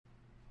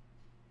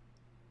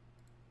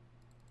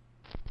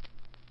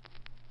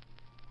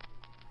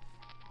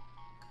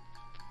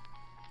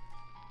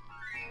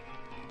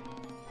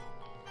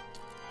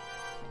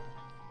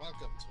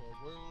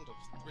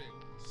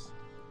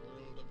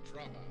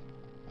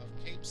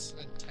pipes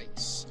and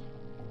tights,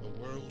 a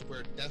world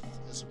where death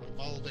is a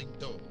revolving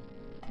door.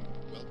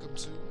 Welcome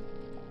to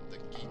the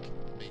Geek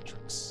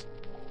Matrix.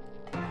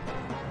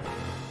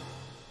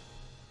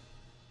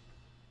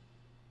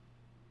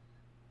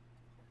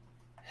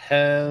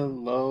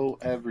 Hello,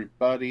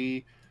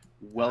 everybody.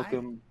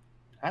 Welcome.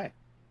 Hi.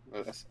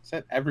 I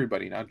said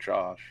everybody, not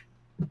Josh.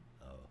 Oh,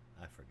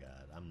 I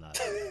forgot. I'm not.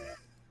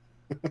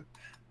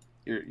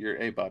 You're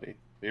a buddy.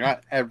 You're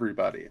not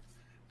everybody.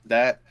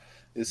 That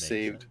is Makes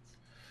saved sense.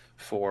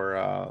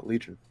 for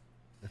Legion.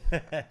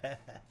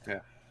 Yeah.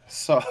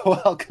 So,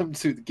 welcome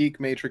to the Geek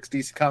Matrix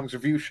DC Comics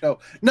Review Show,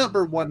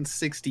 number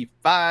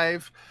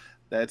 165.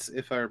 That's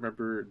if I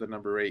remember the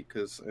number 8,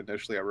 because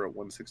initially I wrote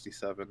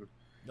 167.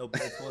 Nope,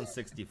 it's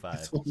 165.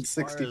 It's As far as we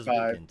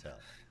 165. can tell.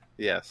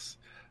 Yes.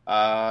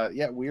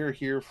 We are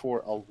here for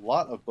a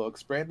lot of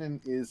books.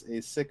 Brandon is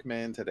a sick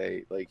man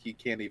today. Like, he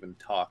can't even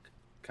talk,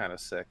 kind of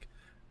sick.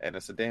 And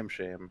it's a damn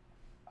shame.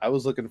 I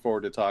was looking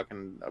forward to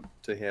talking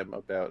to him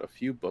about a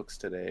few books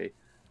today.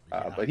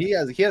 But he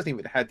hasn't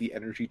even had the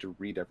energy to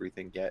read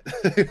everything yet.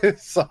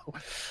 So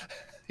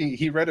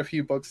he read a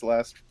few books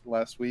last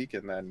week,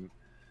 and then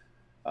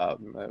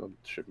maybe I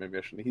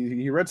shouldn't.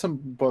 He read some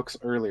books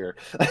earlier.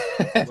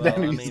 And Well,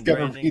 then I he's mean,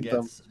 gonna read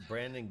them.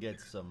 Brandon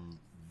gets some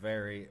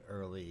very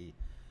early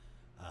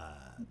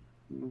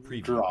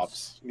previews.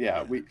 Drops.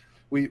 Yeah,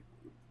 we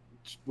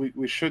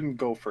shouldn't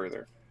go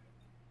further.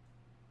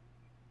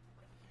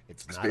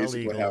 It's That's not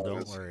basically how illegal. it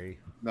Don't is. worry.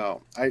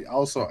 No, I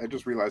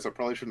just realized I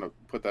probably shouldn't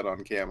have put that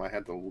on cam. I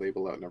had the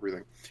label out and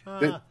everything.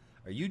 Are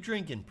you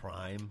drinking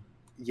Prime?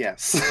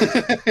 Yes.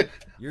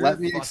 You're Let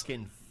me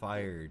fucking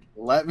fired.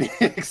 Let me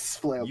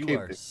explain. You Okay,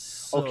 are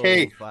so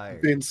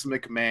fired. Vince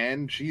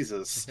McMahon,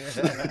 Jesus.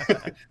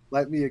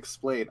 Let me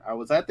explain. I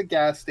was at the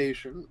gas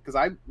station because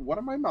one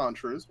of my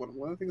mantras, one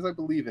of the things I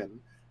believe in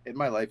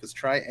my life is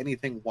try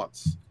anything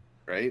once,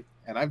 right?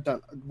 And I've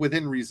done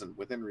within reason.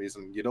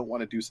 You don't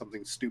want to do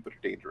something stupid or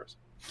dangerous.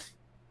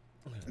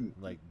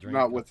 Like drink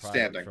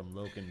notwithstanding from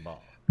Logan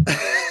Ball.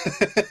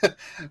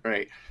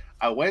 Right.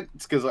 I went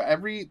because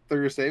every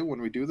Thursday when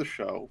we do the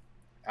show,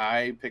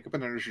 I pick up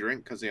an energy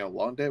drink because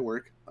long day at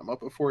work. I'm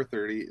up at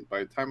 4:30. By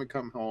the time I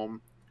come home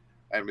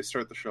and we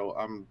start the show,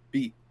 I'm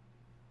beat.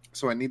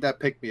 So I need that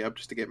pick me up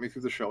just to get me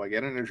through the show. I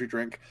get an energy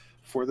drink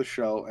for the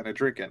show and I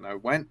drink it. And I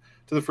went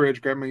to the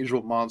fridge, grabbed my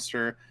usual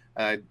Monster,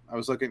 and I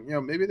was looking,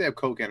 maybe they have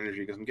Coke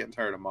Energy because I'm getting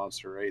tired of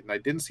Monster, right? And I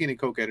didn't see any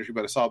Coke Energy,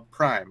 but I saw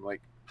Prime.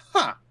 Like,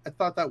 I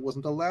thought that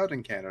wasn't allowed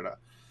in Canada.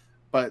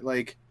 But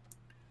like,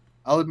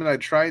 I'll admit I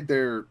tried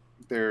their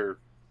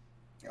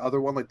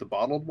other one, like the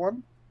bottled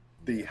one,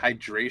 the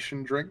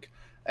hydration drink,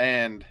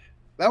 and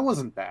that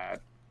wasn't bad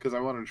because I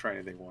wanted to try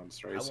anything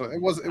once, right? So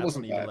it wasn't I won't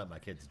even bad. let my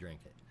kids drink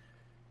it.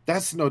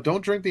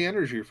 Don't drink the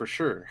energy for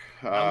sure.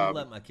 I will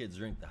let my kids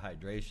drink the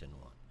hydration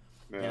one.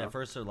 Yeah. And at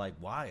first they're like,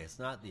 why? It's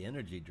not the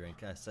energy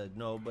drink. I said,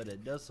 no, but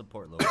it does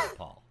support Logan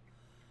Paul.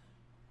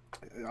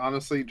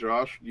 Honestly,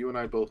 Josh, you and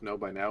I both know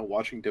by now,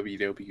 watching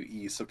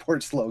WWE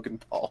supports Logan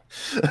Paul.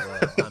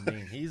 Well, I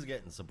mean, he's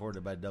getting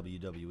supported by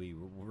WWE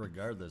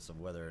regardless of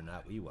whether or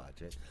not we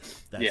watch it.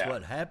 That's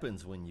what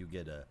happens when you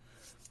get a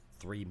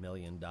 $3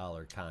 million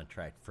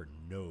contract for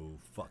no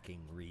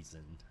fucking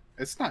reason.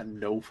 It's not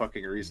no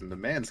fucking reason. The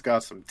man's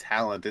got some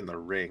talent in the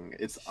ring.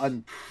 It's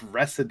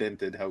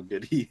unprecedented how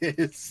good he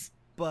is.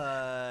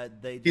 But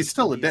he's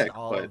still a dick.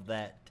 All of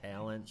that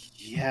talent,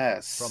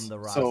 from the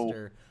roster.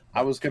 So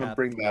I was going to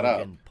bring that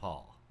Logan up.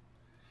 Paul.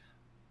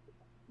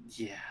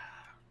 Yeah.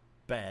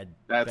 Bad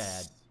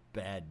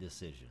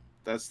decision.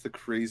 That's the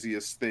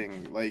craziest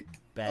thing. Like,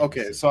 Bad okay,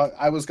 decision. so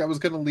I was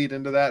going to lead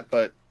into that,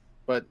 but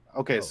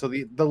okay, so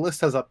the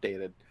list has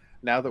updated.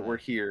 Now that we're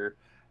here,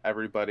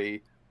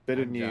 everybody,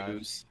 of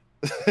news.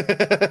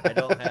 I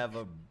don't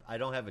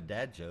have a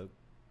dad joke,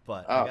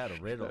 but I got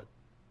a riddle. Shit.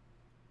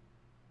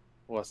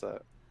 What's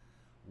that?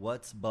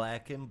 What's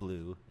black and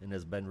blue and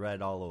has been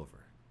red all over?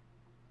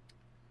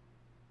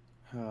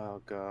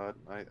 Oh God,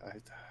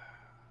 I've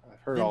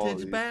heard all of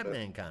Vintage these,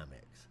 Batman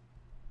comics.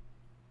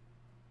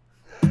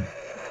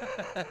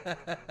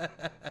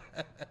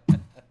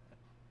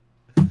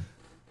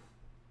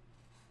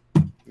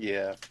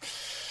 Yeah.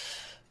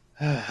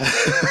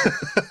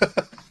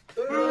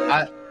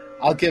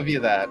 I'll give you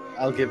that.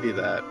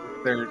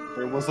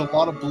 There was a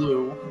lot of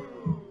blue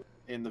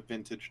in the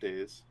vintage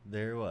days.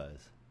 There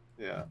was.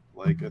 Yeah,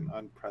 like an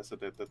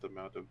unprecedented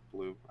amount of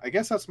blue. I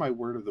guess that's my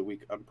word of the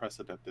week,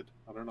 unprecedented.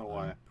 I don't know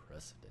why.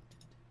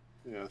 Unprecedented.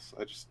 Yes,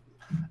 I just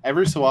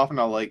every so often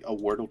a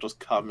word will just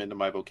come into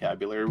my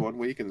vocabulary one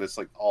week, and that's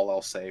like all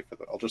I'll say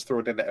I'll just throw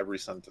it into every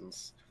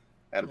sentence.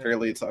 And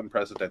apparently it's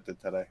unprecedented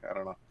today. I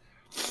don't know.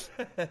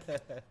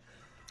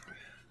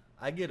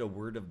 I get a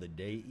word of the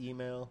day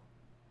email,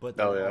 but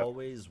they're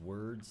always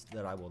words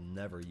that I will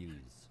never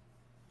use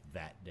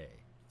that day.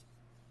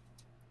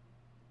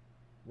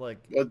 Like,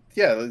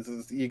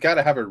 you got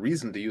to have a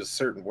reason to use a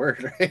certain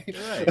word, right?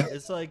 Right.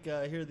 It's like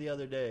here the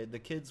other day, the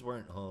kids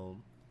weren't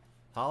home.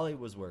 Holly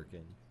was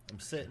working. I'm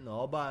sitting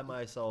all by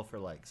myself for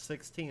like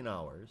 16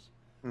 hours,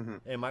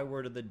 and my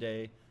word of the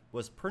day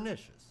was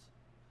pernicious.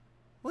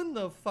 When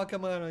the fuck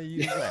am I gonna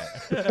use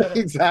that?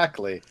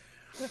 Exactly.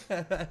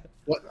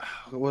 What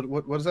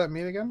does that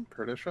mean again?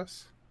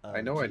 Pernicious?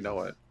 I know Jesus.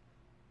 it.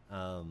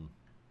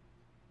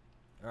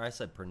 Or I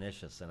said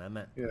pernicious, and I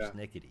meant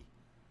persnickety.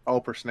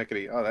 Oh,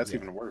 persnickety. Oh, that's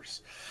even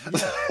worse.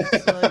 Yeah,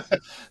 it's like,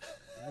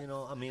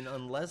 I mean,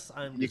 unless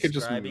I'm you could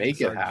just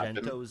make it happen.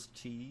 Sargento's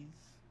cheese.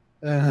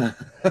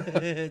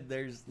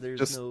 there's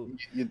just, no.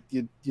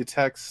 You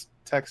text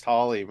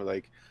Holly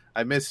like,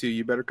 I miss you.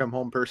 You better come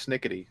home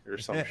persnickety or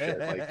some shit.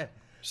 Like,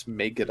 just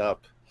make it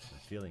up. I'm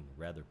feeling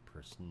rather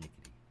persnickety.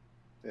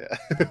 Yeah.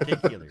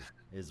 Particular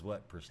is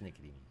what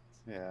persnickety means.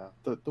 Yeah,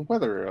 the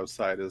weather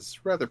outside is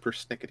rather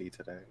persnickety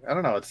today. I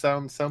don't know. It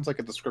sounds like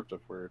a descriptive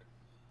word.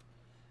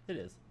 It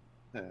is.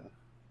 Yeah,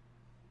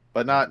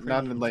 but not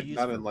in like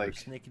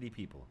persnickety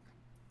people.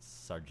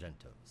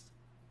 Sargentos.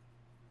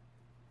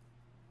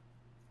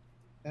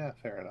 Yeah,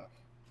 fair enough.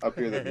 Up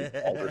here, that'd be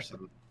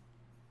Alderson.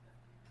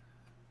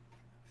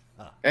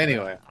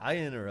 Anyway, I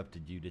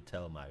interrupted you to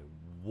tell my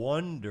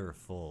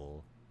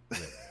wonderful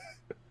riddle.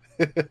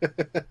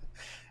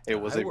 It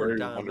was a very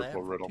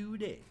wonderful riddle. 2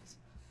 days.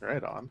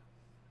 Right on.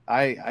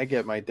 I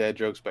get my dad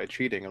jokes by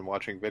cheating and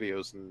watching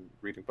videos and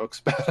reading books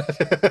about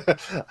it.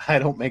 I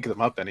don't make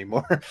them up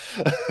anymore.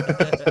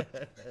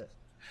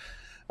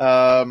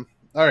 All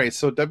right,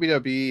 so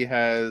WWE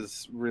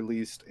has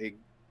released a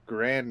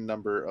grand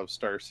number of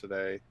stars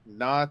today.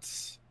 Not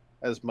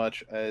as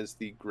much as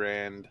the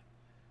grand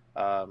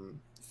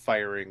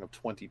firing of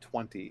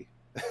 2020.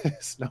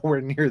 It's nowhere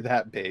near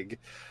that big.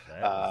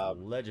 That was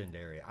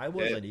legendary. I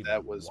wasn't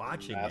even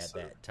watching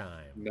massive. At that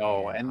time.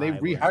 No, and they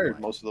rehired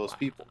most of those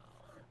people.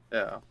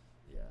 Yeah.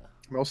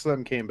 Most of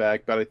them came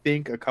back, but I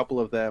think a couple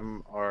of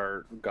them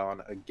are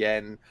gone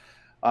again.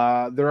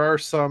 There are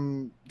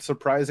some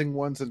surprising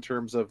ones in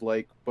terms of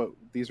but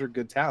these are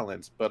good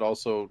talents, but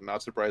also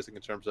not surprising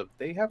in terms of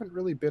they haven't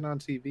really been on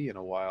TV in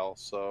a while,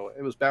 so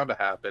it was bound to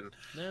happen.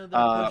 They're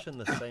pushing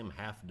the same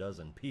half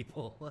dozen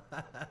people.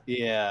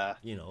 Yeah.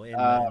 In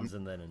men's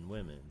and then in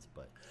women's,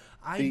 but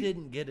I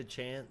didn't get a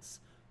chance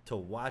to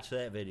watch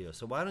that video,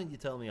 so why don't you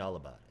tell me all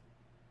about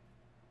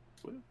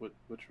it?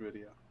 Which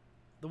video?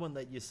 The one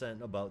that you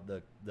sent about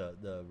the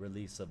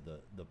release of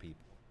the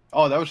people.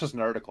 Oh, that was just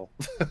an article.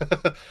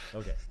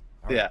 Okay.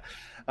 Yeah.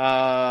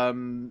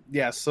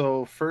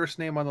 So first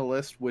name on the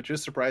list, which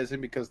is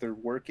surprising because they're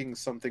working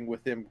something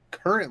with him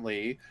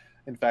currently.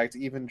 In fact,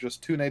 even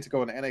just 2 nights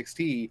ago in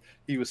NXT,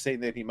 he was saying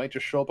that he might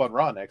just show up on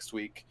Raw next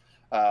week.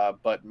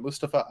 But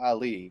Mustafa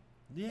Ali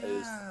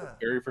is the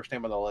very first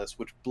name on the list,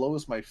 which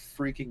blows my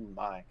freaking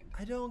mind.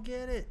 I don't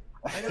get it.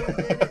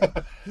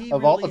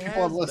 Of all the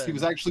people on the list, he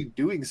was actually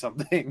doing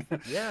something.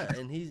 Yeah,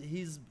 and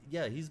he's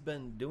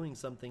been doing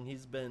something.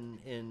 He's been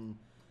in,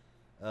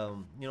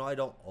 I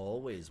don't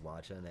always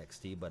watch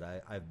NXT,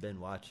 but I've been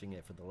watching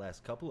it for the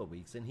last couple of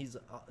weeks, and he's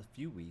a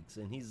few weeks,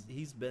 and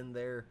he's been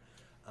there.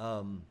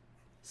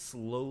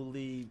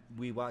 Slowly,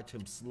 we watch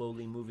him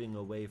slowly moving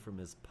away from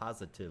his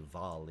positive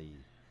volley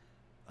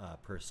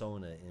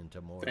persona into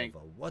more of a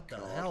what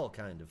the hell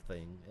kind of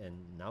thing, and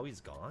now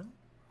he's gone.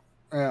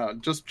 Yeah,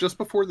 just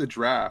before the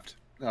draft,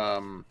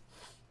 I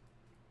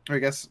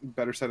guess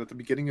better said at the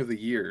beginning of the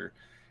year,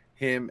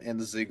 him and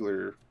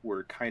Ziggler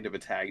were kind of a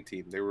tag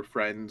team. They were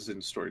friends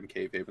in Story and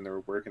Kayfabe, and they were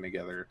working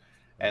together.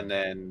 And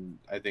then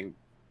I think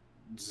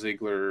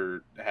Ziggler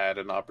had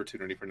an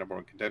opportunity for number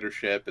one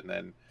contendership, and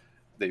then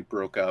they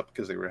broke up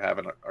because they were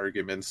having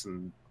arguments,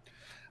 and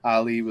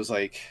Ali was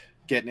like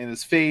getting in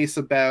his face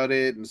about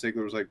it, and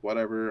Ziggler was like,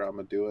 whatever, I'm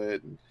gonna do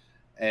it.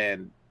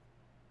 And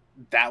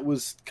that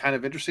was kind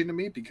of interesting to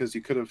me because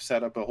you could have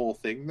set up a whole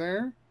thing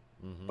there,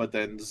 but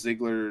then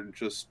Ziggler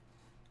just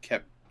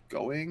kept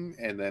going,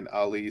 and then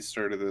Ali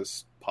started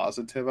this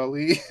positive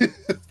Ali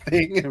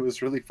thing, and it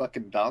was really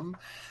fucking dumb.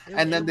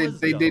 And then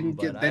they didn't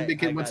get. Then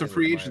they went to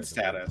free agent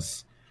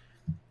status.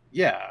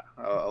 Yeah,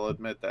 I'll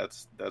admit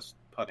that's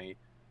punny.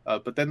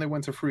 But then they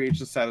went to free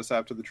agent status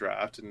after the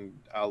draft, and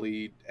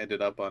Ali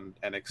ended up on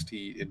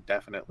NXT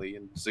indefinitely,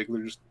 and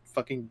Ziggler just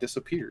fucking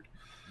disappeared.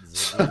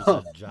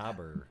 Ziggler's a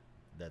jobber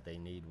that they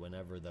need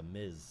whenever the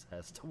Miz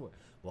has to work.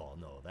 Well,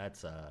 no,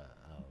 that's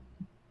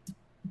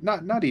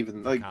not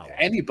even like Takawa.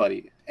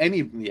 Anybody,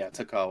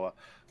 Takawa,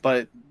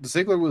 but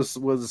Ziggler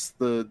was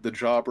the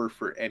jobber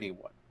for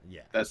anyone.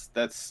 Yeah, that's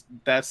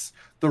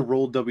the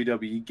role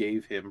WWE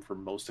gave him for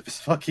most of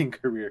his fucking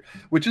career,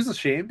 which is a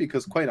shame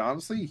because quite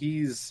honestly,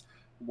 he's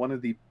one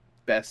of the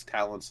best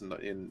talents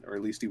in or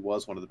at least he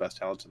was one of the best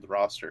talents in the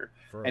roster,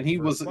 for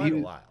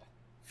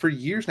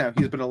years now.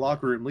 He's been a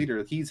locker room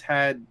leader. He's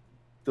had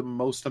the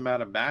most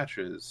amount of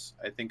matches,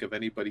 I think, of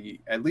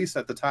anybody, at least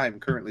at the time,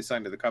 currently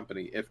signed to the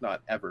company, if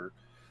not ever.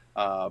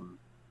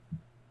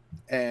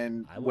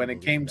 And when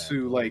it came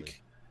to a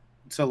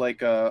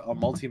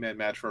multi-man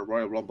match for a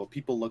Royal Rumble,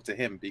 people looked to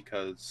him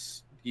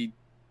because he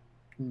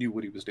knew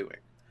what he was doing.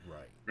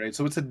 Right.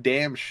 So it's a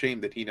damn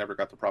shame that he never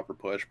got the proper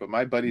push. But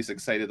my buddy's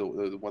excited,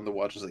 the one that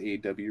watches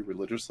AEW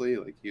religiously.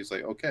 Like, he's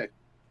like, okay,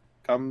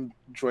 come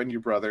join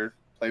your brother,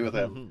 play with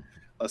him.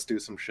 Let's do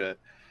some shit.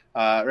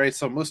 Right,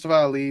 so Mustafa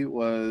Ali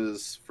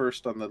was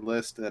first on the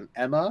list, and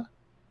Emma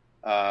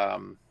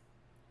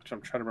Which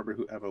I'm trying to remember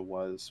who Emma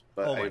was.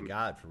 But Oh my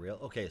god, for real?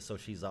 Okay, so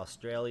she's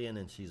Australian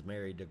and she's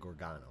married to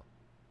Gargano.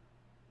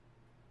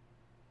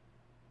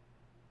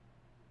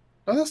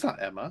 No, that's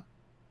not Emma.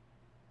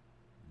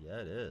 Yeah,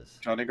 it is.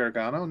 Johnny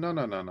Gargano? No.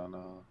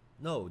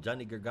 No,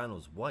 Johnny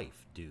Gargano's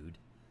wife, dude.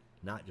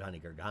 Not Johnny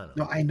Gargano.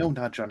 No, I know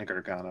not Johnny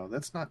Gargano.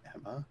 That's not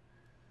Emma.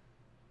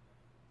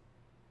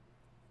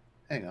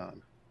 Hang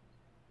on.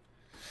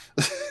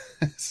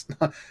 It's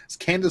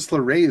Candice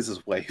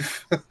LeRae's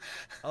wife.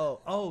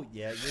 oh,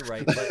 yeah, you're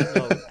right. But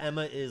no,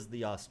 Emma is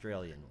the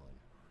Australian one.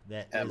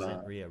 That Emma.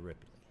 isn't Rhea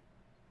Ripley.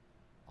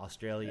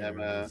 Australian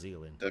Emma, or New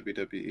Zealand.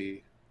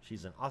 WWE.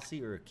 She's an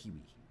Aussie or a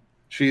Kiwi?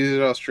 She's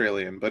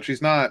Australian, but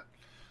she's not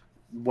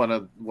one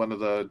of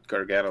the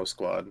Gargano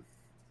squad.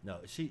 No.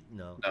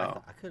 No.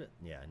 I could.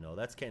 Yeah, no,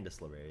 that's Candice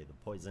LeRae, the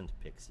poisoned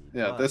pixie.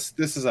 Yeah, but,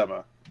 this is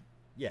Emma.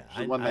 Yeah,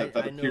 the one that I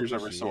appears know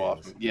ever she so is.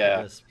 often. Yeah,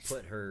 I just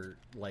put her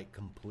like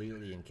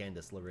completely in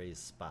Candice LeRae's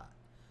spot.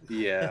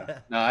 Yeah.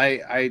 No,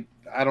 I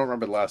don't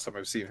remember the last time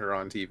I've seen her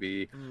on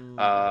TV.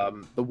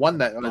 The one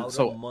that about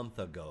a month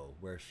ago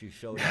where she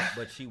showed up,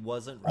 but she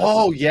wasn't.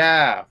 Oh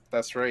yeah,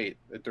 that's right.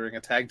 During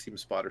a tag team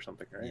spot or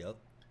something, right? Yep.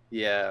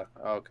 Yeah.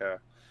 Okay.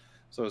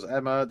 So it was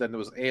Emma. Then there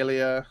was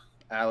Alia.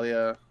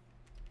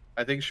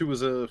 I think she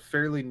was a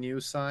fairly new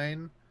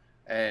sign,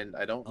 and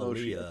I don't know if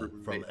she ever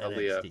from made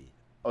NXT.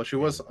 Oh, she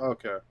was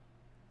okay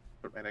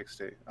from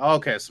NXT. Oh,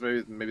 okay,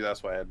 so maybe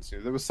that's why I hadn't seen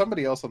her. There was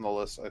somebody else on the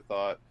list I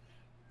thought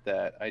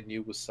that I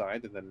knew was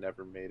signed and then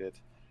never made it.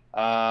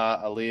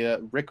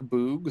 Aaliyah, Rick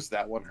Boogs,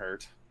 that one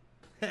hurt.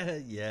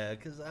 Yeah,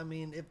 because I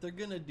mean, if they're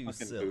gonna do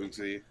Fucking silly,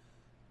 Boogsy.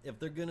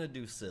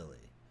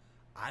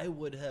 I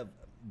would have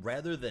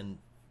rather than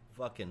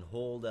fucking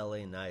hold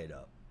LA Knight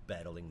up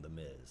battling the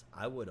Miz.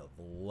 I would have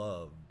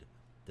loved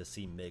to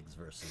see Migs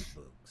versus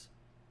Boogs.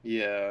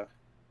 Yeah.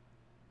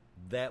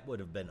 That would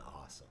have been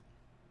awesome.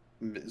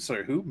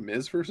 Sorry, who?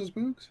 Miz versus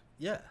Boogs?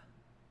 Yeah.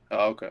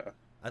 Oh, okay.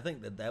 I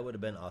think that would have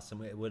been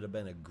awesome. It would have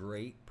been a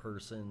great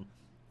person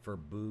for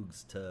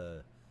Boogs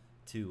to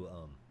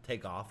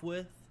take off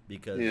with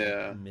because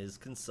Miz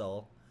can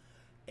sell,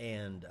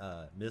 and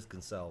Miz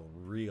can sell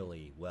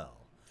really well.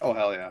 Oh,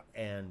 hell yeah.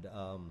 And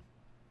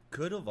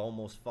could have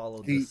almost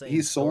followed the same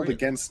He sold story.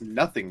 against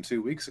nothing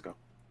 2 weeks ago.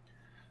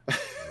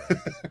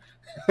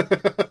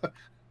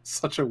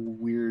 Such a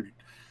weird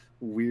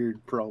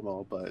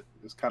promo, but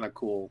it's kind of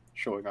cool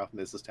showing off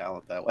Miz's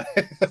talent that way.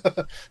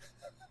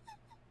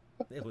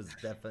 It was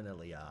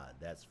definitely odd,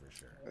 that's for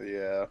sure.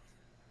 Yeah.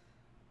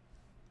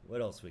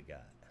 What else we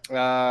got?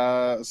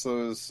 So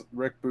it was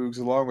Rick Boogs.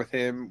 Along with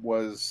him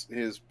was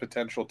his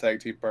potential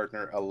tag team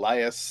partner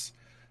Elias,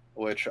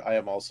 which I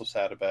am also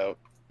sad about.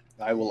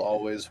 I will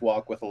always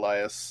walk with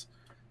Elias.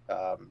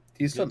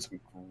 He's done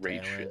some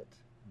great shit.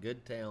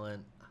 Good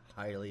talent,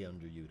 highly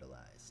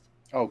underutilized.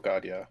 Oh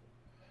god, yeah.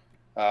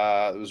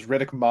 It was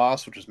Riddick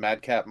Moss, which was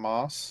Madcap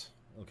Moss.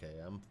 Okay,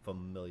 I'm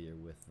familiar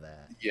with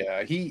that.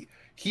 Yeah, he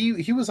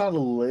was on a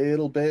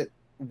little bit,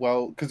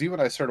 well, because even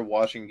I started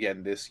watching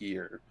again this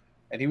year,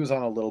 and he was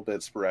on a little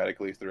bit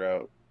sporadically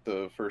throughout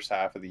the first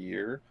half of the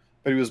year,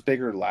 but he was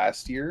bigger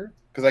last year,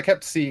 because I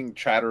kept seeing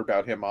chatter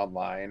about him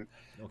online,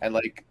 and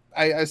like,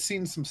 I've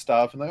seen some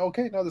stuff, and like,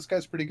 okay, no, this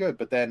guy's pretty good,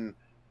 but then,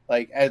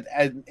 like,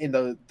 in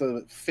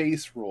the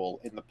face role,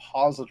 in the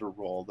positive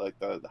role, like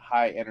the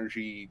high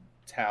energy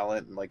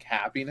talent and like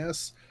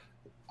happiness,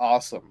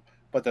 awesome,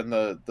 but then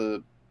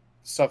the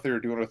stuff they were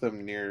doing with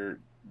him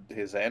near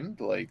his end,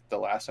 like the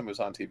last time he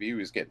was on TV, he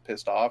was getting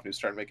pissed off, he was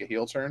trying to make a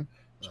heel turn,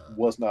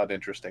 was not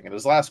interesting, and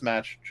his last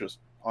match just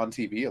on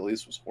TV at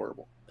least was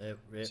horrible. It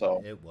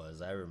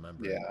was, I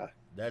remember. Yeah,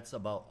 that's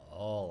about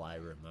all I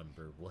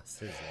remember was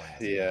his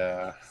last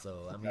match.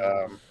 So I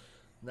mean,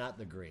 not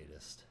the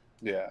greatest.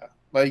 Yeah,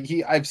 like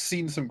I've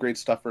seen some great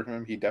stuff for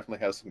him. He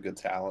definitely has some good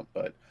talent,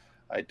 but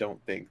I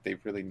don't think they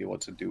really knew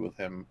what to do with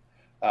him.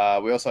 We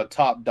also had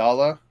Top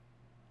Dollar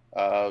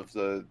of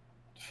the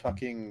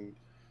fucking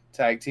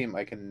tag team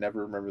I can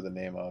never remember the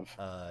name of.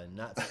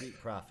 Not Street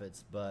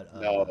Profits, but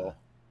no.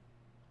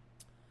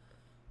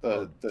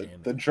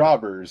 The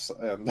jobbers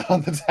on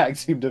the tag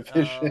team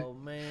division. Oh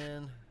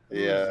man.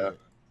 Yeah.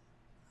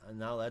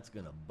 Now that's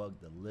gonna bug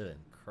the living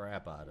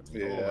crap out of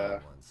me. Yeah. Hold on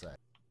 1 second.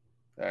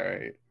 All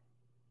right.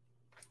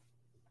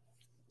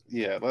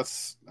 Yeah,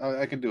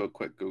 I can do a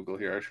quick Google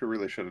here. I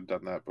really should have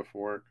done that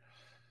before.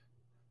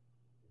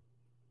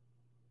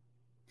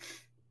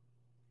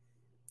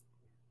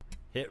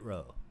 Hit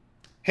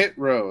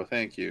Row,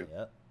 thank you.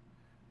 Yep.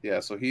 Yeah,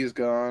 so he's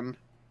gone.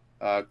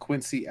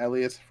 Quincy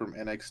Elliott from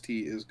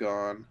NXT is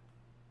gone.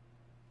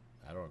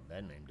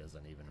 That name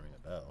doesn't even ring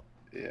a bell.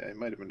 Yeah, it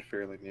might have been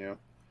fairly new.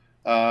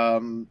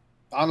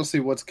 Honestly,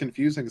 what's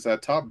confusing is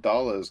that Top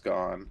Dollar is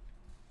gone.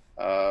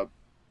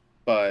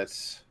 But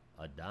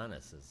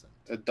Adonis isn't.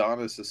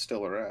 Adonis is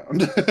still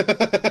around.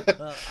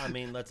 Well, I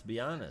mean, let's be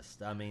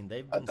honest. I mean,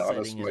 they've been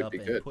setting it up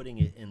and good. putting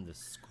it in the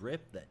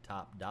script that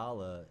Top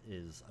Dollar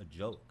is a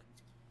joke.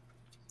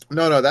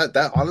 No,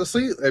 that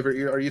honestly,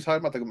 are you talking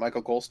about the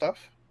Michael Cole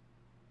stuff?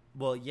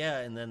 Well, yeah,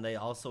 and then they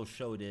also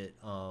showed it.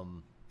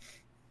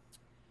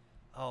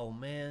 Oh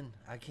man,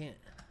 I can't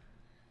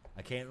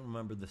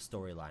remember the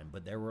storyline,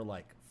 but there were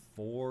like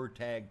 4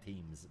 tag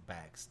teams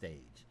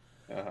backstage,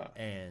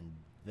 and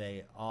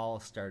they all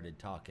started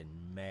talking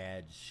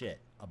mad shit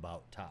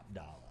about Top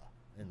Dollar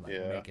and like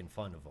making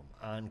fun of him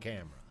on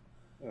camera.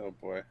 Oh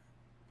boy,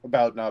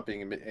 about not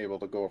being able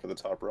to go over the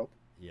top rope.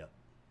 Yep.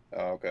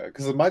 Oh, okay,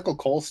 because the Michael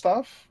Cole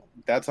stuff,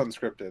 that's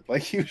unscripted.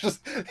 Like he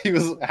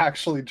was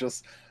actually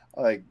just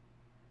like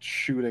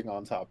shooting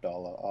on Top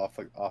Dollar off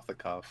the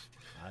cuff.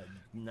 I'm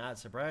not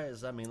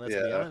surprised. I mean, let's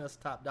be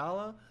honest, Top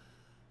Dollar,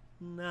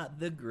 not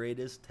the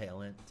greatest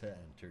talent to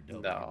enter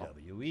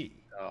WWE.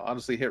 No,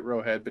 honestly, Hit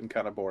Row had been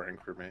kind of boring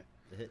for me.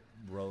 Hit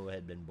Row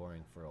had been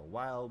boring for a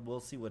while.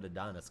 We'll see what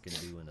Adonis can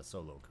do in a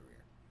solo career.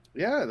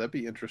 Yeah, that'd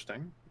be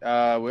interesting. We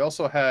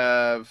also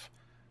have,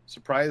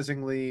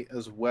 surprisingly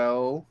as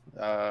well,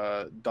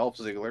 Dolph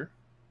Ziggler.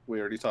 We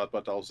already talked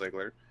about Dolph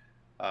Ziggler.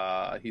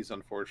 He's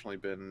unfortunately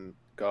been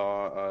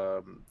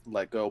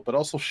let go, but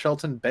also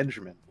Shelton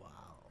Benjamin. Wow.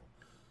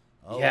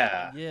 Oh,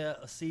 yeah.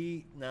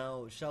 See,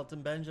 now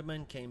Shelton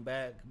Benjamin came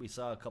back. We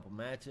saw a couple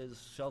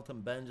matches.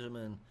 Shelton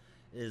Benjamin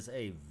is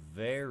a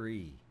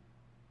very,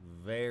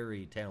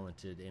 very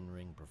talented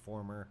in-ring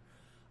performer.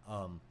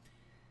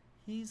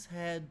 He's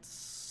had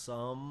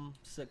some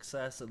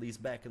success, at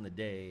least back in the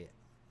day,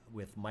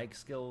 with mic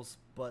skills,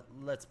 but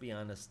let's be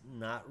honest,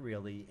 not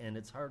really. And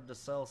it's hard to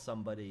sell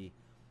somebody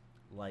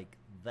like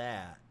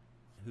that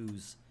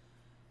whose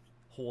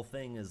whole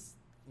thing is,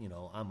 you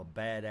know, I'm a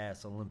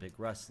badass Olympic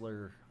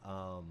wrestler.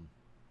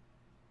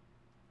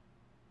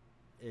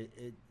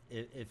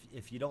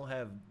 If you don't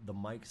have the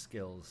mic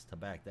skills to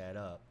back that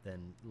up,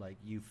 then like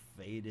you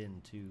fade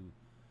into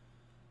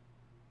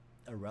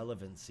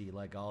irrelevancy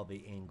like all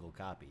the Angle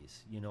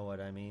copies. You know what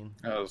I mean?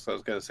 I was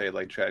gonna say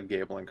like Chad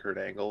Gable and Kurt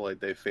Angle, like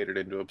they faded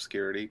into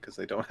obscurity because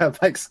they don't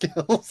have mic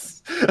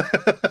skills.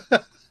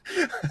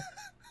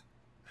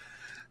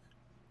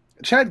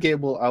 Chad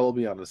Gable, I will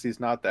be honest, he's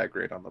not that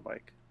great on the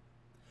mic.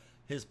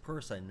 His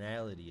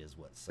personality is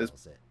what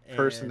sells it.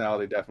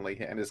 Personality definitely,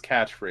 and his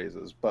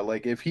catchphrases. But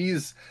like if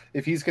he's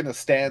gonna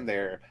stand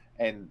there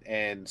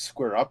and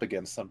square up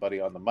against somebody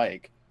on the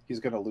mic, he's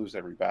gonna lose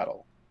every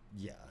battle.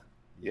 Yeah,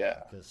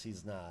 because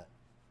he's not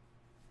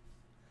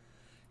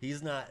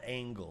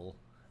Angle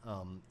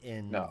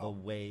in the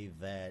way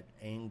that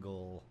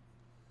Angle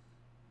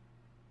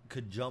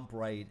could jump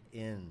right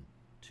in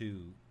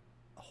to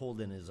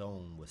holding his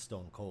own with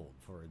Stone Cold,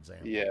 for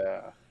example.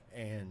 Yeah.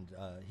 And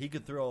he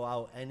could throw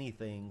out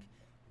anything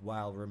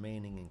while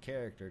remaining in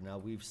character. Now,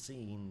 we've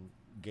seen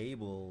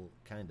Gable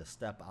kind of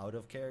step out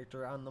of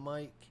character on the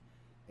mic,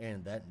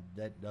 and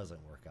that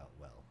doesn't work out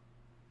well.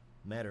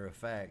 Matter of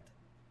fact,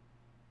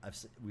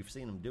 we've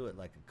seen him do it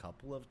like a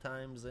couple of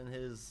times in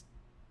his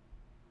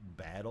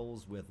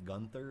battles with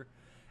Gunther,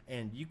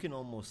 and you can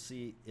almost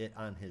see it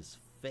on his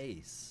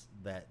face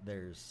that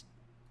there's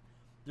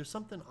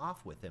something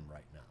off with him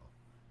right now.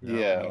 I don't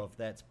know if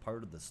that's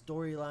part of the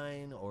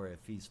storyline or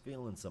if he's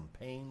feeling some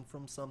pain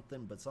from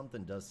something, but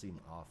something does seem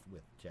off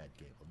with Chad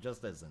Gable,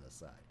 just as an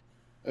aside.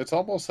 It's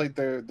almost like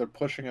they're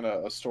pushing in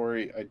a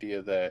story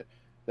idea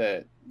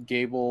that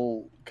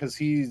Gable, because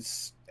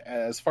he's,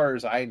 as far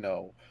as I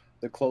know,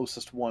 the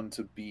closest one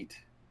to beat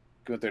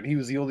Gunther. And he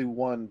was the only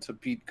one to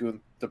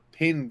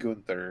pin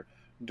Gunther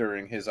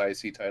during his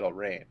IC title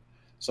reign.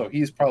 So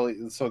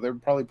they're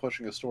probably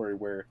pushing a story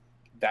where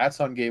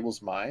that's on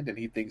Gable's mind, and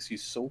he thinks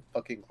he's so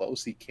fucking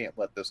close he can't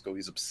let this go.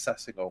 He's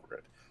obsessing over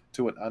it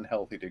to an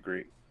unhealthy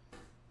degree.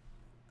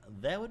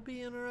 That would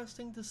be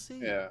interesting to see.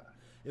 Yeah.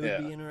 It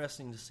would be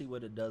interesting to see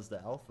what it does to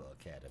Alpha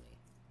Academy.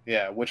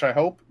 Yeah, which I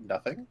hope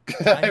nothing.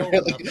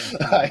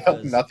 I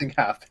hope nothing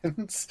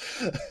happens.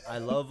 I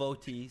love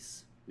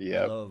Otis.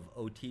 Yeah. I love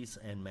Otis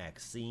and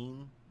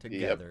Maxine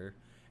together.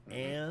 Yep.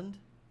 And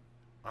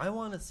I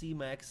want to see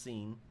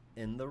Maxine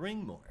in the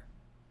ring more.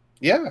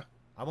 Yeah.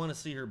 I want to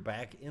see her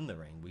back in the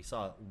ring. We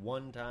saw it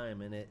one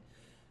time, and it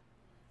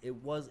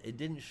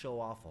didn't show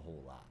off a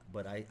whole lot.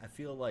 But I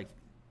feel like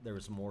there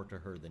was more to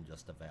her than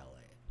just a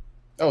valet.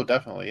 Oh,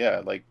 definitely,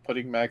 yeah. Like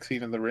putting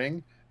Maxine in the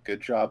ring,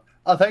 good job.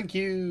 Oh, thank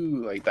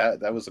you. Like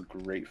that was a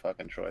great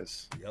fucking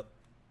choice. Yep.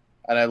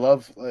 And I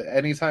love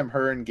anytime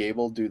her and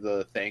Gable do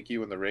the thank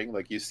you in the ring.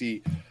 Like you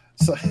see,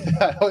 so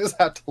I always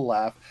have to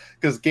laugh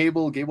because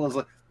Gable is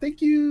like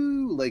thank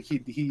you, like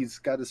he's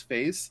got his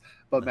face,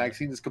 but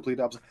Maxine is complete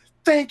opposite.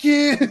 Thank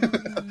you,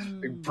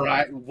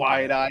 bright,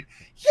 wide-eyed.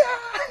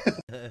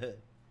 Yeah.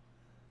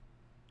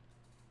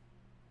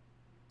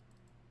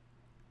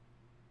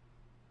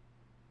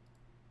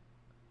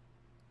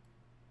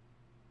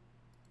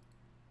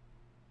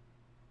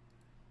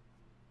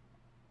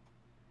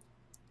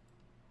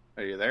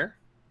 Are you there?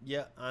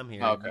 Yeah, I'm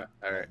here. Okay,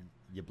 all right.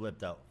 You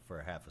blipped out for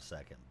half a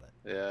second, but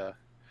yeah.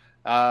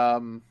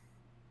 Oh,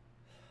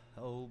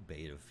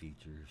 beta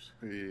features.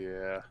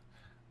 Yeah.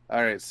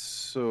 All right,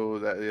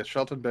 so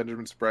Shelton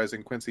Benjamin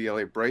surprising Quincy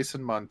Elliott,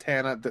 Bryson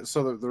Montana.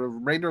 So the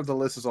remainder of the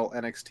list is all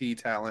NXT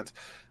talent.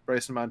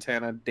 Bryson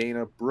Montana,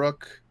 Dana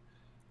Brooke,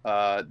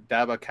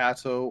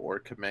 Dabakato or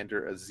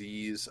Commander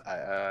Aziz.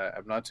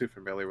 I'm not too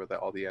familiar with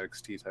all the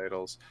NXT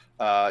titles.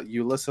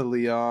 Ulyssa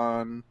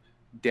Leon,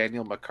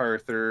 Daniel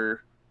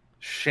MacArthur,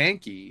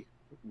 Shanky,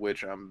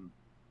 which I'm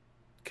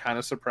kind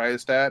of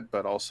surprised at,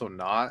 but also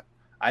not.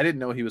 I didn't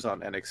know he was on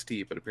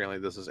NXT, but apparently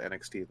this is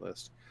NXT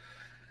list.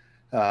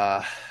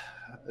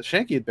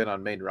 Shanky had been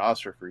on main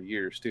roster for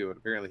years too, and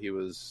apparently he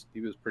was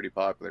pretty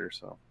popular.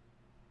 So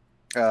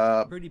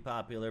pretty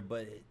popular,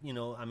 but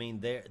I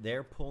mean,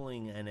 they're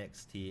pulling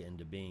NXT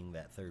into being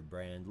that third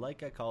brand,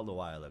 like I called a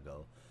while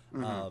ago,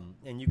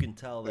 and you can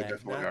tell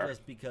that not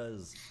just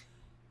because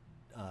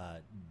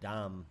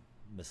Dom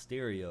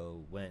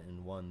Mysterio went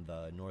and won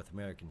the North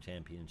American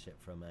Championship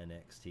from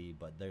NXT,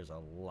 but there's a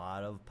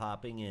lot of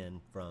popping in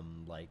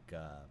from like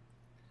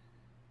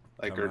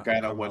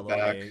Gargano went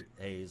back,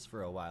 Hayes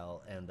for a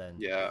while, and then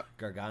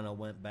Gargano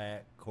went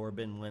back,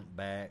 Corbin went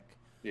back,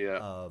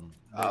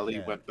 Ali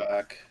went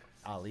back.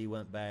 Ali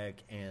went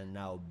back, and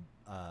now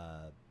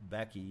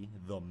Becky,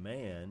 the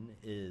man,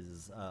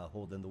 is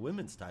holding the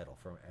women's title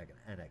from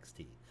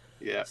NXT.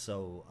 Yeah.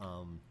 So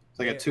it's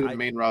like two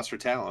main roster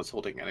talents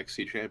holding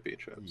NXT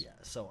championships. Yeah.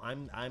 So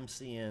I'm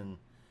seeing,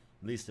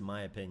 at least in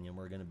my opinion,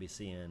 we're going to be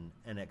seeing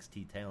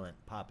NXT talent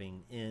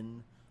popping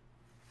in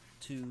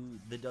to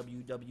the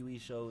WWE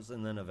shows,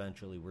 and then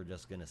eventually we're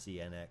just going to see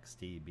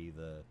NXT be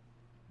the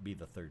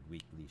third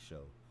weekly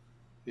show.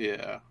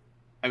 Yeah.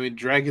 I mean,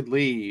 Dragon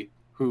Lee,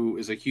 who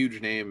is a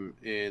huge name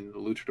in the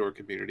luchador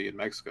community in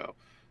Mexico,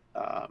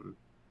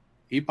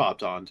 he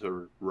popped on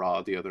to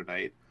Raw the other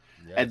night.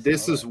 Yes, and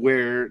this is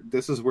where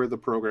the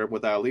program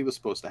with Ali was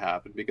supposed to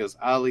happen, because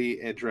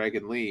Ali and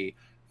Dragon Lee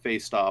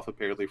faced off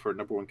apparently for a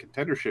number one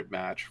contendership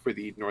match for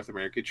the North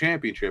American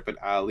Championship, and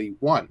Ali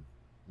won.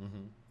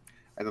 Mm-hmm.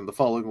 And then the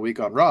following week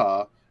on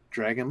Raw,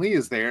 Dragon Lee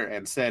is there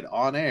and said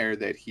on air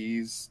that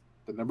he's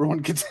the number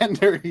one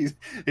contender.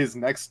 His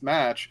next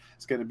match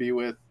is going to be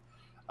with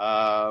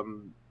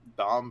Dom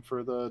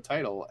for the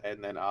title.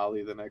 And then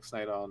Ali the next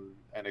night on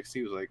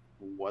NXT was like,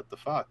 what the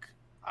fuck?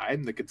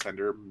 I'm the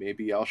contender.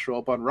 Maybe I'll show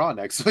up on Raw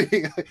next week.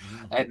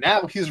 Mm-hmm. And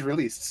now he's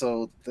released.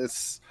 So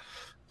there's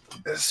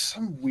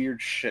some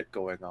weird shit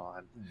going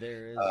on.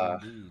 There is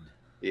indeed.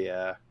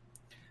 Yeah.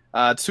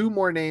 Two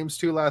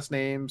last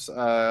names.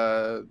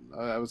 I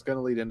was going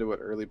to lead into it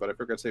early, but I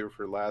forgot to save it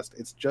for last.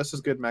 It's just as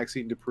good.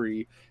 Maxine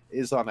Dupree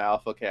is on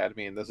Alpha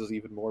Academy, and this is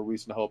even more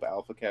reason to hope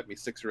Alpha Academy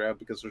sticks around,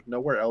 because there's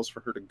nowhere else for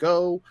her to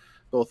go.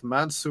 Both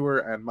Mansoor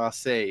and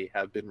Massey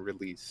have been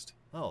released.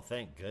 Oh,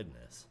 thank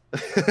goodness.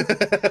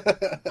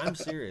 I'm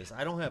serious.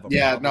 I don't have a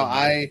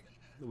problem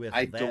with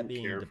that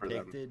being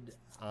depicted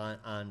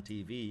on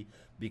TV,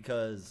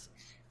 because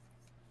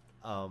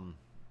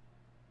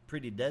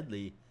Pretty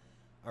Deadly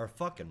are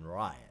fucking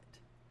riot.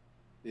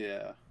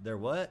 Yeah. They're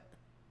what?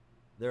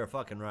 They're a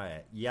fucking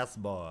riot. Yes,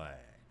 boy.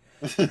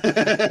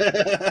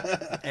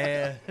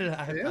 And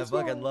I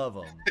fucking love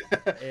them.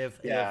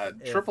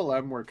 Triple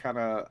M were kind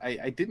of.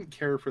 I didn't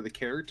care for the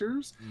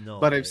characters,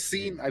 but I've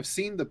seen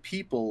the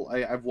people.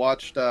 I've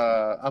watched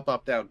Up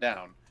Up Down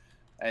Down,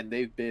 and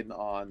they've been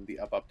on the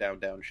Up Up Down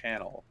Down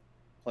channel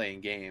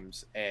playing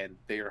games, and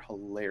they are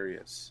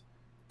hilarious.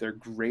 They're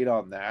great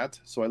on that.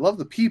 So I love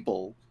the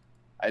people.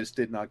 I just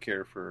did not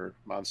care for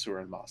Mansoor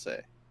and Massey.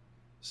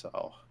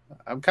 So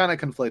I'm kind of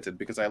conflicted,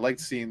 because I liked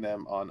seeing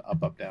them on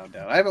Up, Up, Down,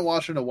 Down. I haven't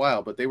watched it in a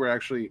while, but they were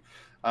actually,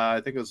 I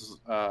think it was,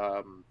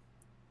 I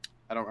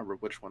don't remember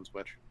which one's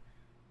which.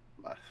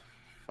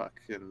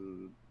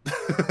 Fucking,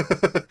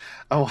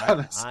 I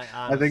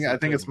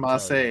think it's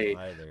Massey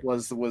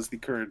was the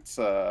current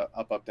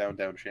Up, Up, Down,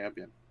 Down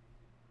champion.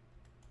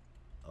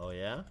 Oh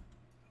yeah.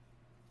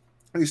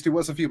 At least it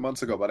was a few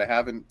months ago, but I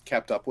haven't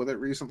kept up with it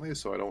recently,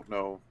 so I don't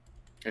know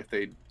if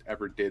they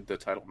ever did the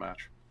title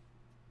match.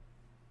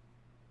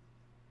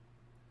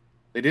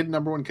 They did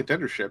number one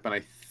contendership, and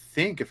I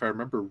think, if I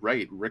remember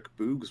right, Rick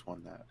Boogs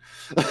won that.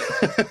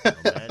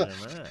 Imagine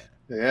that.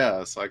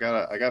 Yeah, so I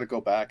gotta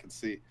go back and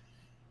see.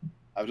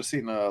 I've just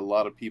seen a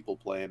lot of people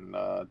playing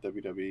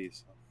WWE,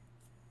 so.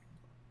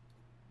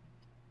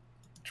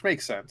 Which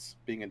makes sense,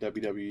 being a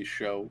WWE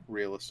show,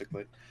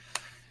 realistically.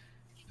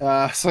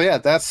 So yeah,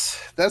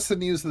 that's the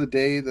news of the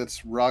day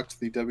that's rocked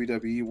the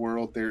WWE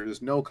world. There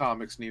is no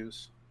comics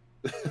news,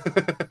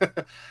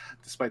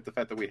 despite the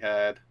fact that we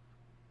had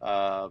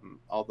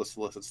all the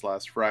solicits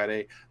last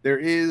Friday. There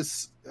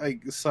is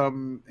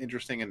some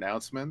interesting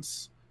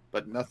announcements,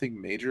 but nothing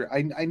major.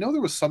 I know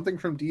there was something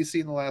from DC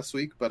in the last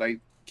week, but I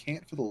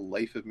can't for the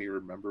life of me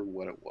remember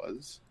what it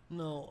was.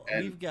 No,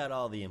 we've got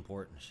all the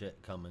important shit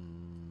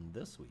coming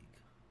this week.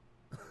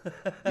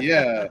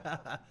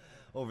 Yeah.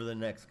 Over the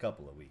next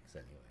couple of weeks,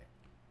 anyway.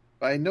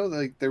 I know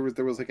that there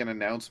was like an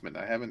announcement.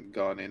 I haven't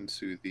gone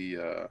into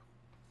the.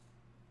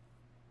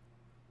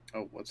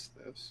 Oh, what's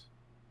this?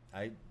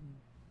 I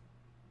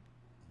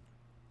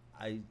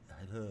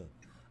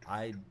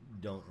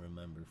don't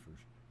remember for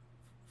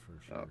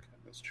sure. Okay,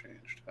 that's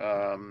changed.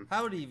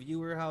 Howdy,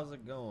 viewer. How's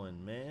it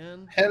going,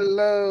 man?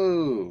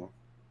 Hello.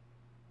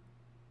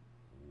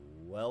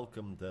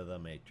 Welcome to the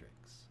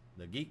Matrix,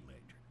 the Geek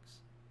Matrix.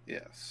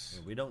 Yes.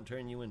 We don't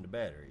turn you into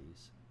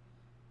batteries,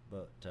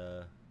 but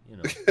you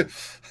know,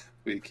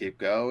 we keep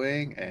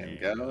going and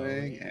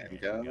going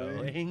and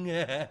going.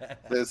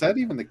 Is that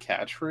even the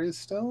catchphrase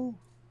still?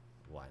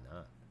 Why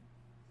not?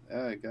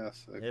 Yeah, I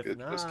guess If it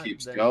not, just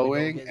keeps then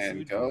going we go get and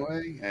sued for it.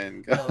 going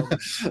and going.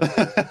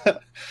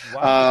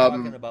 While we're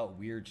talking about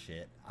weird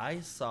shit,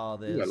 I saw I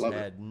this, love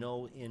had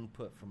no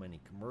input from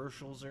any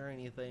commercials or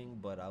anything,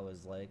 but I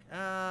was like,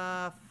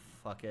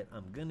 fuck it,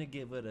 I'm gonna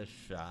give it a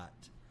shot.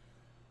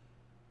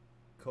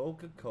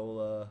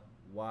 Coca-Cola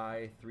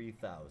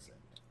Y3000.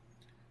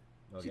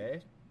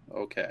 Okay?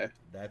 Okay.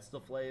 That's the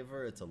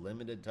flavor. It's a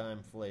limited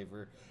time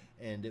flavor,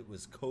 and it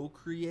was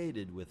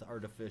co-created with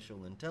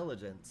artificial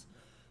intelligence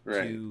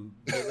to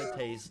give a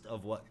taste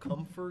of what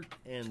Comfort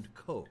and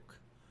Coke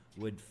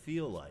would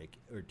feel like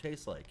or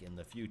taste like in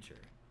the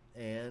future.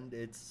 And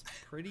it's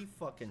pretty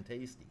fucking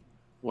tasty.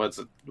 What's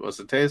it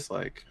taste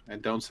like?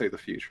 And don't say the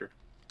future.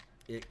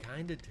 It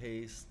kind of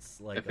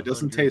tastes like if it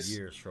doesn't 100 taste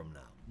years from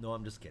now. No,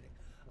 I'm just kidding.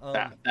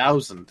 a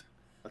thousand.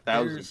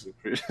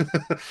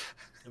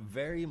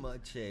 Very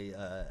much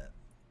a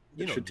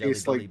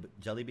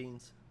jelly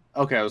beans.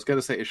 Okay, I was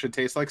gonna say it should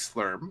taste like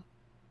Slurm.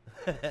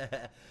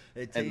 It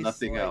tastes and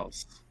nothing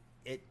else.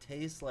 It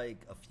tastes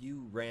like a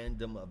few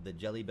random of the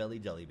Jelly Belly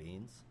jelly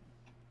beans,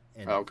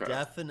 and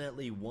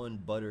definitely one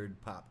buttered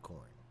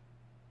popcorn.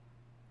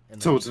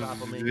 And so it's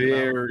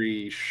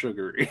very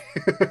sugary.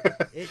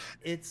 It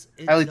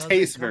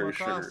tastes very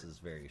sugary.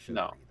 Very sugary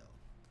though.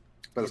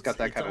 But it's got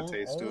that kind of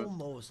taste to it.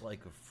 Almost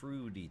like a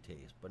fruity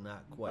taste, but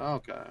not quite.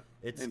 Okay.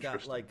 It's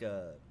got like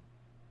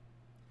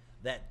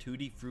that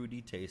tutti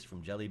fruity taste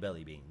from Jelly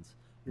Belly beans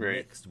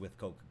mixed with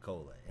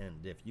Coca-Cola.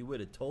 And if you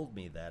would have told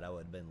me that, I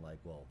would have been like,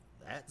 well,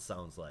 that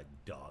sounds like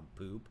dog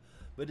poop.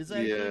 But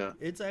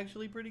it's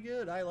actually pretty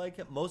good. I like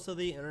it. Most of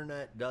the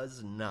internet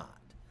does not.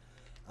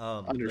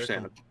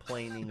 Understandable.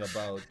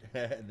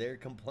 They're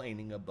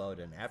complaining about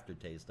an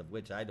aftertaste of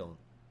which I don't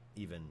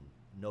even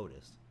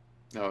notice.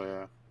 Oh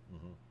yeah.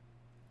 Mm-hmm.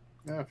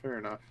 Yeah, fair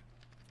enough.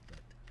 But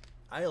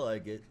I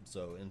like it.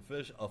 So,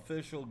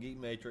 official Geek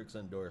Matrix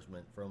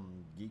endorsement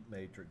from Geek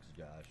Matrix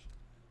Josh.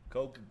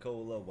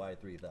 Coca-Cola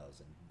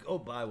Y3000. Go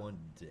buy one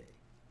today.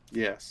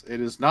 Yes,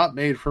 it is not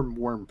made from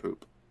worm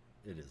poop.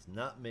 It is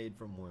not made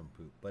from worm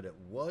poop, but it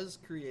was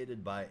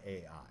created by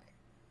AI.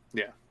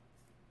 Yeah,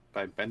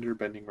 by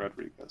Bending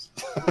Rodriguez.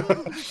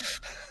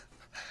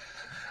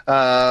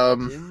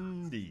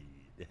 Indeed.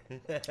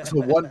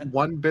 So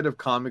one bit of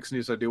comics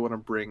news I do want to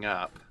bring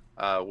up,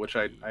 which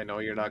I know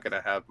you're not going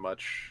to have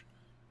much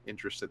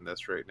interest in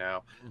this right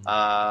now.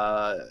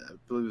 I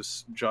believe it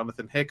was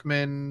Jonathan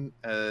Hickman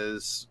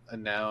has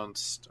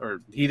announced,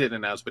 or he didn't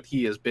announce, but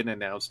he has been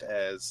announced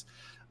as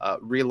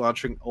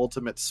relaunching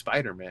Ultimate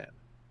Spider-Man.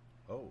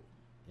 Oh,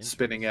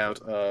 spinning out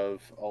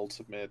of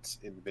Ultimate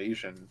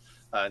Invasion.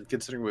 And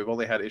considering we've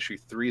only had issue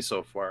 3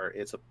 so far,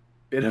 it's a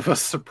bit of a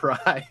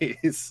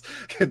surprise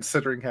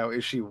considering how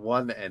issue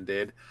 1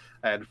 ended.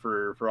 And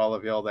for all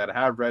of y'all that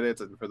have read it,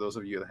 and for those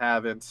of you that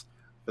haven't,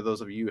 for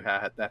those of you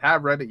that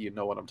have read it, you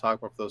know what I'm talking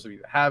about. For those of you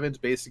that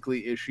haven't,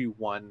 basically issue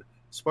 1,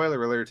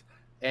 spoiler alert,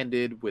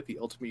 ended with the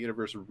Ultimate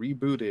Universe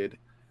rebooted,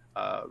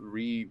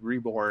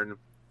 reborn,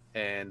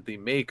 and the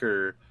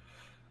Maker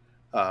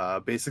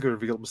basically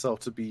revealed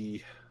himself to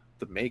be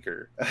the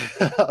maker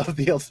of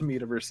the Ultimate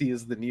Universe. He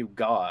is the new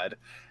god,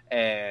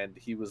 and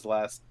he was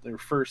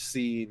first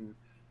seen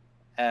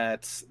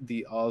at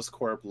the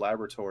Oscorp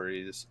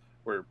laboratories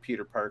where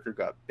Peter Parker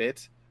got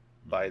bit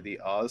by the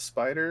Oz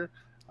spider,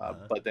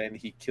 but then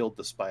he killed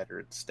the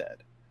spider instead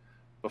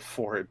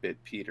before it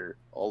bit Peter,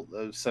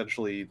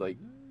 essentially like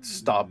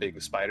stopping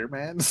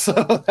Spider-Man.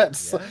 So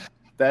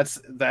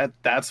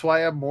that's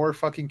why I'm more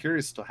fucking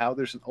curious to how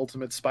there's an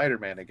Ultimate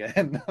Spider-Man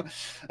again.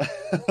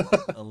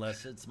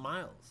 Unless it's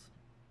Miles.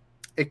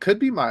 It could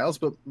be Miles,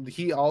 but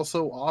he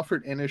also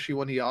offered in issue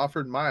when he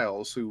offered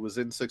Miles, who was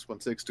in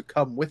 616, to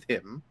come with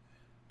him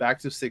back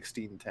to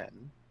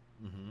 1610.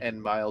 Mm-hmm.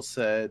 And Miles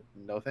said,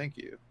 no, thank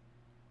you.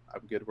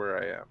 I'm good where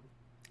I am.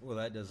 Well,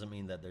 that doesn't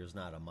mean that there's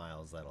not a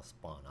Miles that'll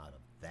spawn out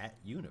of that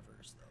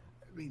universe,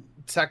 though. I mean,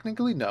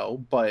 technically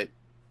no, but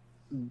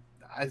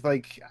I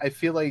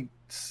feel like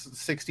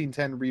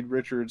 1610 Reed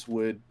Richards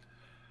would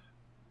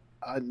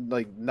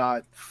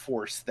not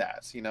force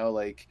that,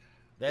 like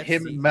that's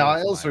him and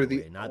Miles are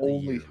the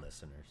only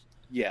listeners.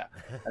 Yeah,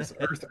 as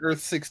Earth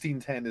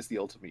 1610 is the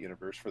Ultimate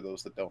Universe for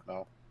those that don't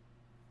know.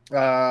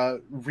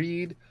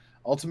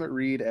 Ultimate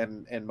Reed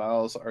and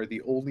Miles are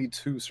the only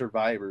 2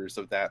 survivors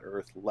of that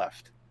Earth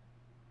left.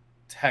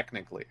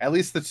 Technically, at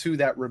least the 2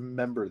 that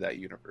remember that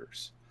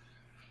universe.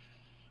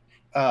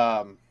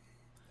 And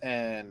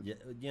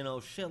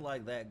shit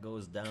like that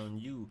goes down.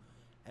 You,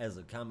 as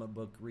a comic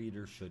book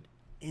reader, should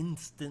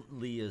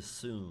instantly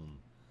assume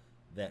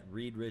that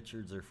Reed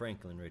Richards or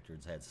Franklin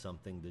Richards had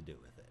something to do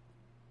with it.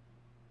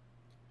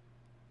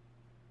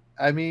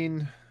 I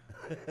mean,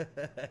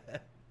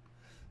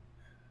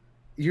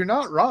 you're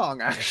not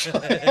wrong,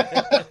 actually.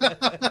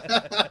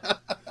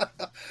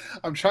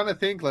 I'm trying to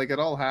think, it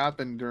all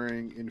happened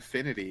during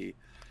Infinity,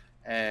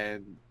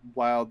 And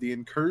while the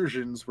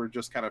incursions were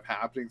just kind of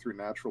happening through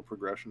natural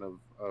progression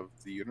of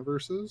the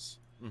universes,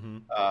 Mm-hmm.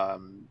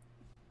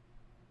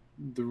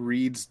 The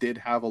Reeds did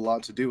have a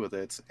lot to do with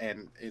it,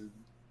 and in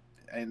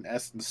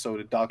essence, so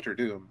did Doctor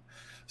Doom.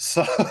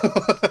 So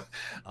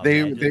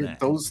they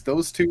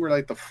those two were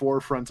like the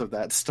forefront of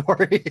that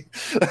story.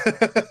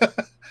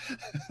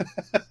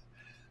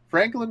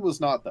 Franklin was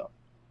not, though.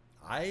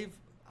 I've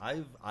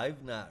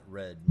not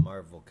read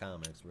Marvel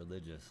comics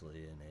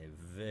religiously in a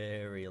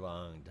very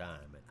long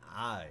time, and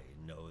I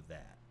know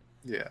that.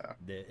 Yeah.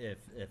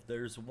 If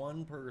there's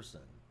one person,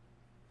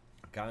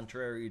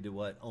 contrary to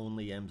what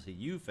only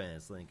MCU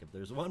fans think, if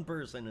there's one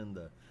person in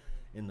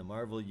the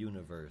Marvel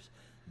universe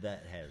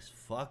that has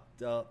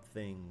fucked up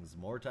things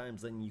more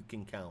times than you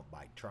can count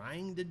by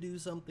trying to do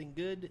something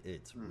good,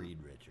 it's Reed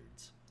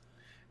Richards.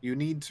 You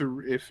need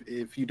to,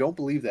 if you don't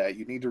believe that,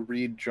 you need to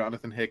read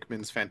Jonathan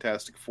Hickman's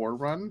Fantastic Four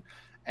run,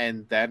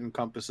 and that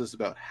encompasses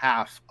about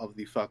half of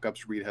the fuck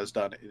ups Reed has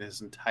done in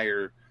his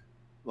entire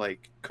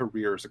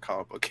career as a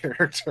comic book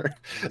character,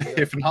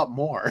 if not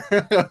more.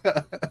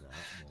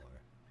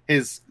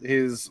 His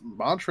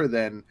mantra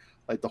then,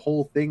 the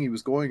whole thing he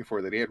was going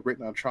for that he had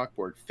written on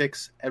chalkboard,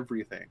 fix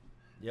everything.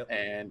 Yep.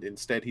 And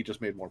instead he just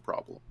made more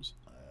problems.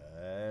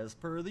 As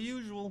per the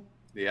usual.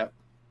 Yep.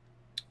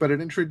 But it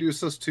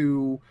introduced us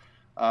to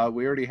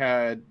we already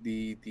had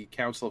the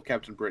Council of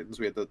Captain Britons.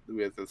 We had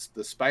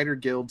the Spider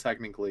Guild,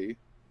 technically,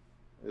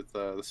 with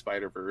the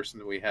Spider-Verse,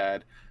 and then we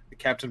had the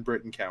Captain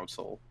Britain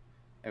Council.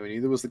 And we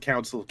knew there was the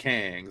Council of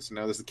Kangs, and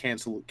now there's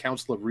the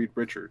Council of Reed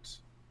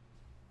Richards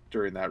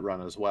during that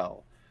run as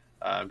well.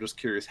 I'm just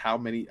curious how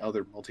many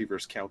other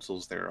multiverse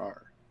councils there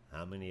are.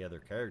 How many other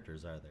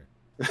characters are there?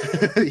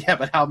 Yeah,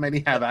 but how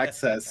many have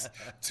access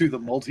to the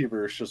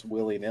multiverse just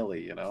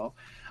willy-nilly, you know?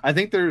 I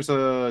think there's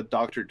a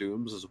Doctor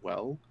Dooms as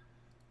well,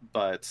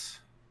 but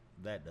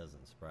that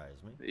doesn't surprise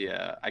me.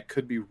 Yeah, I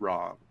could be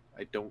wrong.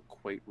 I don't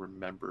quite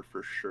remember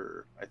for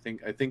sure. I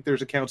think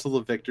there's a Council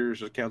of Victors,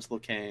 there's a Council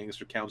of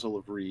Kangs, or Council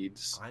of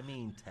Reeds. I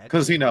mean,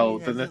 because the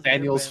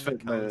Nathaniel's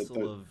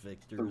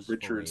the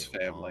Richards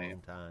family.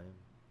 Time.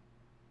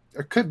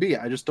 It could be.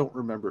 I just don't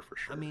remember for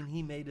sure. I mean,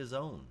 he made his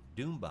own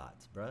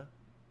Doombots, bruh.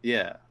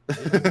 Yeah.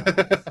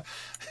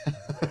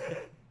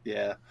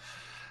 Yeah.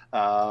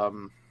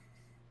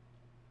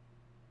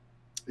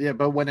 Yeah,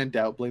 but when in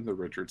doubt, blame the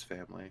Richards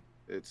family.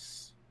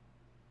 It's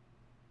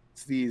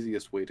the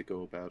easiest way to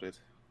go about it.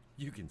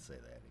 You can say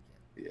that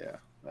again. Yeah.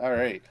 All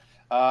right.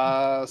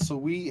 So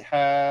we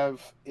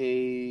have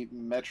a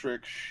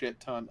metric shit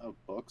ton of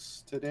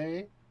books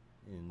today.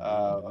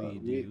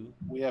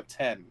 We have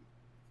 10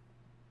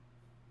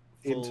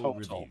 in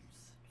total.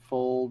 Reviews.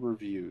 Full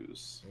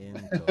reviews.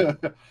 In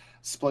total.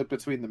 Split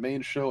between the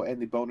main show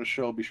and the bonus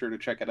show. Be sure to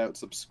check it out.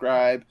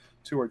 Subscribe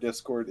to our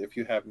Discord if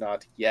you have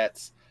not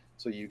yet,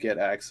 so you get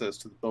access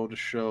to the bonus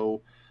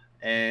show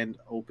and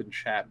open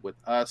chat with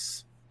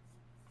us.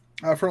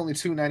 For only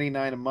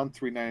 $2.99 a month,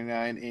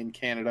 $3.99 in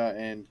Canada,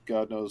 and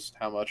God knows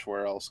how much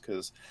where else,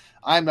 because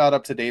I'm not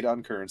up to date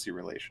on currency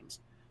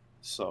relations.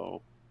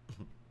 So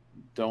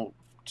don't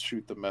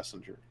shoot the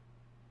messenger,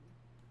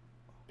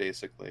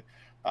 basically.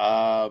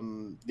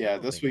 Yeah,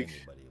 this week.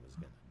 Anybody was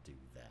going to do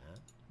that.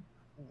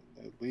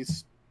 At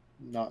least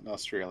not in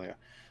Australia.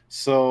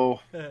 So,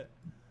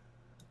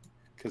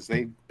 because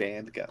they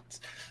banned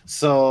guns.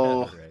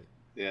 So, right.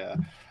 Yeah.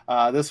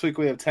 This week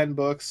we have 10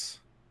 books.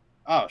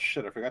 Oh,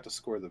 shit, I forgot to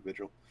score the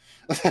vigil.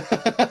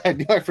 I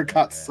knew I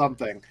forgot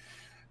something,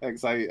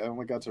 because I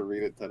only got to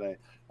read it today.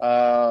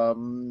 Yeah,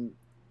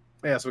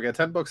 so we got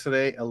 10 books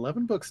today,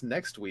 11 books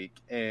next week,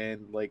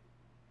 and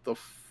the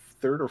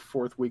third or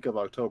fourth week of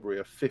October, we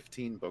have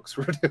 15 books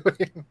we're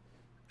doing.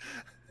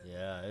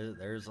 Yeah,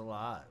 there's a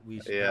lot.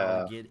 We should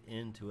probably get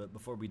into it.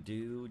 Before we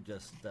do,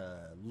 just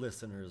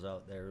listeners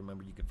out there,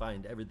 remember you can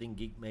find everything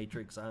Geek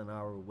Matrix on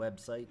our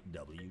website,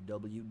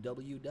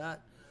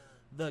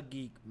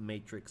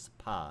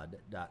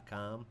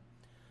 www.thegeekmatrixpod.com.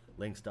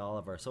 Links to all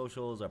of our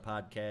socials, our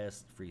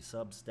podcast, free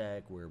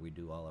Substack, where we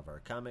do all of our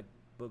comic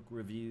book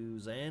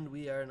reviews, and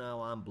we are now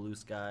on Blue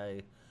Sky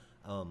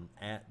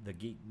at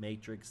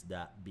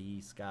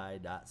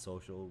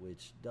thegeekmatrix.bsky.social,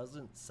 which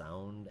doesn't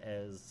sound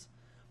as,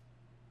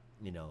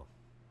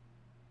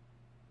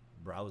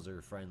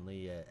 browser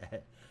friendly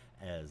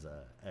as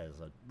a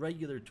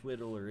regular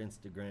Twitter or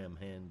Instagram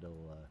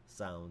handle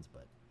sounds,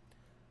 but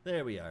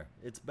there we are.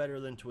 It's better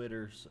than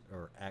Twitter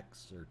or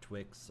X or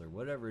Twix or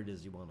whatever it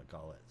is you want to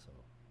call it. So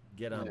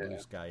get on Blue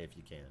Sky if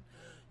you can.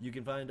 You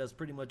can find us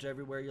pretty much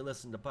everywhere you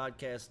listen to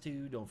podcasts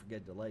too. Don't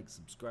forget to like,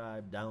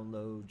 subscribe,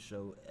 download,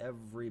 show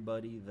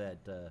everybody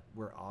that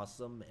we're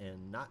awesome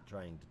and not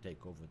trying to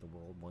take over the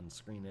world one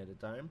screen at a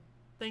time.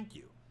 Thank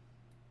you.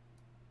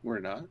 We're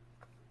not?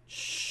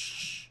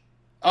 Shh.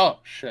 Oh,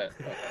 shit.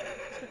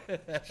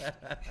 Okay.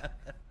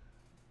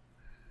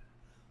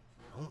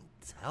 Don't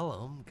tell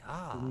them,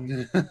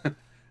 God.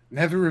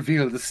 Never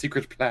reveal the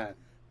secret plan.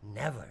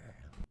 Never.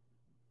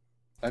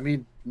 I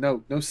mean,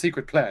 no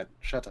secret plan.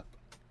 Shut up.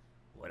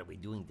 What are we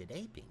doing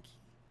today, Pinky?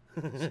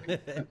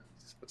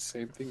 It's the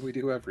same thing we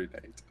do every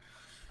night.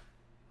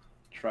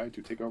 try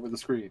to take over the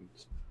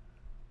screens.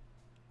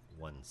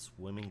 One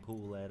swimming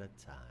pool at a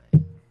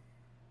time.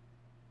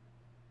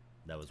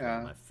 That was one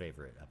of my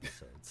favorite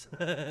episodes.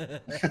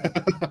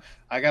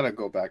 I gotta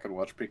go back and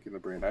watch Pinky and the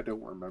Brain. I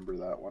don't remember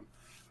that one.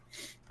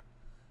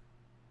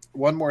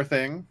 One more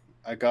thing.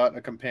 I got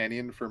a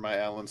companion for my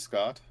Alan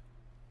Scott.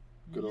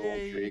 Good old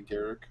Jay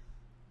Garrick.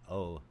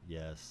 Oh,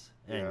 yes.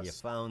 And you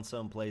found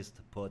some place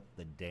to put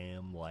the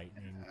damn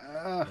lightning.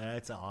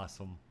 That's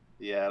awesome.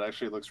 Yeah, it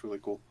actually looks really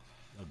cool.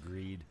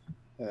 Agreed.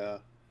 Yeah.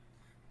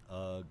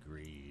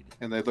 Agreed.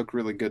 And they look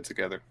really good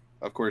together.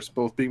 Of course,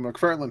 both being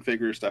McFarlane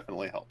figures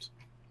definitely helps.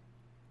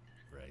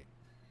 Right.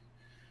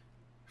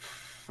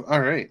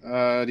 All right.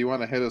 Do you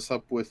want to hit us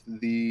up with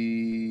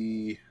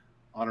the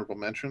honorable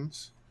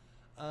mentions?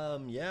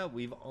 Yeah,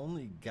 we've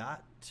only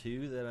got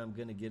 2 that I'm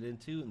going to get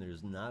into, and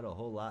there's not a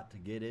whole lot to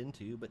get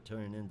into, but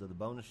turn into the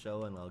bonus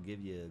show, and I'll give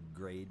you a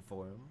grade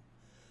for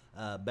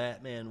them.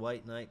 Batman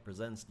White Knight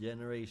presents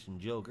Generation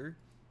Joker,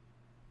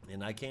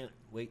 and I can't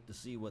wait to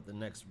see what the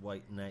next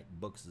White Knight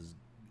books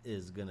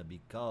is going to be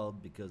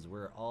called, because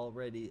we're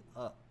already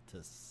up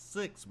to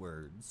 6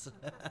 words.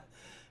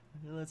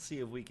 Let's see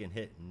if we can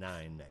hit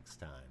 9 next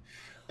time.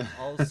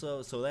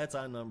 Also, so that's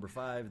on number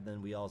 5.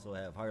 Then we also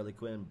have Harley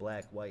Quinn,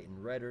 Black, White,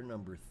 and Redder,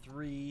 number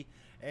 3.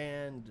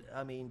 And,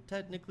 I mean,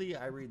 technically,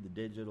 I read the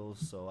digitals,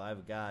 so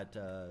I've got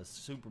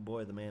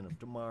Superboy, the Man of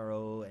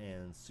Tomorrow,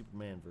 and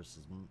Superman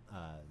versus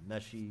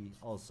Meshi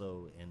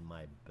also in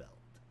my belt.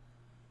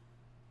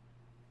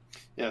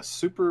 Yeah,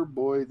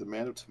 Superboy, the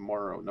Man of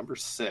Tomorrow, number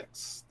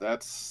 6.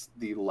 That's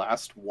the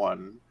last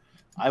one.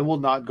 I will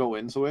not go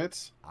into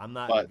it. I'm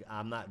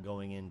not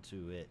going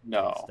into it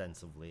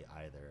extensively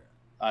either.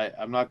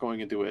 I'm not going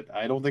into it.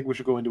 I don't think we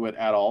should go into it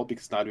at all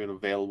because it's not even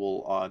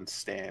available on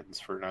stands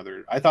for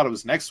another. I thought it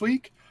was next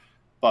week,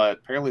 but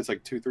apparently it's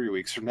like 2-3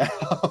 weeks from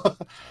now.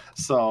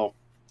 So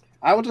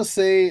I will just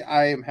say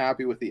I am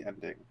happy with the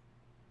ending.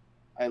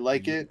 I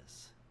like it,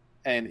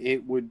 and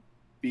it would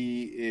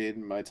be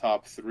in my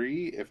top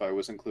 3 if I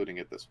was including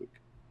it this week.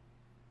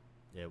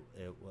 It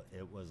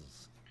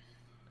was,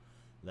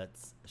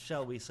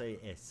 shall we say,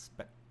 a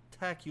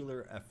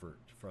spectacular effort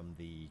from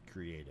the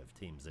creative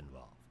teams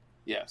involved.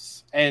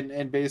 Yes,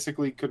 and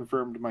basically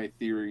confirmed my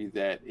theory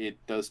that it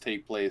does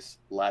take place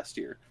last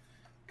year,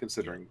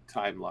 considering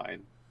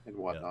timeline and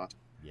whatnot.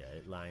 Yeah,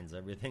 it lines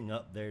everything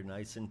up there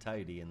nice and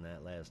tidy in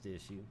that last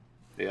issue.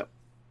 Yep.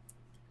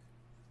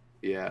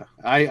 Yeah,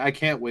 I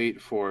can't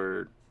wait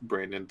for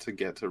Brandon to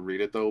get to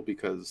read it, though,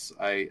 because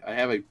I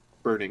have a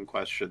burning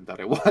question that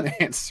I want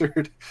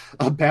answered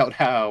about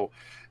how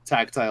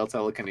tactile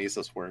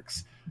telekinesis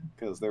works,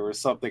 because there was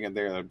something in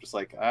there that I'm just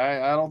like,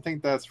 I don't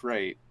think that's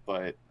right,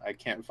 but I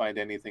can't find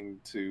anything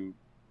to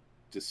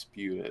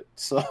dispute it.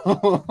 So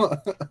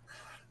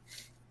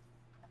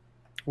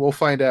we'll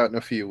find out in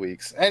a few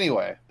weeks.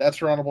 Anyway,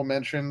 that's your honorable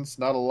mentions.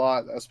 Not a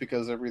lot. That's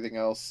because everything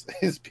else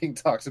is being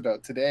talked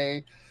about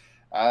today.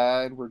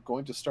 And we're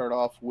going to start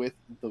off with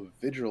The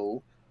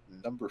Vigil,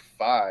 number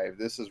 5.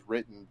 This is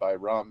written by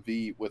Ram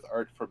V with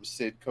art from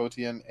Sid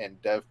Kotian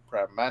and Dev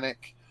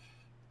Pramanik.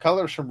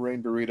 Colors from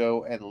Rain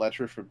Burrito and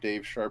letters from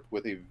Dave Sharp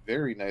with a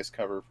very nice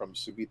cover from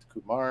Sumit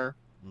Kumar.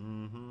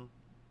 Mm-hmm.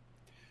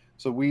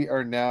 So we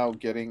are now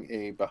getting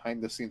a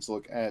behind-the-scenes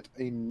look at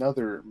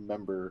another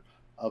member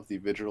of the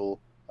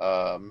Vigil,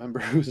 member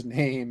whose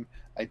name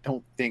I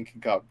don't think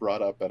got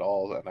brought up at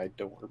all, and I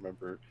don't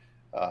remember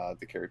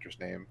the character's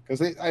name,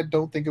 because I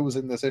don't think it was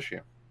in this issue.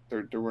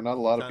 There were not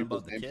a lot of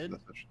people's names in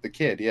this issue. The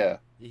kid, yeah.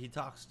 He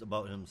talks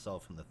about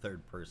himself in the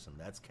third person.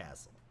 That's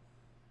Castle.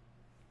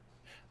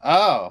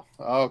 Oh,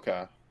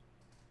 okay.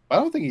 I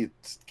don't think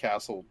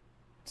Castle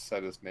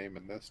said his name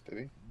in this, did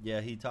he? Yeah,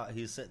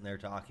 he's sitting there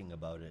talking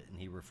about it, and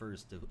he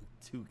refers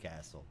to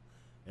Castle,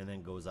 and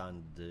then goes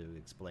on to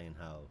explain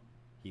how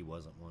he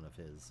wasn't one of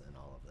his and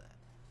all of that.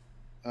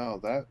 Oh,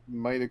 that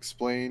might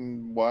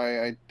explain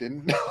why I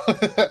didn't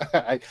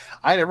know.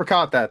 I never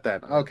caught that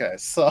then. Okay,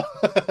 so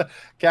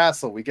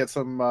Castle, we get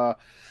some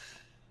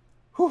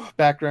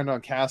background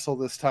on Castle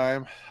this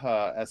time.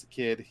 As a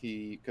kid,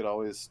 he could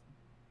always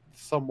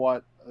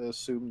somewhat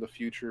assume the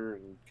future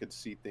and could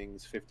see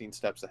things 15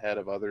 steps ahead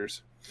of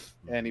others.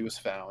 And he was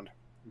found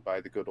by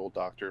the good old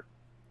doctor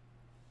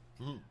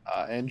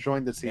and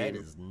joined the team. That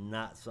is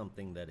not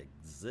something that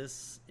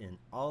exists in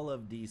all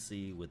of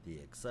DC with the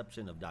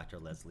exception of Dr.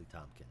 Leslie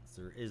Tompkins.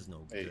 There is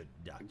no good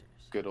doctors.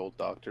 Good old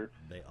doctor.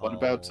 They what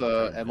about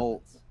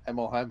Emil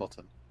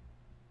Hamilton?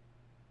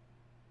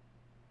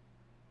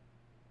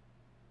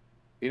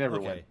 He never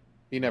went.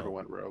 He never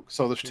went rogue.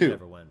 So there's 2. He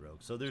never went rogue.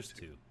 So there's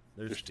 2.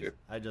 There's 2.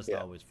 I just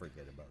always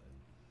forget about him.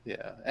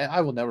 Yeah, and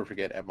I will never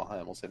forget Emil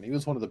Hamilton. He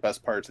was one of the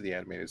best parts of the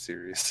animated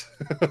series.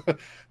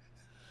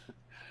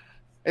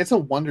 It's a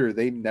wonder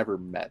they never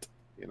met,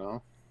 you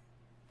know?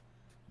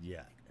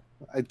 Yeah.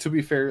 To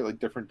be fair, like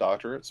different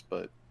doctorates,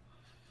 but...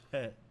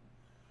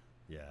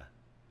 Yeah.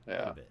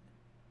 Yeah.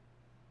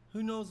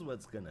 Who knows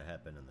what's going to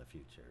happen in the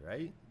future,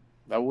 right?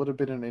 That would have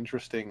been an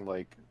interesting,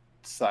 like,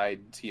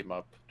 side team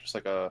up. Just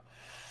like a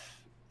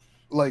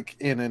like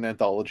in an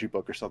anthology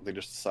book or something,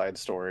 just a side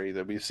story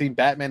that we've seen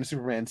Batman and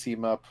Superman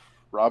team up,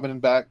 Robin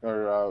and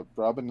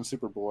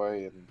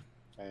Superboy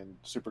and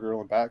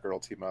Supergirl and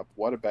Batgirl team up.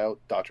 What about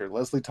Dr.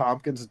 Leslie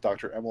Tompkins and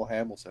Dr. Emil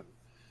Hamilton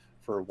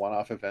for a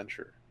one-off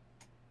adventure?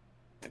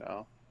 You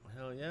know?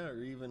 Hell yeah,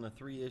 or even a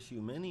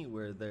 3-issue mini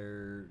where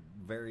they're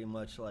very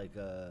much like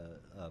a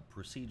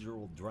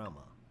procedural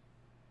drama.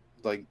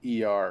 Like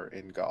ER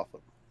in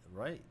Gotham.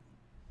 Right.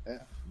 Yeah.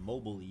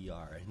 Mobile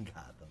ER in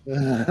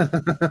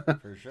Gotham.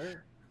 For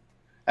sure.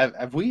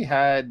 Have we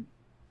had...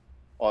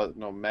 Well,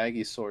 no,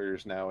 Maggie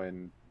Sawyer's now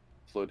in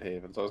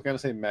Bloodhaven. So I was going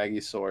to say Maggie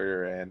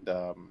Sawyer and...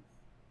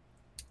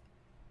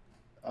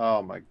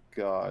 oh my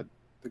god.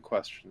 The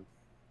question.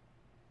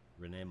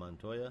 Renee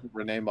Montoya?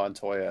 Renee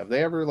Montoya. Have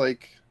they ever,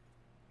 like...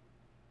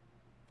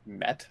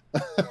 met?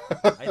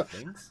 I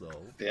think so.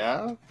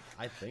 Yeah?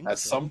 I think At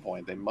some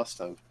point, they must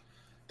have.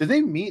 Did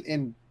they meet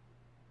in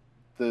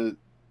the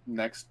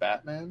next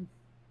Batman?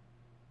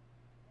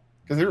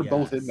 Because they were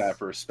both in that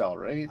for a spell,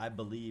 right? I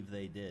believe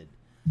they did.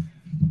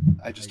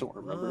 I just don't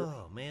remember.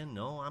 Oh, man,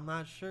 no, I'm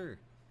not sure.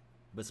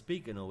 But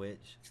speaking of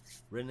which,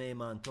 Renee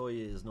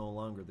Montoya is no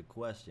longer the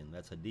question.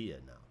 That's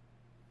Hadia now.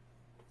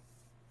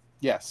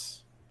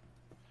 Yes.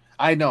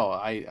 I know.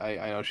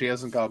 I know. She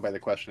hasn't gone by the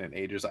question in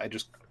ages. I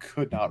just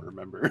could not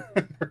remember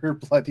her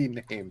bloody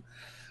name.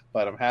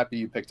 But I'm happy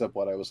you picked up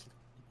what I was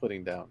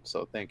putting down.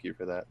 So thank you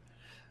for that.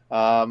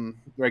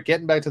 Right,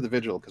 getting back to the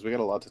Vigil, because we got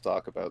a lot to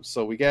talk about.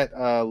 So we get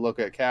a look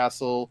at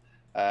Castle,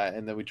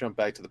 and then we jump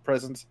back to the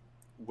present,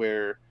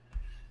 where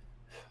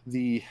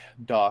the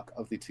Doc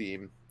of the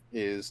team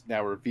is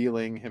now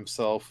revealing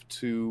himself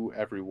to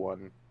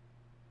everyone,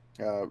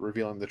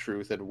 revealing the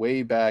truth. And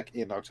way back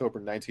in October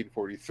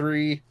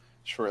 1943,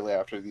 shortly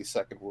after the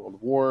Second World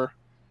War,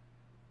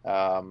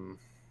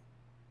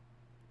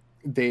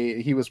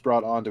 he was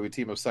brought onto a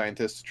team of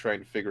scientists to try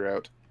and figure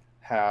out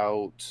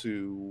how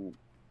to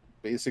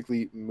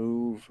basically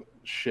move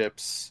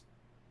ships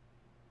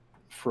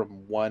from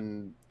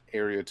one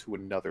area to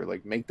another,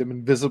 like make them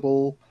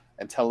invisible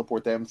and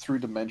teleport them through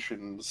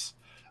dimensions,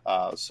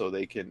 so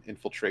they can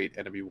infiltrate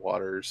enemy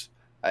waters.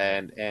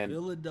 And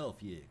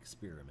Philadelphia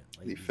experiment.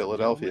 The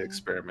Philadelphia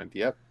experiment.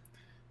 Yep.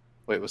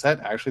 Wait, was that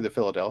actually the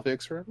Philadelphia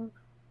experiment?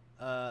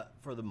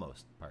 For the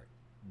most part,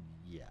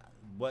 yeah.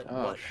 What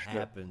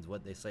happens?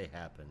 What they say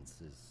happens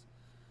is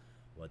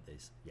what they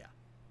say. Yeah.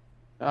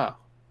 Oh,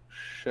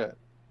 shit.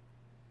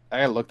 I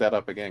gotta look that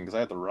up again because I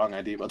had the wrong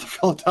idea about the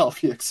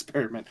Philadelphia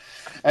experiment.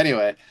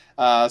 Anyway,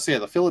 so yeah,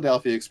 the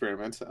Philadelphia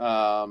experiment,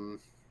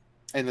 and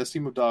this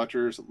team of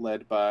doctors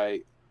led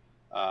by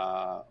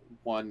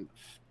one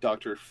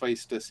Dr.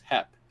 Feistus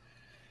Hepp.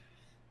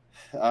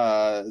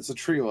 It's a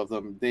trio of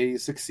them. They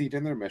succeed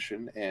in their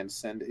mission and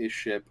send a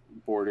ship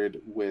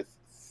boarded with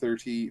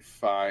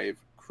 35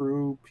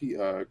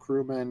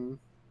 crewmen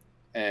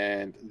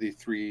and the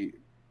 3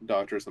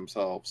 doctors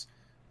themselves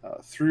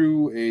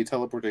through a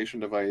teleportation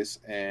device,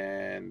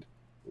 and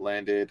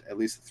landed, at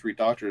least the 3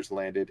 doctors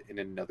landed in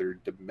another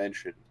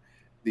dimension.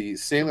 The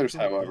sailors,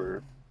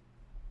 however,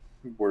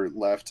 were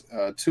left.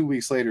 2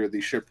 weeks later, the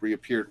ship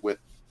reappeared with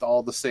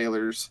all the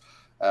sailors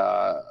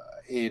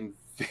in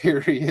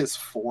various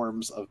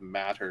forms of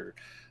matter,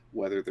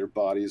 whether their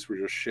bodies were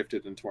just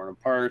shifted and torn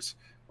apart,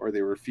 or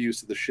they were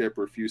fused to the ship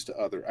or fused to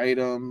other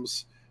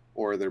items,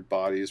 or their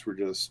bodies were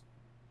just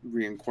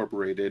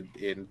reincorporated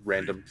in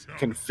random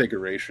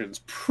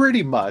configurations.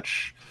 Pretty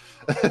much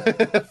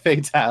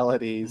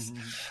fatalities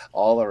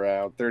all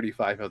around,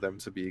 35 of them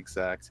to be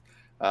exact.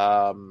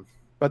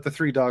 But the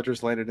 3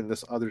 doctors landed in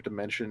this other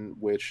dimension,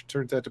 which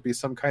turns out to be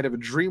some kind of a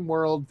dream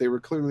world. They were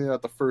clearly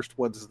not the first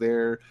ones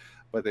there,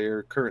 but they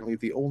are currently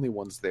the only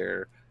ones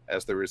there,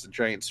 as there is a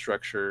giant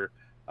structure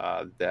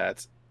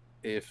that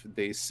if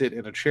they sit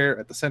in a chair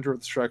at the center of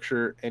the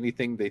structure,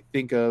 anything they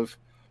think of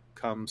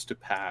comes to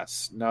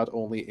pass, not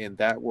only in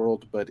that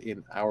world, but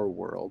in our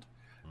world.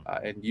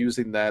 And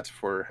using that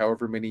for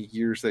however many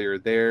years they are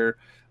there,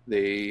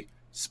 they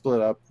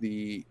split up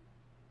the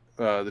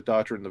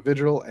Doctor and the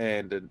Vigil,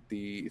 and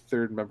the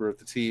third member of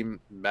the team,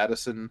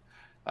 Madison,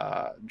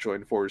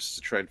 joined forces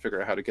to try and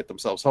figure out how to get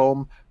themselves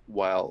home,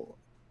 while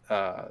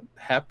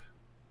Hep,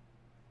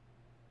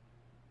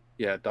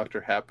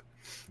 Dr. Hep,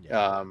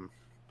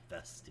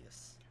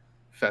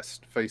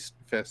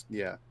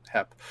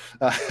 Hep,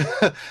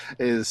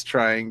 is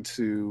trying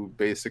to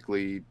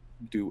basically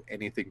do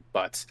anything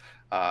but,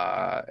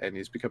 and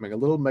he's becoming a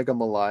little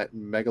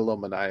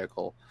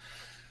megalomaniacal,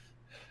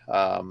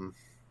 and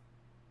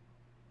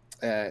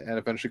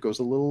eventually goes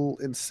a little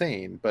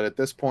insane. But at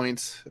this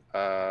point,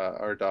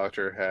 our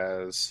doctor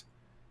has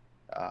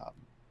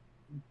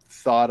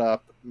thought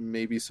up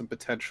maybe some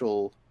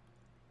potential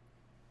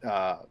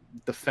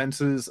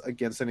defenses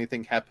against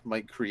anything Hep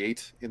might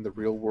create in the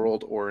real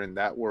world or in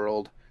that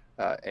world,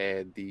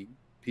 and the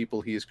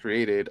people he's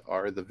created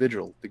are the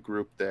Vigil, the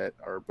group that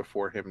are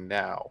before him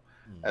now,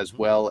 as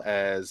well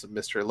as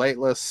Mr.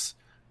 Lightless,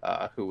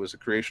 who was a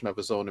creation of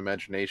his own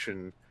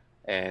imagination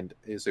and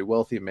is a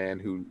wealthy man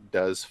who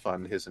does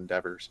fund his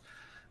endeavors.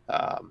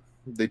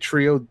 The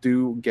trio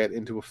do get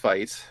into a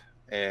fight,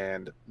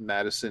 and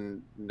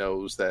Madison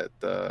knows that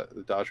the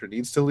Dodger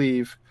needs to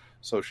leave,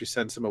 so she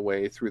sends him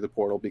away through the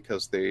portal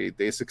because they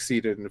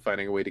succeeded in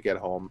finding a way to get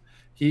home.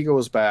 He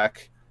goes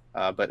back,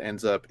 but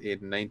ends up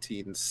in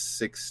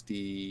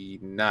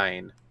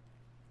 1969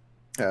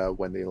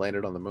 when they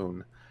landed on the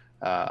moon.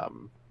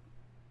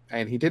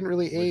 And he didn't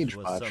really Which age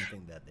was much.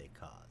 something that they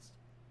caused.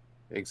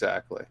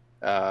 Exactly.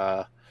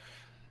 But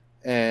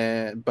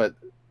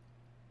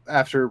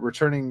after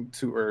returning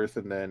to Earth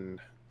and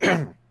then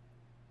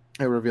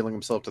revealing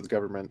himself to the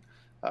government,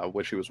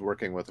 which he was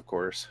working with, of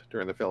course,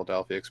 during the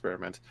Philadelphia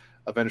experiment,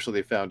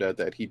 eventually they found out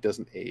that he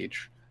doesn't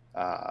age.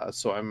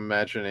 So I'm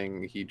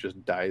imagining he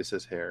just dyes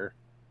his hair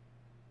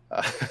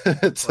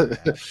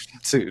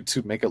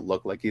to make it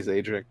look like he's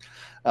aging.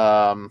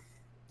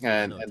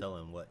 There's no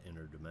telling what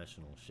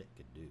interdimensional shit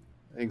could do.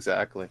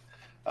 Exactly.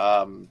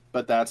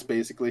 But that's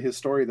basically his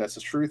story. That's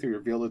the truth. He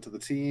revealed it to the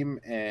team,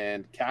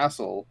 and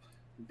Castle,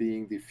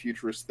 being the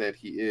futurist that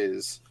he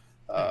is,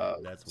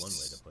 that's one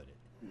way to put it.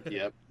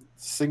 Yep,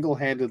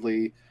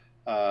 single-handedly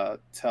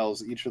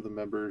tells each of the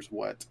members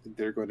what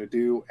they're going to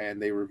do,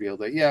 and they reveal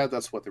that, yeah,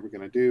 that's what they were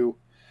going to do.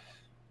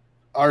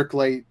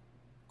 Arclight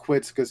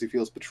quits because he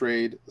feels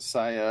betrayed.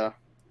 Saya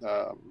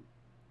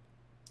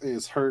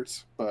is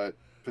hurt, but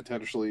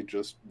potentially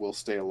just will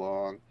stay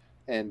along.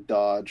 And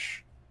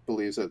Dodge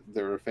believes that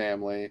they're a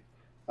family,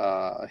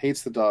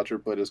 hates the Dodger,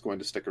 but is going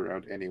to stick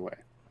around anyway.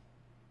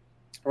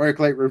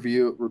 Arclight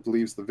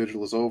believes the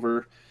vigil is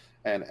over,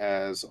 and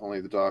as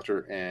only the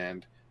Doctor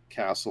and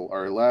Castle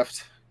are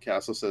left,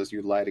 Castle says,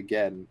 "You lied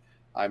again.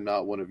 I'm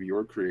not one of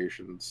your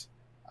creations.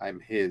 I'm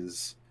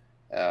his."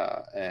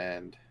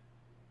 And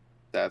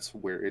that's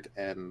where it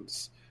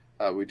ends.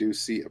 We do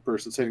see a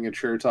person sitting in a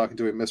chair talking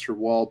to a Mr.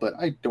 Wall, but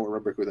I don't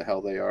remember who the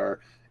hell they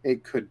are.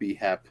 It could be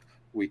Hep.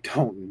 We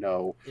don't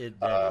know.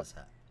 That is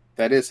Hep.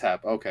 That is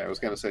Hep. Okay, I was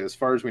going to say, as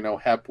far as we know,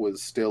 Hep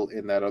was still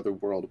in that other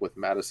world with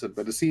Madison,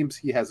 but it seems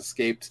he has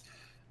escaped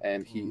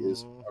and he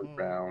is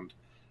around.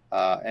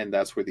 And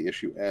that's where the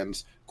issue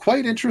ends.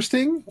 Quite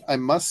interesting, I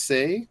must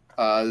say.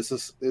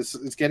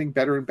 It's getting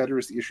better and better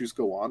as the issues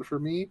go on for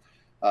me.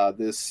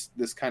 This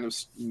kind of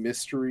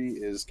mystery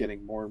is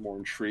getting more and more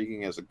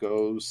intriguing as it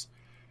goes.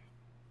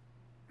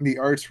 The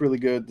art's really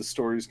good. The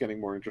story's getting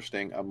more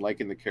interesting. I'm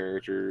liking the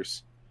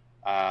characters.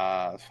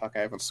 I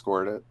haven't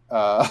scored it.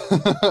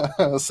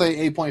 I'll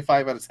say 8.5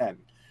 out of 10.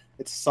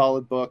 It's a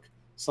solid book,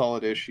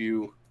 solid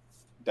issue.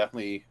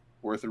 Definitely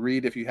worth a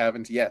read if you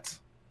haven't yet.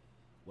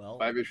 Well,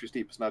 5 issues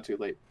deep. It's not too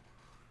late.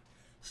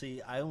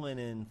 See, I went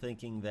in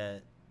thinking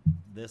that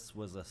this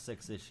was a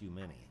 6-issue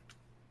mini.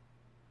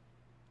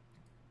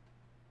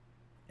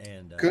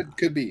 And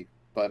could be,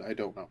 but I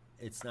don't know.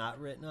 It's not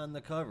written on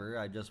the cover.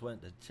 I just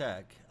went to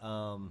check.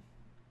 I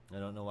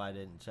don't know why I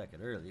didn't check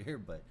it earlier,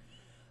 but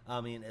I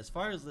mean, as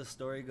far as this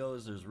story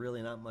goes, there's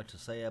really not much to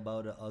say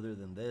about it other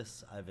than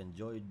this. I've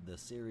enjoyed the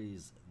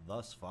series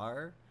thus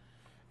far,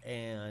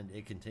 and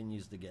it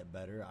continues to get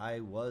better. I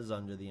was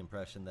under the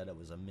impression that it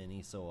was a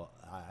mini, so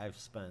I've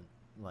spent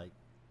like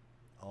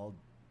all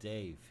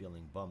day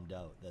feeling bummed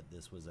out that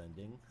this was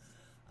ending.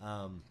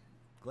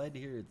 Glad to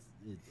hear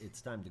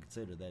it's time to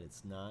consider that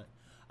it's not.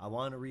 I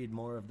want to read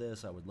more of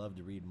this. I would love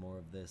to read more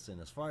of this.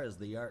 And as far as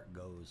the art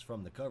goes,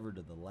 from the cover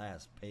to the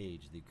last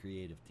page, the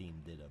creative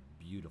team did a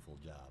beautiful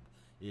job.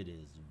 It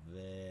is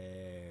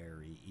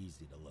very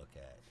easy to look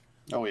at.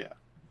 Oh, yeah.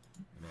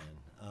 Man,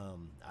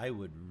 I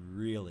would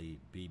really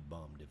be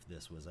bummed if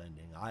this was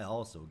ending. I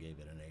also gave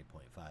it an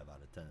 8.5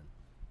 out of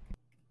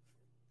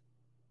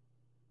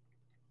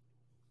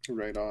 10.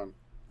 Right on.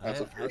 That's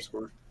a fair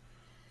score.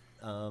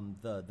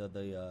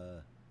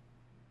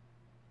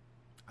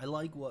 I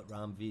like what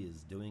Ram V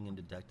is doing in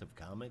Detective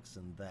Comics,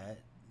 and that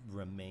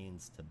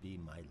remains to be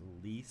my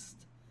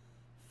least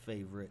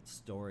favorite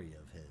story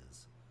of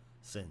his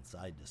since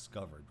I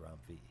discovered Ram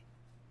V.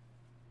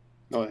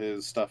 Oh,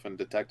 his stuff in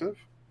Detective?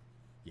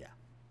 Yeah.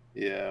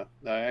 Yeah,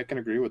 I can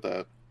agree with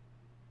that.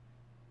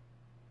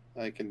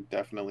 I can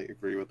definitely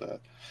agree with that.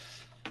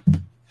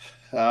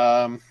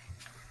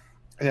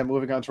 Yeah,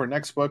 moving on to our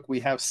next book, we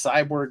have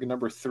Cyborg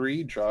number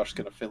 3. Josh's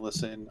going to fill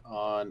us in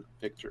on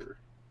Victor.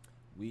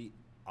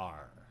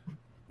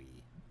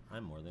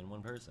 I'm more than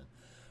one person.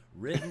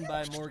 Written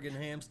by Morgan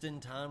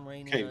Hampsten, Tom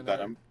Rainey. Okay,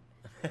 Venom.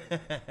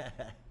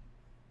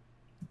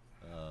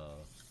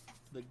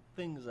 The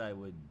things I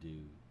would do.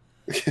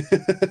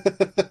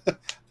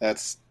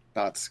 That's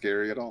not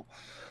scary at all.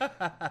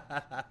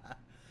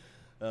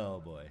 Oh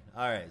boy!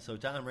 All right, so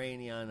Tom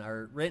Rainey on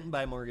art, written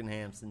by Morgan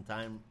Hampsten.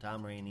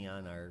 Tom Rainey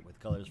on art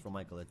with colors from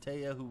Michael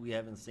Attea, who we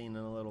haven't seen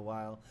in a little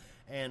while,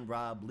 and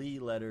Rob Lee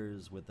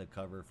letters with a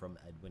cover from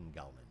Edwin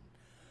Gelman.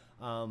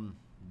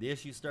 The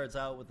issue starts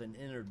out with an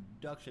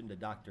introduction to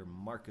Dr.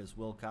 Marcus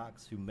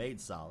Wilcox, who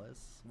made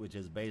Solace, which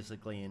is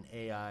basically an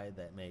AI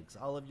that makes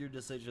all of your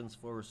decisions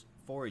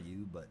for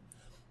you, but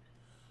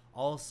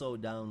also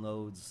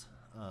downloads,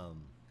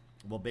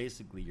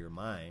 basically your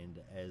mind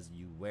as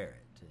you wear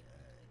it,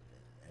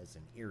 as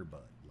an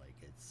earbud, like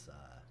it's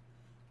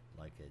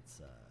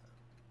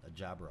a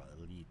Jabra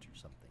Elite or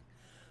something.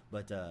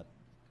 But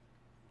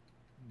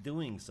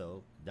doing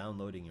so,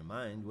 downloading your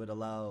mind, would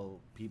allow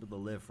people to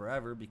live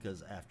forever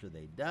because after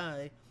they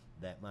die,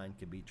 that mind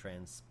could be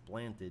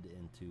transplanted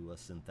into a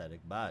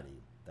synthetic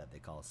body that they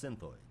call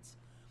synthoids.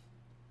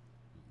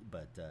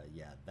 But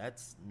yeah,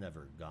 that's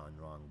never gone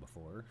wrong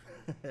before.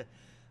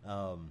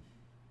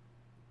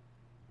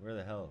 Where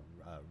the hell?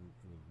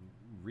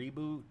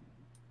 Reboot?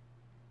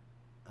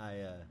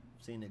 I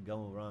seen it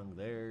go wrong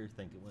there,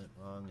 think it went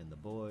wrong in The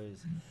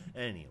Boys.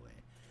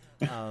 Anyway,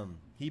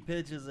 he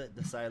pitches it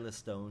to Silas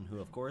Stone, who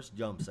of course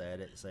jumps at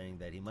it, saying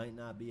that he might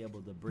not be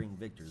able to bring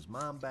Victor's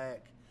mom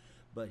back,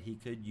 but he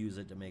could use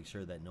it to make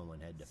sure that no one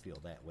had to feel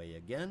that way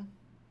again.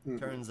 Mm-hmm.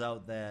 Turns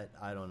out that,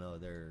 I don't know,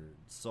 their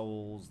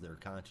souls, their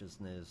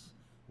consciousness,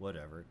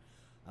 whatever,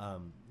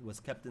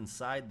 was kept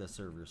inside the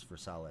servers for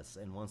Silas,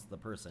 and once the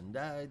person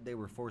died, they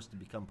were forced to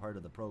become part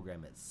of the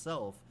program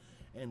itself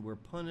and were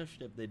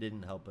punished if they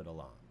didn't help it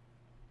along.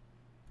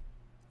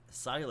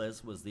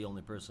 Silas was the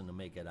only person to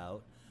make it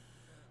out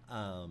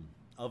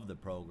of the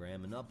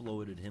program and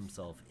uploaded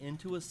himself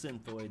into a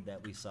synthoid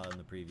that we saw in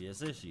the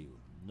previous issue.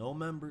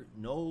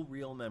 No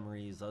real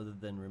memories other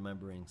than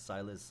remembering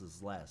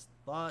Silas's last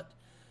thought,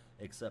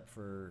 except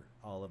for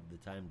all of the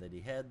time that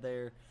he had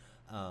there.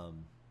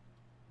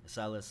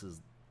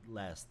 Silas's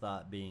last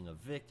thought being of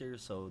Victor,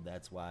 so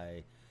that's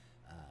why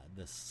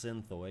the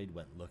synthoid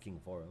went looking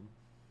for him.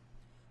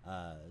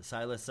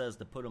 Silas says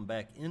to put him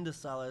back into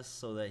Silas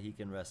so that he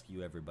can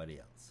rescue everybody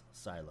else.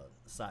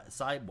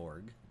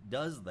 Cyborg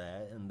does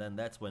that, and then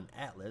that's when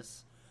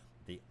Atlas,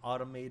 the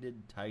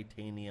automated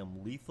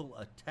titanium lethal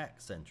attack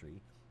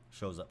sentry,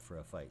 shows up for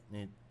a fight.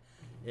 And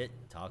it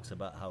talks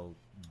about how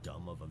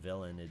dumb of a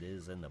villain it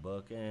is in the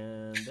book,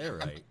 and they're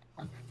right.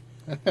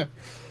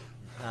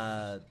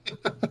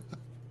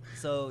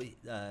 So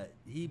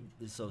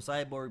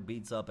Cyborg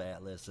beats up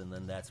Atlas, and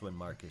then that's when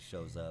Marcus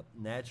shows up,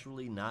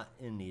 naturally not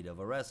in need of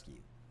a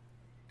rescue.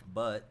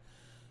 But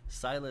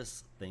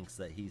Silas thinks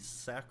that he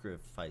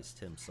sacrificed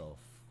himself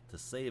to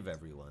save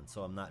everyone,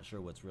 so I'm not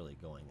sure what's really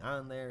going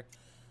on there.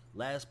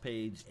 Last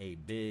page, a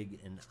big,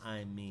 and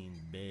I mean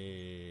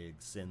big,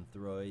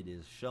 synthroid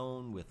is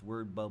shown with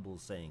word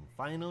bubbles saying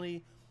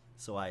finally,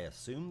 so I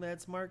assume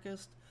that's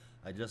Marcus.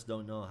 I just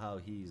don't know how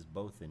he's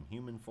both in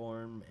human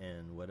form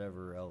and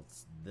whatever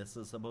else this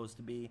is supposed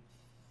to be.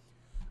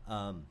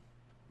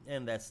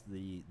 And that's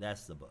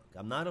the book.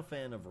 I'm not a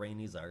fan of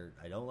Rainey's art.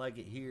 I don't like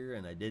it here,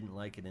 and I didn't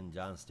like it in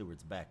Jon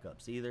Stewart's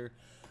backups either.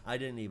 I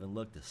didn't even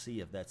look to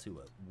see if that's who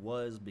it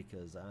was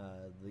because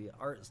the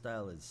art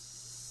style is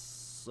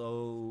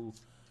so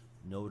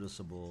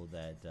noticeable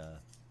that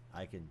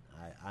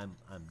I'm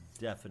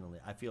definitely,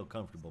 I feel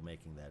comfortable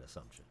making that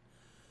assumption.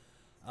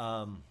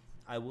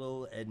 I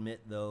will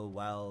admit, though,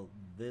 while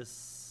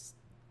this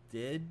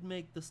did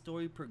make the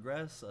story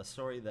progress, a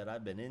story that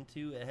I've been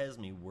into, it has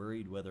me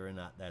worried whether or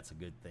not that's a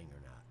good thing or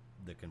not.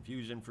 The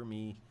confusion for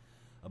me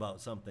about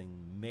something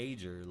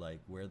major, like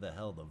where the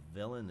hell the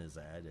villain is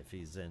at, if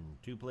he's in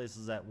two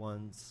places at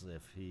once,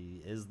 if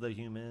he is the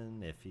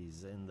human, if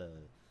he's in the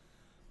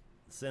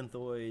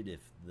synthoid, if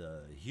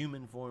the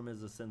human form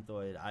is a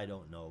synthoid, I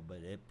don't know, but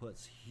it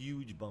puts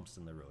huge bumps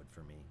in the road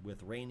for me.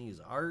 With Rainey's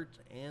art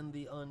and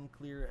the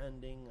unclear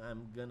ending,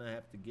 I'm gonna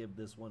have to give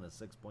this one a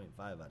 6.5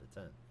 out of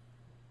 10.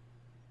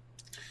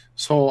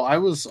 So I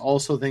was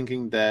also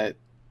thinking that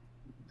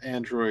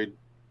Android,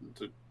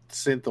 the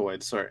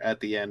synthoid, at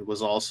the end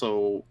was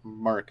also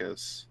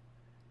Marcus.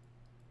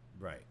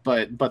 Right.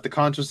 But the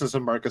consciousness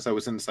of Marcus that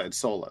was inside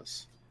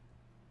Solus.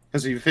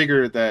 Because you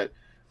figure that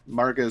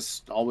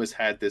Marcus always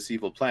had this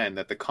evil plan,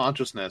 that the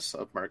consciousness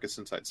of Marcus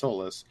inside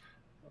Solus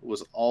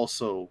was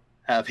also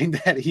having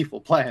that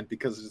evil plan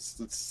because it's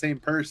the same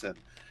person,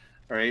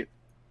 right?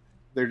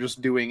 They're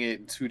just doing it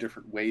in two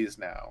different ways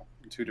now,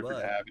 in two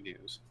different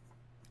avenues.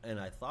 And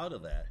I thought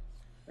of that.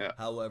 Yeah.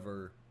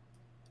 However,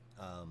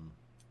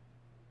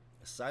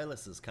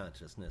 Silas's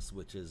consciousness,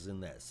 which is in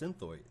that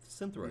synthroid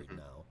mm-hmm.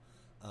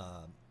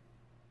 now,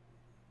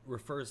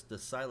 refers to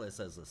Silas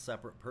as a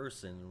separate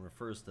person and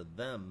refers to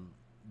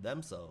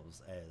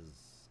themselves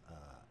as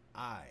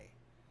I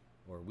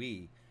or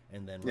we,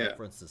 and then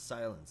references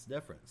silence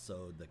different.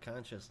 So the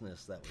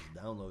consciousness that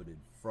was downloaded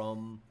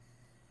from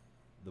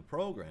the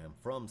program,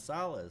 from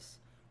Silas,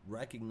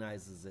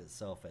 recognizes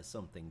itself as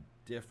something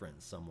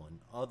different, someone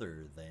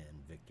other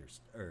than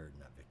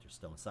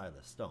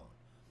Silas Stone.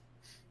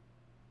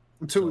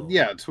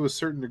 To a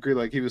certain degree,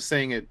 like he was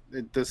saying,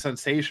 the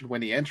sensation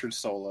when he entered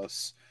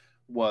Solus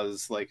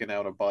was like an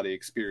out-of-body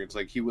experience.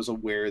 Like he was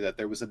aware that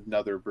there was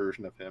another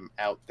version of him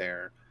out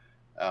there,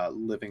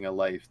 living a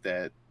life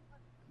that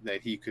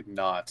he could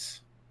not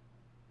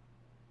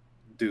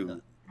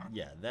do.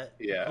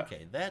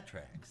 Okay, that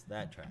tracks.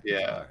 Yeah.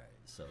 All right,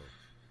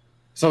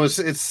 so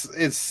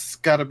it's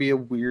got to be a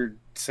weird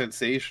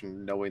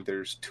sensation knowing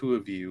there's two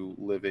of you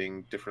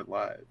living different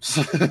lives,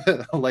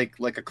 like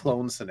a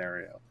clone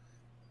scenario.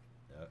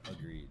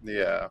 Agreed.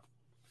 Yeah.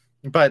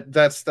 But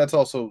that's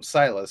also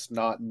Silas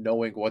not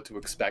knowing what to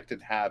expect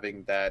and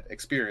having that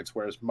experience.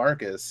 Whereas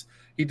Marcus,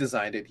 he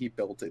designed it, he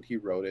built it, he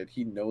wrote it,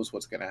 he knows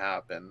what's going to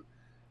happen,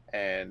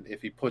 And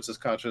if he puts his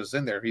consciousness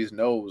in there, he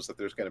knows that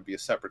there's going to be a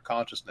separate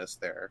consciousness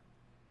there.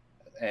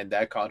 And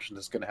that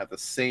consciousness is going to have the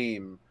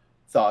same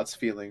thoughts,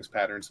 feelings,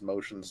 patterns,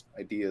 emotions,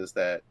 ideas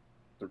that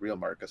the real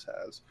Marcus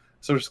has.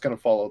 So we're just going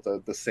to follow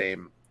the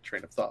same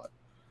train of thought.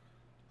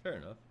 Fair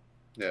enough.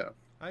 Yeah.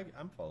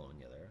 I'm following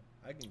you there.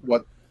 I can.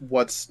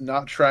 What's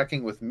not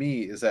tracking with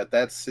me is that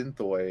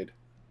synthoid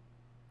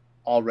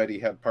already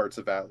had parts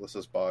of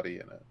Atlas's body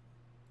in it.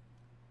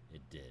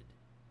 It did.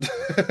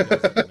 It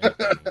doesn't make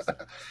any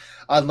sense.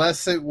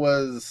 Unless it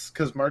was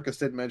because Marcus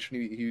did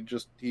mention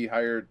he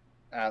hired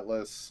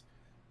Atlas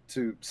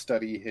to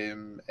study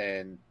him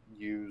and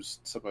use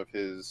some of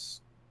his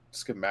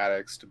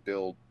schematics to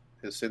build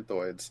his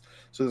synthoids.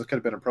 So this could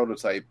have been a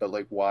prototype, but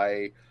like,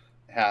 why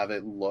have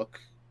it look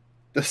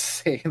the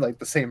same, like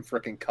the same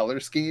freaking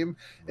color scheme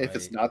if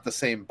it's not the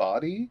same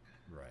body?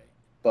 Right.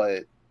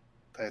 But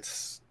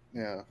that's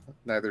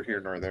neither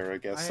here nor there, I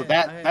guess.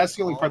 That's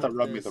the only part that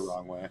rubbed me the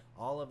wrong way.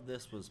 All of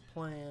this was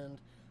planned.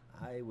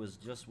 I was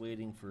just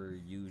waiting for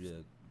you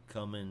to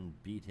come and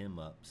beat him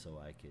up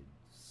so I could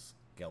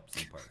scalp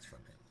some parts from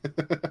him.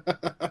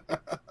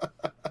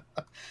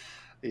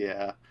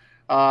 Yeah.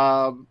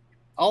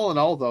 All in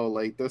all, though,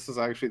 like, this is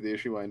actually the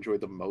issue I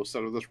enjoyed the most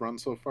out of this run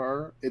so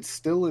far. It's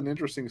still an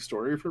interesting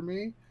story for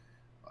me.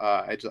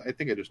 I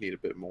think I just need a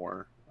bit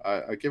more.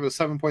 I give it a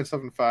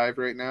 7.75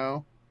 right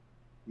now.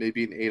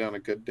 Maybe an 8 on a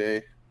good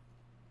day.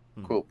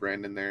 Quote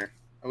Brandon there.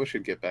 I wish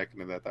he'd get back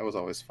into that. That was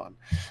always fun.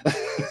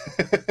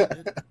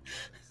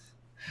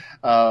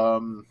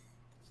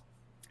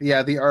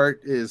 Yeah, the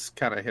art is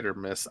kind of hit or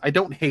miss. I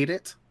don't hate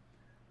it,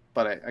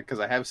 but because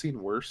I have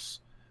seen worse.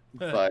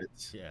 But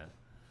yeah,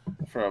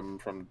 from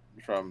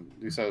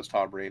you said it was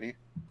Tom Rainey.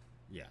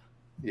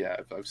 Yeah,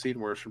 I've seen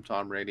worse from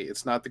Tom Rainey.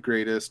 It's not the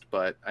greatest,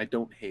 but I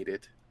don't hate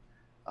it.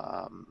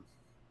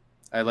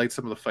 I liked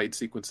some of the fight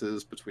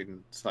sequences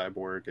between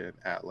Cyborg and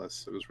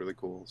Atlas. It was really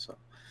cool. So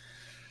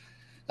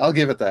I'll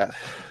give it that.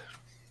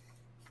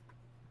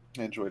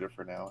 I enjoyed it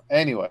for now.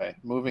 Anyway,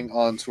 moving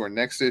on to our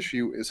next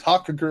issue is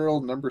Hawk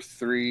Girl number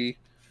 3.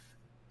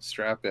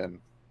 Strap in.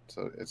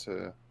 So it's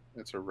a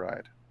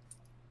ride.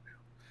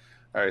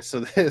 All right, so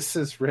this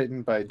is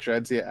written by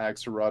Jadzia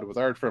Axelrod with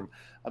art from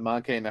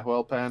Amanke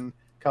Nahuelpan,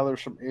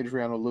 colors from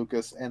Adriano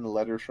Lucas, and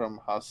letters from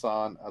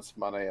Hassan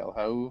Asmane El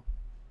Hau.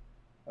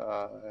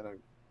 And I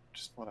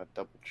just want to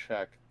double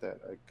check that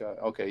I got.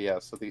 Okay, yeah.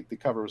 So the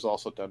cover was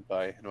also done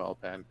by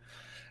Nahuelpan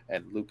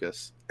and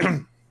Lucas.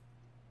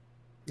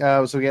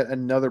 So we get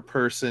another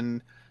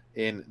person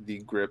in the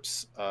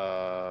grips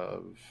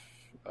of.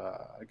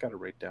 I got to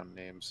write down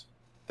names.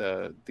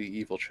 The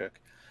evil chick.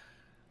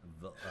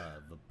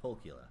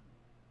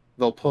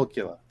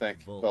 Vulpecula.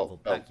 Thank you.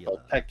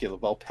 Vulpecula.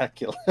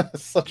 Vulpecula.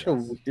 Such a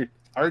weird,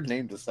 hard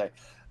name to say.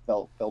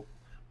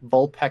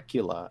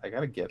 Vulpecula. I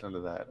gotta get into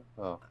that.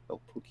 Oh,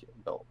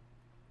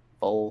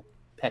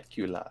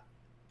 Vulpecula.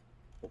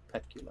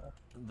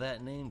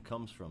 That name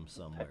comes from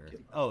somewhere.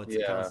 Oh, it's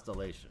a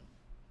constellation.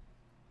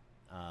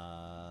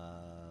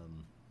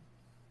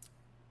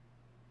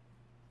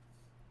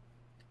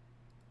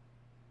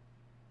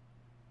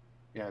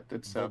 Yeah, it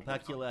did sound.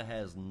 Vulpecula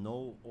has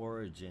no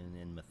origin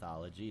in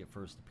mythology. It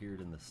first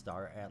appeared in the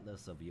Star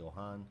Atlas of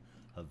Johann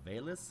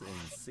Havelis in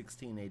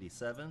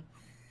 1687.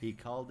 He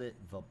called it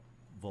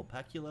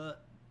Vulpecula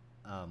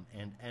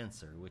and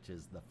Answer, which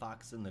is the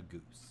fox and the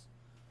goose.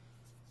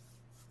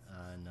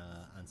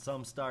 On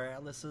some star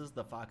atlases,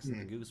 the fox and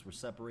the goose were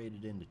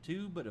separated into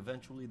two, but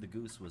eventually the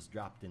goose was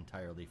dropped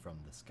entirely from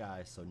the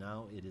sky, so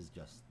now it is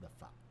just the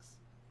fox.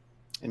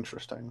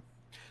 Interesting.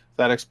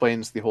 That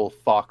explains the whole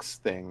fox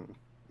thing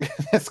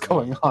that's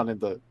going on in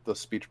the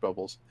speech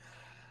bubbles.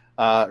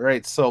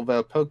 Right, so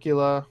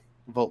Vulpecula,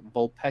 God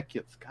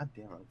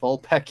damn it,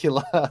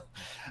 Vulpecula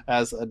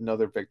as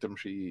another victim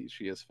she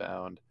has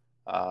found.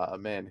 A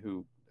man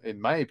who, in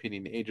my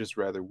opinion, ages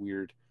rather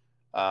weird.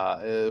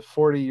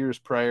 40 years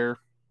prior,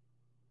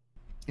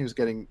 he was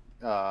getting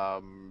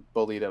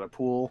bullied at a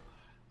pool,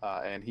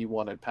 and he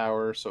wanted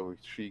power, so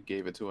she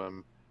gave it to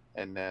him.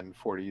 And then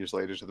 40 years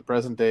later to the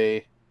present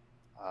day,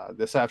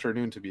 this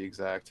afternoon to be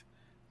exact,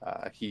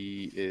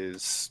 he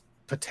is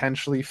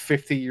potentially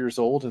 50 years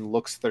old and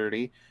looks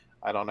 30.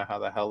 I don't know how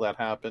the hell that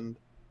happened,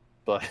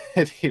 but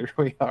here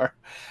we are.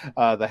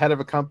 The head of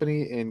a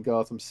company in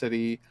Gotham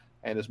City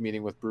and is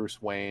meeting with Bruce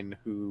Wayne,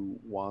 who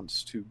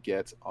wants to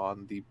get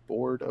on the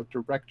board of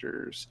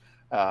directors.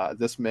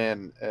 This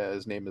man,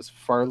 his name is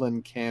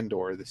Farland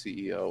Candor, the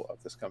CEO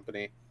of this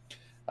company.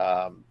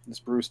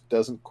 This Bruce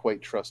doesn't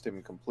quite trust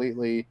him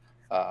completely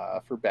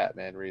for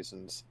Batman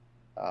reasons.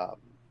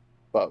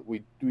 But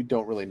we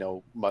don't really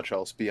know much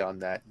else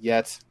beyond that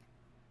yet.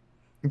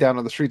 Down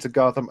on the streets of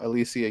Gotham,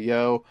 Alicia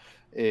Yo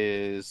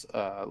is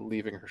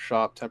leaving her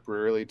shop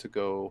temporarily to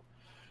go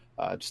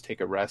just take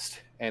a rest,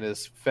 and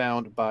is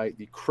found by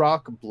the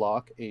Croc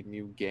Block, a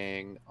new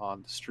gang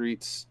on the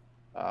streets.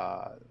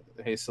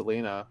 Hey,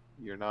 Selena,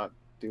 you're not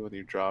doing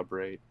your job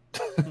right.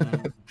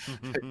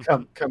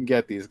 Come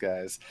get these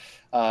guys.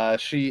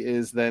 She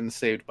is then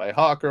saved by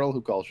Hawkgirl,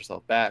 who calls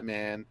herself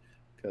Batman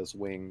because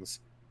wings.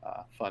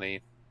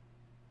 Funny.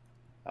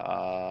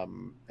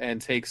 and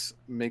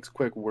makes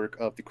quick work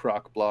of the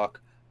Croc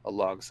Block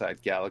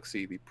alongside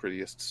Galaxy, the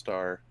prettiest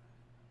star.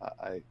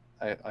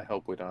 I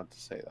hope we don't have to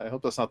say that. I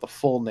hope that's not the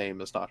full name.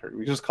 It's not her.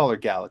 We just call her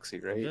Galaxy,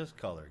 right? Just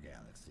call her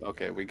Galaxy.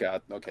 Okay, yeah.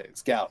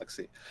 it's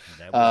Galaxy.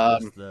 That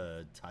was just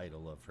the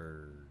title of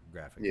her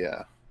graphic.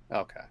 Yeah.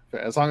 Okay.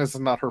 As long as it's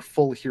not her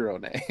full hero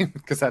name,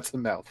 because that's a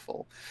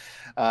mouthful.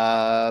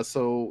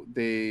 So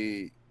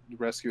they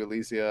rescue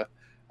Elysia,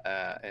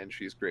 and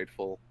she's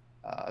grateful.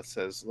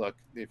 Says, "Look,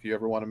 if you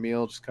ever want a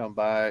meal, just come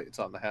by. It's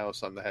on the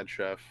house. I'm the head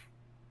chef.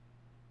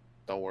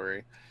 Don't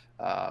worry."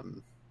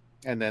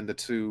 And then the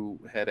two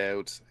head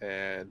out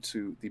and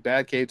to the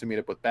Batcave to meet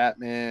up with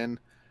Batman,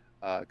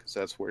 because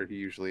that's where he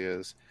usually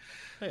is.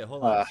 Hey,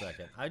 hold on a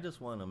second. I just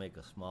want to make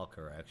a small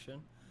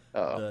correction.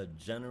 Uh-oh. The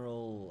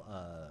general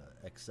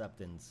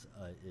acceptance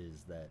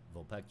is that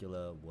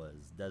Vulpecula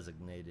was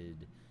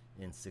designated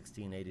in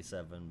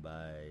 1687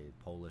 by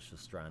Polish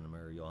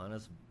astronomer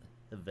Johannes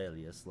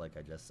Hevelius, like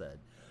I just said.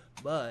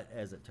 But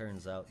as it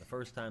turns out, the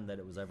first time that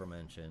it was ever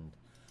mentioned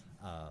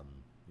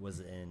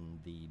was in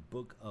the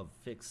Book of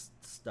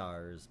Fixed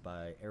Stars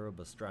by Arab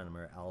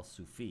astronomer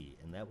Al-Sufi,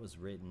 and that was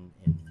written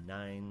in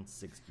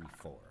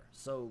 964.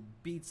 So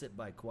beats it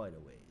by quite a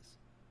ways.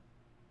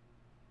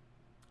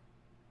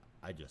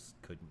 I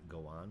just couldn't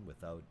go on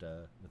without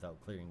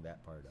clearing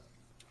that part up.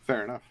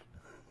 Fair enough.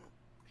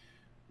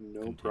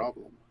 No Continue.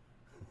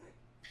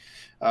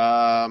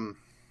 problem.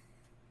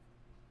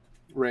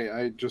 Ray,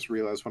 I just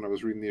realized when I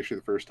was reading the issue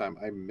the first time,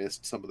 I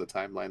missed some of the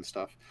timeline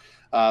stuff.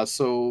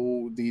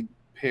 So the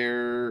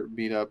pair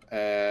meet up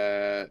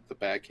at the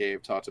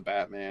Batcave, talk to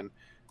Batman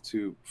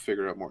to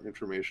figure out more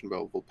information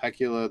about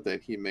Vulpecula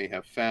that he may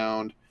have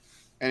found.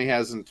 And he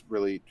hasn't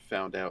really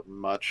found out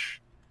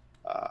much,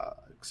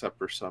 except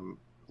for some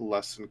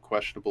less than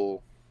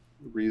questionable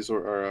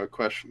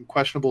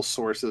questionable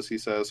sources, he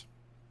says.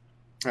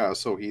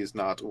 So he's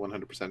not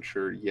 100%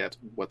 sure yet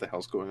what the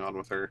hell's going on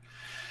with her.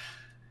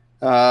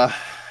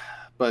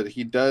 But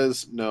he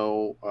does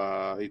know,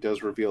 he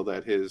does reveal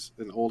that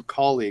an old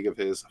colleague of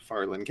his,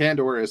 Farland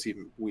Candor, as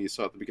we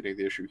saw at the beginning of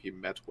the issue, he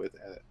met with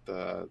at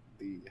the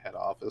head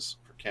office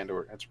for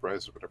Candor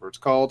Enterprises, whatever it's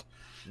called,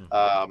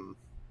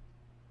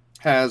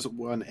 has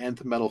one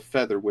nth metal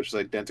feather, which is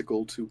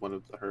identical to one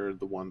of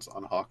the ones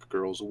on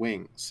Hawkgirl's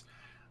wings.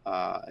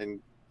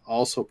 And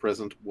also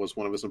present was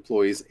one of his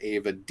employees,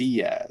 Ava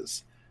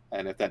Diaz.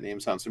 And if that name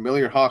sounds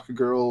familiar,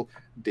 Hawkgirl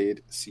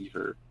did see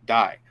her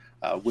die.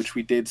 Which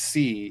we did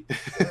see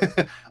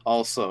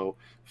also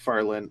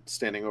Farland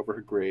standing over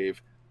her grave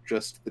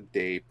just the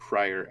day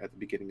prior at the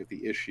beginning of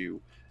the issue.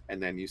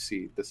 And then you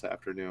see this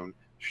afternoon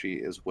she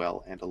is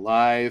well and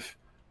alive,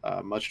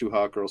 much to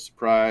Hawkgirl's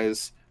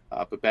surprise.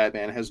 But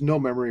Batman has no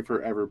memory of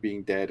her ever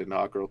being dead, and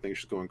Hawkgirl thinks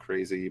she's going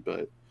crazy.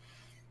 But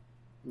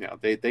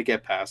they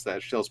get past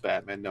that. She tells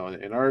Batman, no,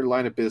 in our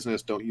line of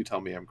business, don't you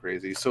tell me I'm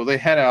crazy. So they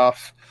head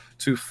off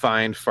to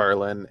find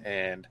Farland,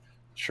 and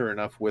sure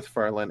enough, with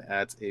Farland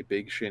at a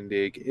big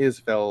shindig is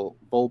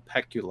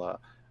Vulpecula.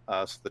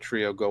 So the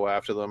trio go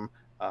after them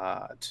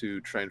to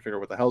try and figure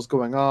out what the hell's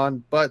going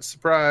on. But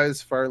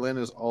surprise, Farland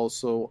is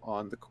also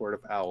on the Court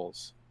of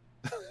Owls.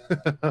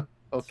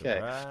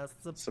 Okay.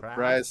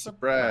 Surprise.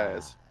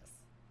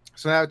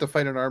 So now I have to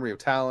fight an army of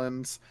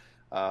Talons,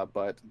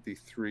 but the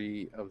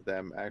three of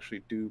them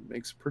actually do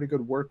make some pretty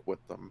good work with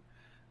them.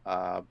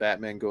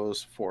 Batman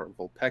goes for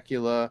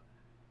Vulpecula,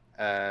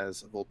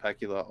 as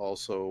Vulpecula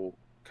also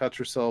cuts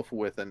herself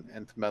with an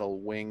nth metal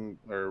wing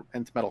or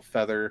nth metal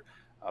feather,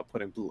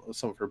 putting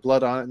some of her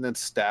blood on it, and then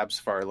stabs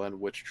Farland,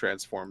 which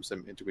transforms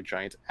him into a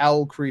giant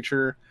owl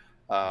creature,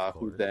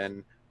 who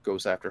then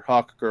goes after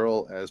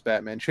Hawkgirl as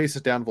Batman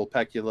chases down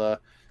Vulpecula.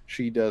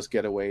 She does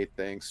get away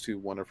thanks to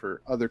one of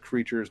her other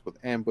creatures, but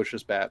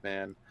ambushes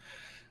Batman.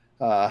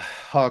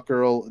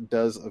 Hawkgirl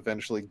does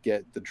eventually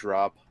get the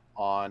drop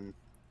on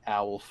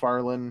Owl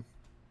Farland,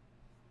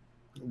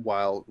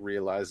 while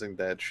realizing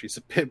that she's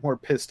a bit more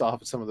pissed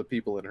off at some of the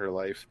people in her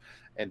life,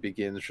 and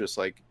begins just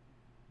like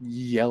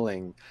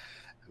yelling,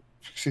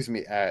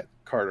 at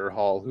Carter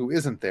Hall, who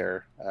isn't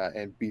there,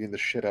 and beating the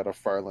shit out of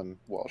Farland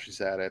while she's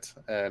at it.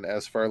 And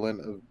as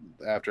Farland,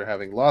 after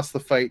having lost the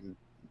fight and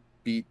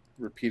beat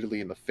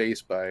repeatedly in the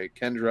face by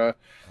Kendra,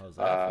 how's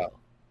that feel?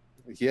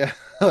 Yeah,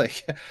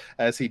 like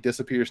as he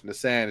disappears in the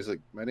sand, he's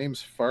like, "My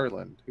name's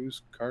Farland.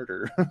 Who's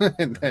Carter?"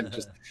 And then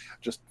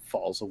just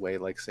falls away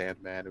like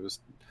Sandman. It was,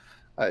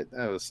 I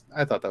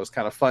thought that was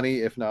kind of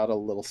funny, if not a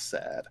little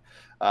sad.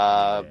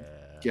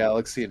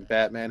 Galaxy and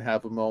Batman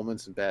have a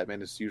moment, and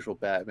Batman is usual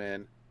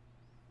Batman.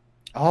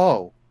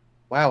 Oh,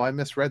 wow! I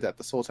misread that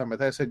this whole time. I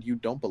thought I said you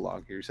don't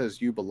belong here. He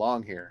says you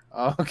belong here.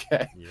 Oh,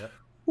 okay. Yeah.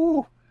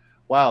 Ooh.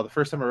 Wow. The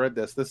first time I read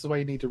this is why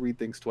you need to read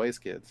things twice,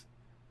 kids.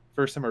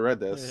 First time I read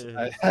this,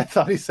 I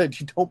thought he said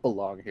you don't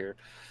belong here,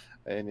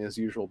 in his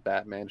usual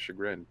Batman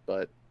chagrin.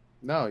 But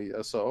no,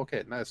 so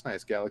okay, nice.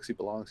 Galaxy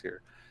belongs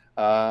here.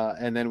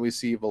 And then we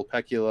see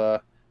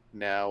Vulpecula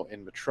now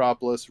in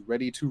Metropolis,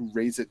 ready to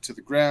raise it to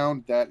the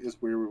ground. That is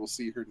where we will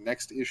see her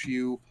next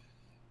issue,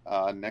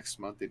 next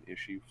month in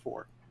issue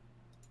 4.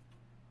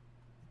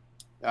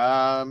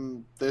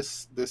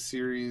 This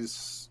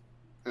series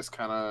is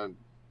kind of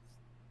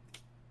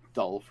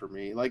dull for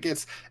me. Like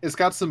it's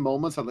got some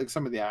moments. I like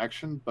some of the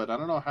action, but I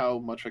don't know how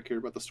much I care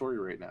about the story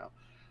right now.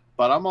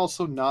 But I'm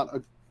also not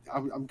a.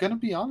 I'm gonna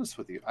be honest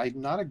with you.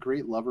 I'm not a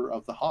great lover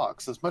of the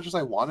Hawks as much as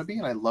I want to be,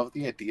 and I love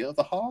the idea of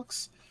the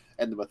Hawks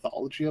and the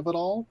mythology of it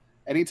all.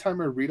 Anytime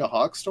I read a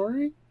Hawk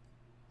story,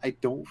 I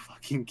don't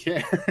fucking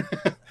care.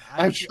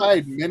 I've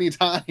tried many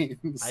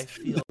times. I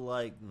feel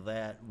like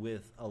that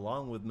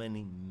along with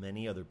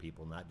many other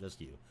people, not just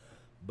you,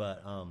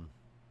 but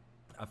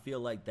I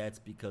feel like that's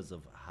because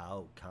of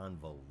how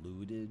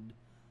convoluted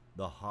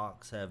the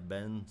Hawks have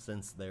been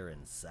since their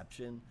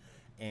inception.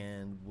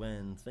 And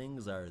when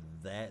things are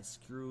that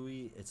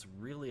screwy, it's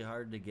really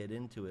hard to get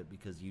into it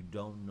because you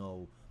don't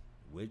know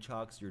which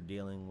Hawks you're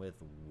dealing with,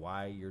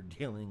 why you're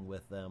dealing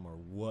with them, or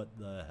what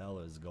the hell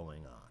is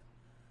going on.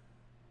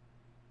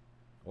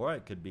 Or I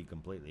could be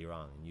completely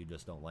wrong and you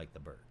just don't like the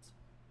birds.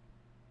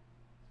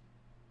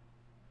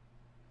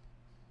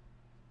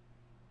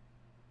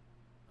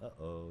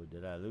 Uh-oh,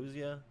 did I lose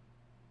you?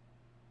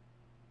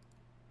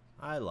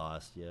 I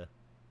lost you.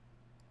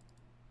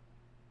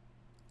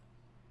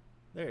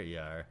 There you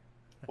are.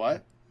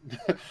 What?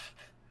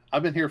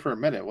 I've been here for a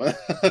minute. What?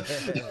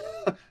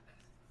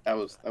 That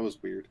was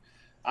weird.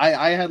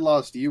 I had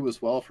lost you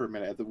as well for a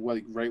minute,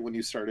 right when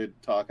you started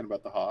talking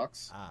about the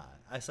Hawks.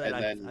 I said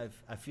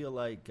I feel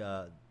like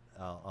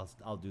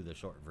I'll do the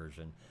short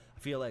version. I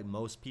feel like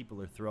most people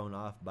are thrown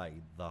off by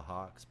the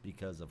Hawks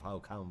because of how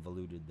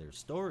convoluted their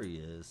story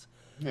is,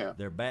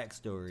 their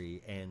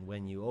backstory, and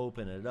when you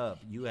open it up,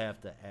 you have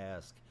to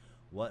ask,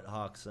 what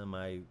Hawks am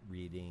I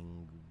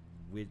reading?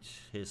 Which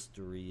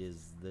history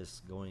is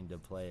this going to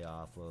play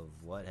off of?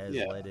 What has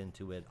led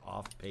into it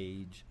off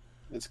page?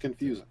 It's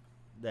confusing.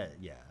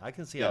 I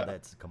can see how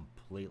that's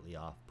completely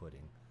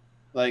off-putting.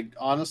 Like,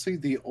 honestly,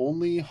 the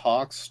only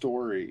Hawk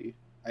story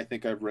I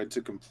think I've read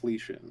to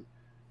completion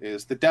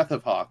is The Death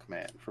of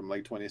Hawkman from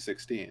like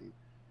 2016.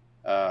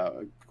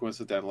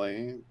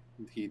 Coincidentally,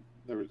 he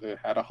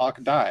had a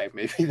hawk die.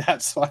 Maybe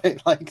that's why I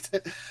liked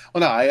it.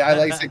 Well, no, I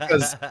liked it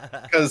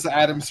because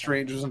Adam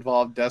Strange was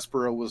involved,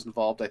 Despero was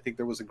involved. I think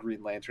there was a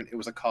Green Lantern. It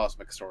was a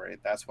cosmic story.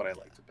 That's what I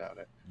liked about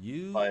it.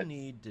 You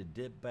need to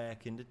dip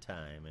back into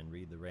time and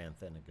read the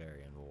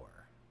Ranthanagarian War.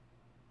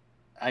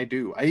 I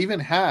do. I even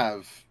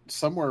have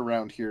somewhere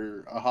around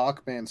here a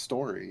Hawkman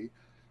story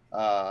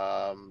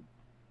that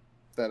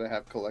I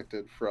have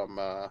collected from.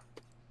 Where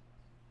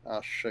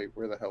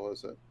the hell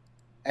is it?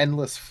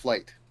 Endless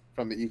Flight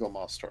from the Eagle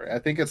Moss story. I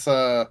think it's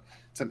an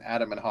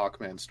Adam and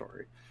Hawkman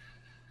story.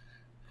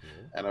 Cool.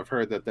 And I've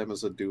heard that them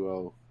as a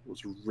duo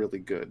was really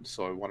good,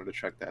 so I wanted to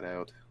check that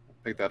out.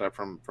 Pick that up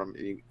from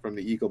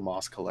the Eagle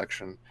Moss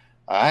collection.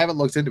 I haven't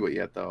looked into it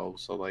yet though,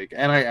 so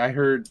and I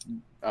heard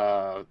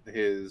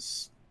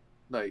his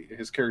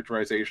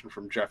characterization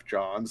from Jeff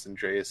Johns and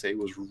JSA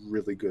was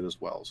really good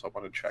as well, so I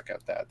want to check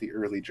out the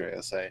early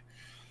JSA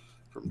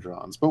from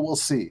Johns. But we'll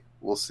see.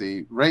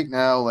 Right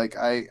now,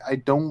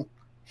 I don't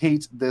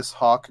hate this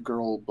Hawk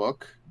Girl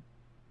book.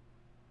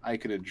 I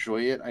can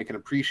enjoy it. I can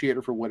appreciate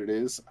it for what it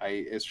is.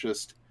 It's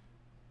just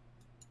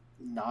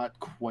not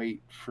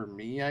quite for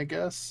me, I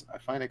guess. I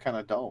find it kind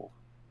of dull.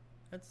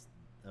 That's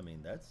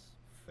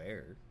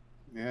fair.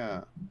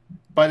 Yeah.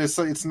 But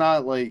it's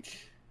not like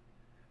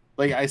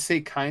I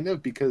say kind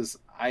of because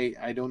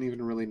I don't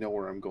even really know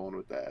where I'm going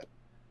with that.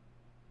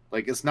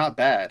 Like, it's not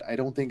bad. I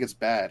don't think it's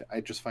bad. I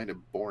just find it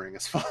boring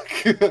as fuck.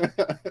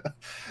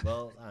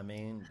 Well,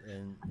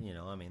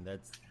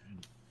 that's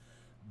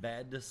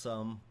bad to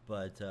some,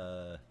 but,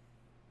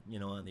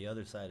 on the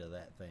other side of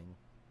that thing,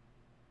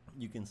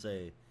 you can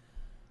say,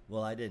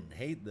 well, I didn't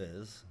hate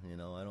this. I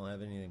don't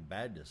have anything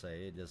bad to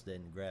say. It just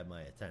didn't grab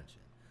my attention.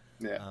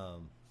 Yeah.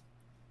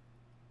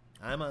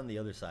 I'm on the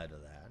other side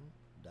of that.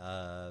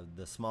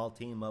 The small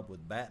team up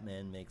with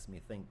Batman makes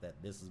me think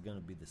that this is going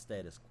to be the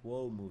status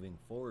quo moving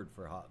forward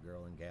for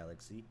Hawkgirl and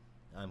Galaxy.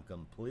 I'm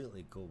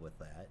completely cool with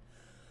that.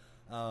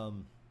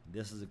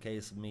 This is a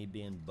case of me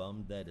being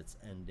bummed that it's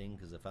ending,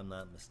 because if I'm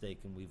not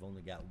mistaken, we've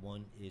only got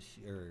one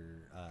issue,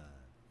 or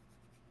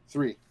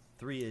three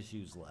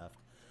issues left.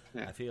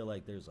 Yeah. I feel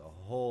like there's a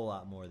whole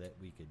lot more that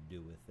we could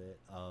do with it.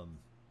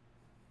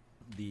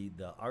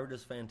 The art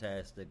is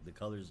fantastic, the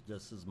colors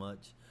just as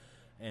much.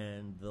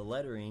 And the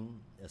lettering,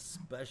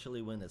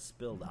 especially when it's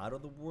spilled out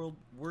of the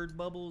word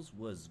bubbles,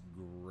 was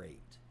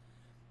great.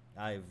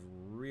 I've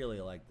really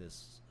liked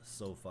this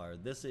so far.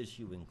 This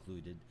issue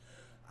included.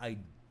 I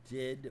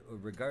did,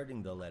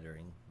 regarding the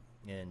lettering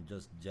and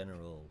just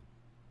general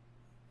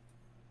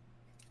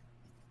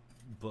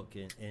book,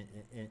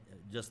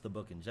 just the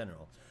book in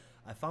general,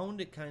 I found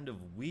it kind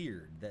of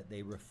weird that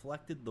they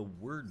reflected the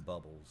word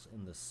bubbles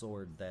in the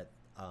sword that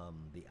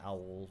the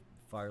owl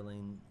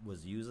Farling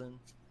was using.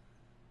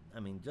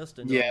 Just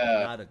a note,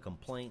 not a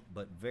complaint,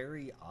 but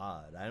very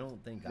odd. I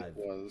don't think I've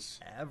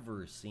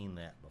ever seen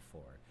that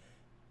before.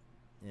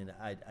 And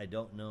I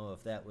don't know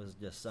if that was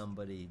just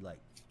somebody,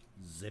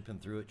 zipping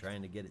through it,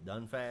 trying to get it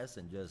done fast,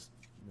 and just,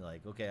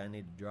 okay, I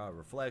need to draw a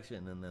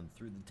reflection, and then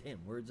threw the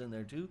damn words in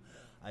there, too.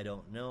 I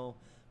don't know.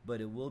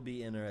 but it will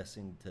be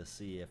interesting to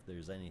see if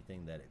there's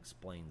anything that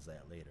explains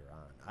that later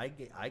on.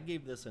 I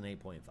gave this an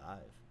 8.5.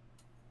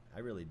 I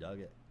really dug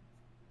it.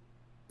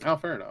 Oh,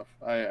 fair enough.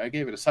 I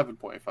gave it a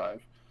 7.5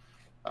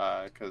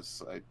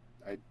 because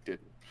I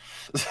didn't.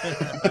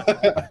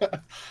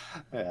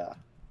 Yeah.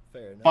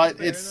 Fair enough. But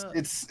fair it's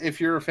enough.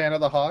 if you're a fan of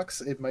the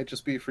Hawks, it might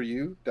just be for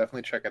you.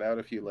 Definitely check it out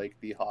if you like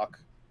the Hawk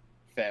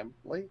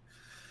family.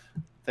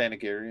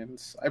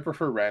 Thanagarians. I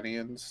prefer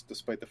Ranians,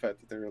 despite the fact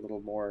that they're a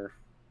little more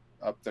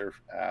up their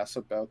ass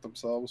about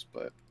themselves.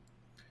 But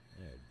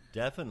They're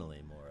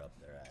definitely more up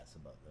their ass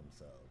about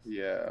themselves.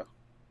 yeah,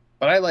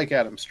 but I like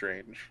Adam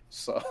Strange,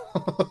 so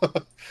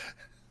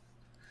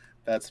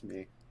that's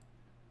me.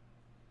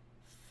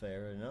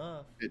 Fair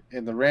enough.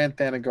 In the Rand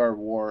Thanagar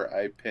War,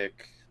 I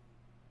pick,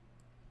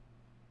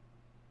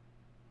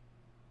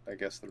 I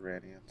guess, the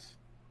Ranians.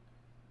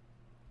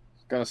 I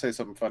was gonna say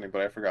something funny,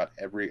 but I forgot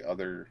every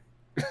other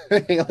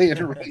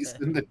alien race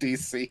in the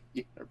DC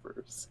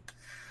universe.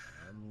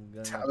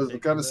 I was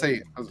gonna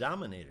say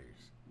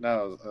Dominators.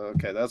 no.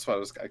 Okay, that's what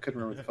I couldn't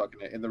remember the fucking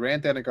name. In the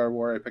Rand Thanagar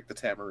War, I picked the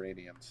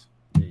Tamaranians.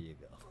 There you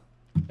go.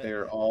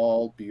 They're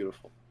all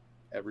beautiful,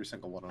 every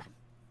single one of them.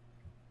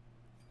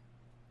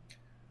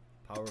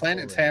 Powerful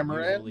Planet and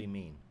Tamaran? usually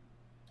mean.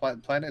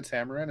 Planet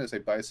Tamaran is a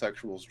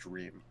bisexual's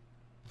dream.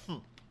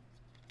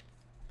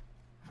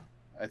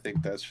 I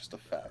think that's just a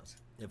fact.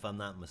 If I'm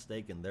not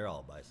mistaken, they're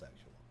all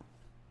bisexual.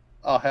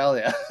 Oh, hell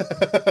yeah.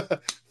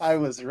 I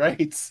was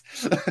right.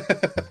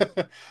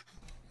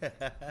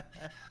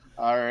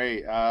 All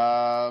right.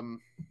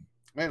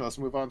 Man, let's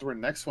move on to our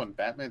next one.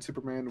 Batman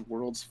Superman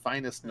World's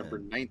Finest, number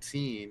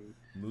 19.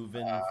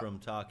 Moving from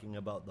talking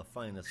about the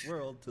finest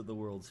world to the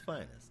world's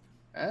finest.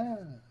 Ah,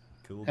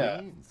 Cool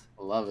yeah. beans.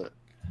 Love it.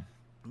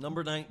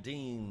 Number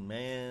 19,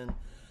 man.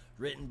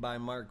 Written by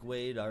Mark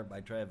Waid, art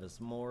by Travis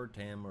Moore,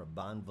 Tamara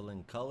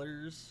Bonvillain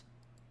colors,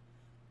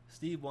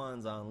 Steve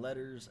Wands on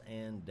letters,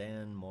 and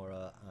Dan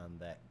Mora on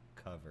that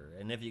cover.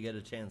 And if you get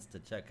a chance to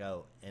check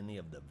out any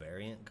of the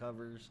variant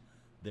covers,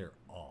 they're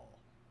all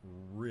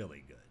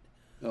really good.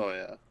 Oh,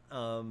 yeah.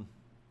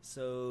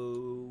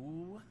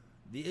 So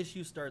the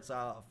issue starts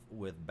off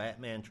with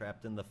Batman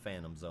trapped in the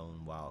Phantom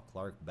Zone while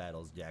Clark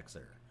battles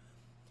Jaxer.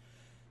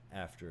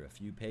 After a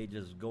few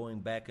pages going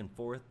back and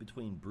forth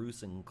between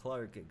Bruce and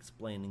Clark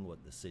explaining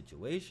what the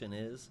situation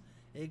is,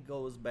 it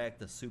goes back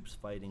to Supes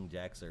fighting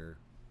Jaxer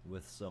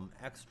with some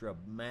extra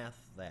math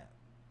that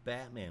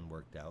Batman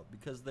worked out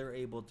because they're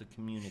able to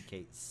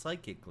communicate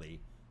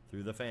psychically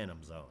through the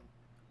Phantom Zone.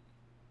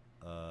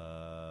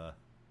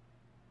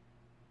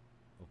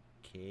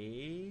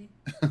 Okay.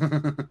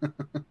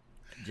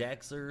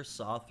 Jaxer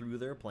saw through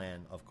their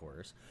plan, of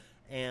course,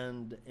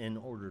 and in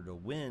order to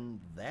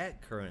win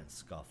that current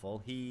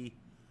scuffle, he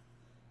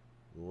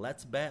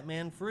lets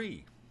Batman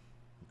free.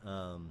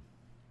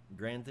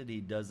 Granted, he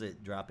does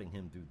it dropping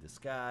him through the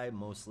sky,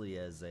 mostly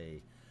as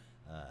a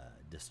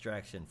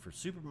distraction for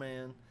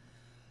Superman,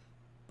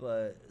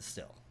 but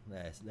still,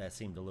 that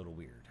seemed a little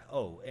weird.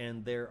 Oh,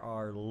 and there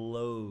are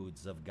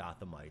loads of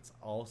Gothamites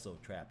also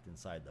trapped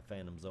inside the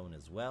Phantom Zone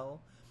as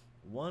well.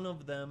 One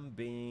of them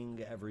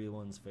being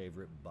everyone's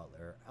favorite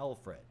butler,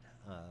 Alfred,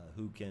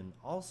 who can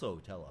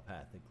also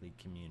telepathically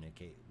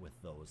communicate with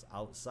those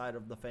outside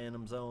of the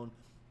Phantom Zone,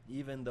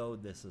 even though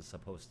this is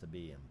supposed to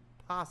be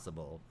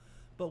impossible,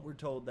 but we're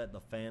told that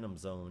the Phantom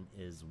Zone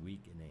is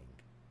weakening.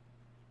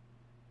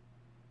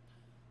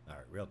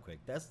 Alright, real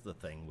quick, that's the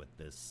thing with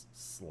this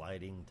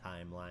sliding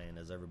timeline,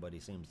 as everybody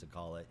seems to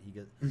call it.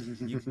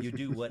 You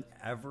do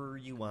whatever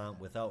you want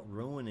without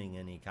ruining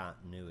any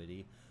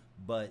continuity,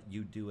 but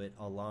you do it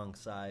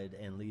alongside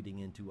and leading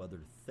into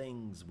other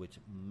things, which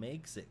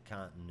makes it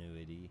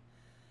continuity,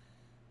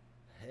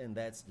 and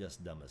that's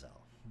just dumb as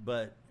hell.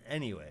 But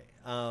anyway,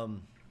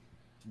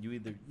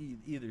 you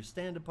either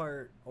stand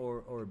apart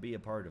or be a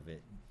part of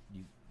it.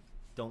 You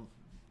don't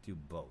do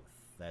both.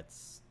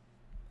 That's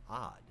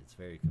odd. It's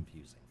very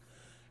confusing.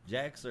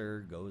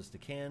 Jaxer goes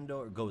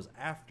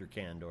after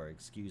Kandor,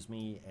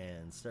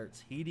 and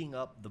starts heating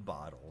up the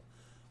bottle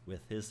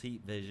with his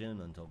heat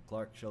vision until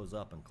Clark shows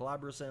up and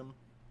clobbers him,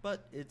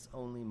 but it's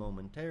only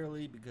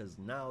momentarily because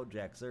now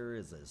Jaxer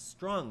is as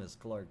strong as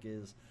Clark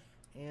is,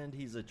 and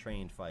he's a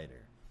trained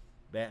fighter.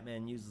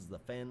 Batman uses the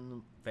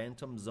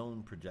Phantom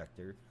Zone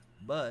projector,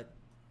 but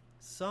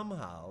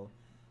somehow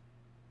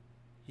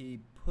he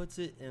puts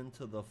it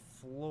into the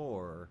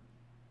floor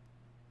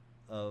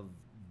of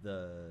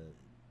the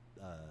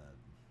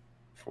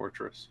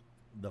Fortress.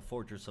 The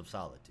Fortress of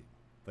Solitude.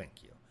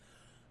 Thank you.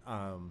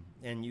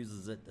 And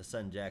uses it to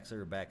send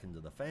Jaxer back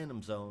into the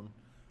Phantom Zone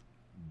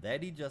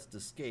that he just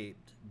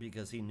escaped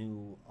because he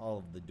knew all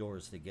of the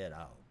doors to get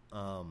out.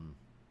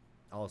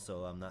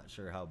 Also, I'm not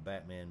sure how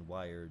Batman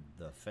wired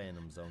the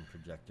Phantom Zone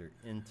projector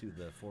into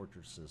the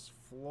fortress's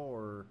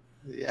floor.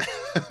 Yeah.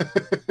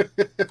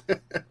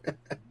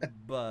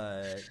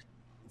 But,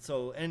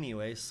 so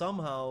anyway,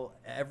 somehow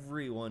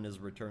everyone is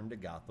returned to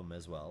Gotham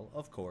as well,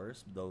 of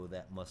course, though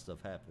that must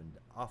have happened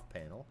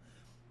off-panel.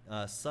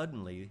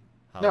 Suddenly...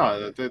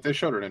 No, they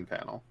showed it in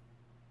panel.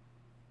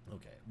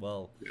 Okay,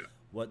 well, Yeah.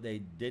 what they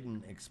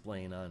didn't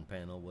explain on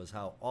panel was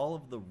how all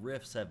of the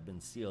rifts have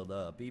been sealed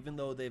up, even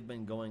though they've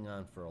been going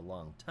on for a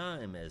long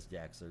time. As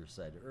Jaxer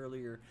said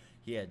earlier,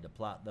 he had to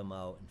plot them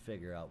out and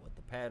figure out what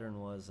the pattern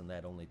was, and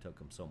that only took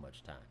him so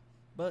much time.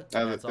 But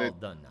that's all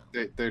done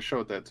now. They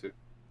showed that too.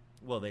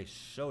 Well, they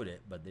showed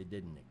it, but they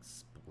didn't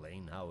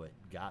explain how it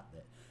got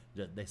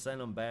that. They sent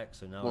them back,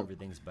 so now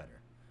everything's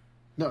better.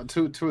 No,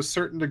 to a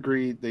certain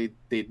degree they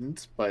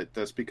didn't, but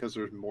that's because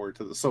there's more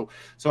to the so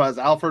as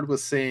Alfred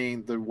was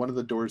saying, the one of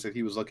the doors that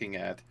he was looking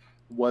at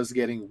was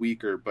getting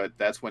weaker, but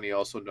that's when he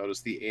also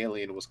noticed the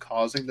alien was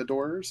causing the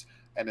doors,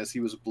 and as he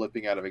was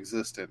blipping out of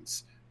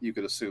existence, you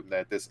could assume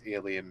that this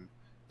alien,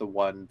 the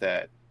one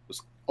that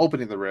was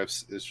opening the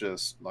rifts, is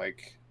just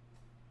like,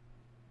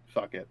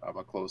 fuck it, I'm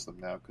gonna close them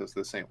now because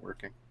this ain't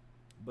working.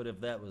 But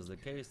if that was the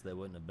case, they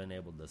wouldn't have been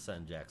able to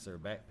send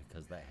Jaxer back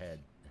because that had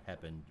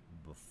happened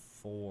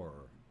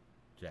before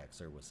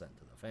Jaxer was sent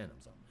to the Phantom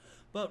Zone.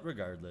 But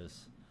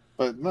regardless.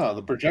 But no,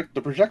 the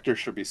projector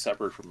should be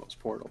separate from those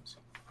portals.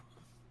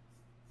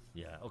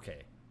 Yeah,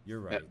 okay. You're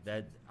right.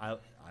 Yeah.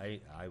 That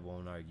I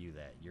won't argue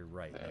that. You're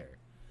right there.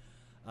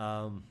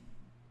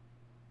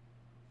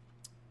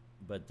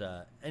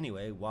 But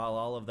anyway, while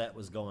all of that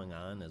was going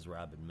on, as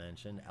Robin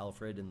mentioned,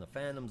 Alfred in the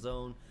Phantom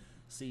Zone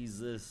sees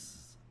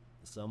this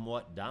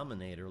somewhat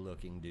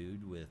Dominator-looking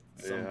dude with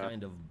some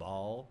kind of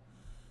ball.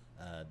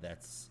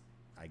 That's,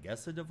 I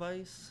guess, a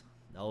device.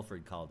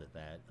 Alfred called it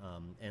that.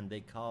 And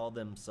they call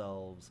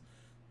themselves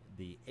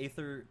the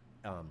Aether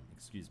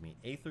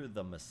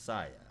the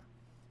Messiah,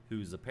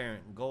 whose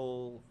apparent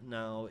goal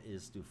now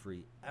is to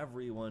free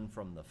everyone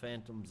from the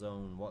Phantom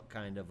Zone. What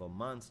kind of a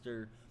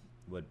monster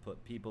would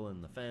put people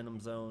in the Phantom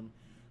Zone?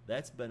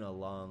 That's been a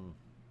long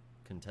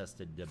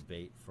contested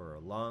debate for a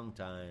long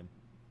time,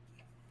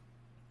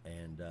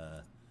 and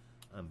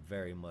I'm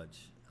very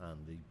much on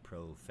the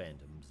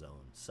pro-Phantom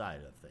Zone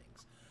side of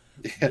things.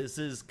 Yeah. This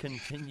is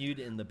continued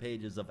in the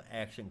pages of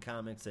Action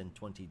Comics in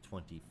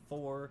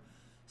 2024,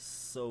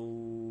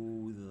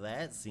 so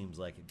that seems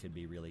like it could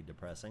be really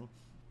depressing.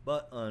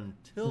 But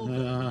until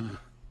then,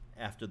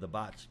 after the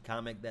botched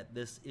comic that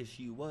this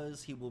issue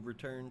was, he will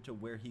return to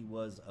where he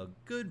was a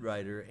good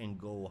writer and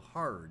go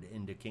hard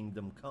into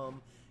Kingdom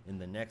Come in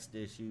the next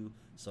issue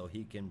so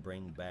he can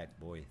bring back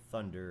Boy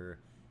Thunder.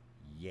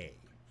 Yay.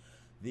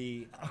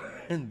 The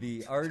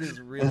art is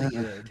really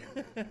good.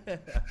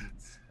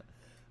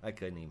 I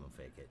couldn't even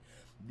fake it.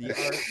 The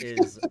art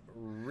is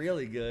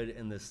really good,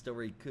 and the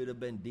story could have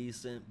been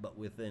decent, but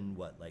within,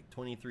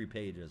 23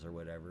 pages or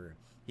whatever,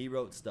 he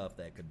wrote stuff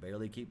that could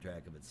barely keep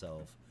track of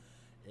itself,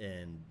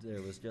 and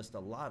there was just a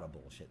lot of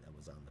bullshit that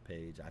was on the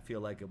page. I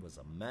feel like it was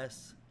a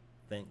mess.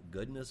 Thank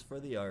goodness for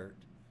the art.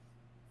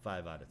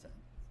 5 out of 10.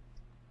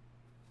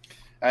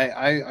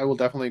 I will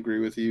definitely agree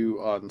with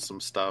you on some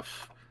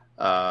stuff.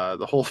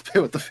 The whole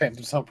bit with the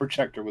Phantom Zone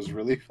projector was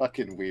really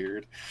fucking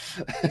weird.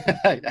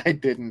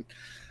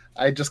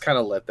 I just kind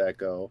of let that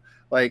go.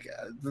 Like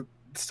the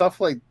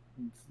stuff like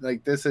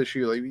this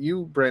issue, like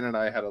you, Brandon, and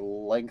I had a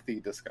lengthy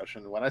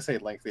discussion. When I say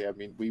lengthy, I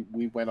mean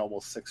we went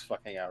almost 6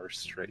 fucking hours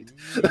straight.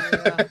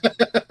 Yeah,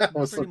 I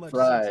was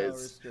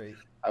surprised.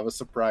 I was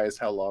surprised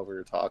how long we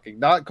were talking.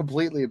 Not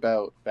completely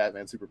about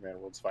Batman, Superman,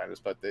 World's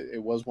Finest, but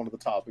it was one of the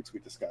topics we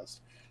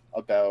discussed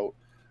about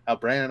how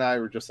Brandon and I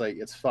were just like,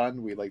 it's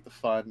fun. We like the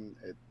fun.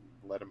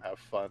 Let him have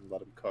fun.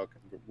 Let him cook.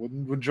 And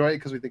we'll enjoy it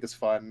because we think it's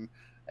fun.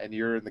 And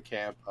you're in the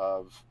camp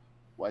of,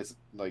 why is it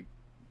like,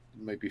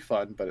 it might be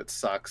fun, but it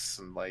sucks,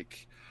 and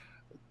like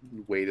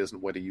Wade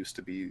isn't what he used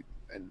to be,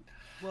 and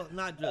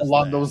not just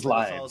along those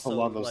lines.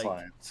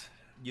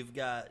 You've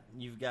got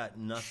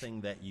nothing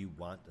that you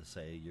want to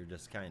say. You're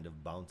just kind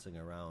of bouncing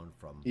around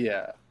from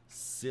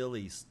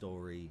silly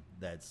story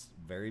that's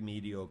very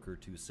mediocre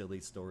to silly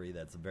story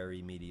that's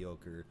very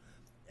mediocre,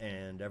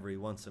 and every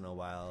once in a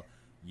while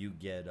you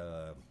get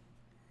a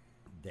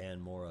Dan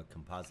Mora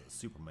composite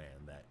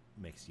Superman that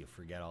makes you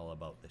forget all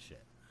about the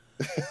shit.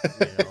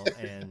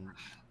 And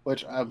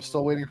which I'm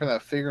still waiting for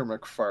that figure,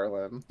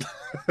 McFarlane.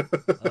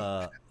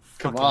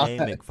 Come on,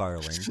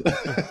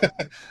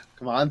 McFarlane.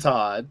 Come on,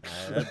 Todd.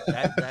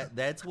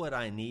 That's what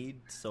I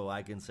need, so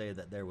I can say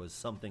that there was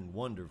something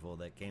wonderful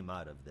that came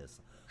out of this,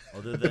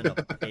 other than a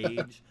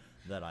page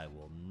that I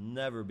will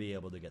never be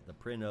able to get the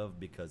print of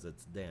because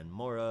it's Dan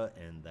Mora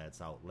and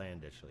that's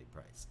outlandishly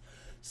priced.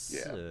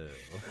 So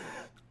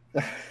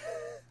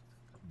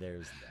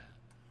there's that.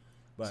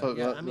 But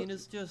I mean,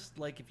 it's just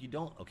like if you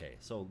don't. Okay,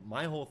 so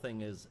my whole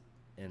thing is,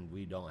 and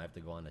we don't have to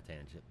go on a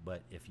tangent,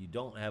 but if you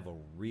don't have a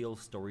real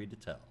story to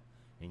tell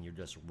and you're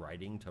just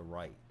writing to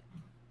write,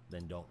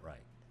 then don't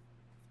write.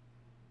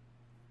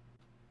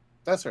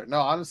 That's right.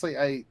 No, honestly,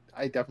 I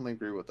definitely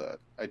agree with that.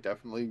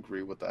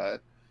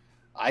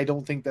 I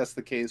don't think that's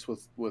the case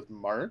with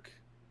Mark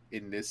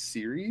in this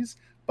series,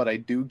 but I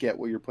do get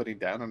what you're putting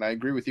down, and I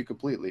agree with you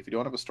completely. If you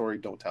don't have a story,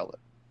 don't tell it.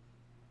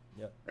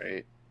 Yep.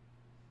 Right?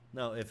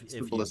 No, if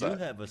you do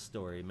have a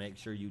story, make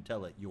sure you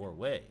tell it your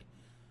way,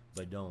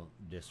 but don't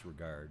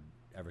disregard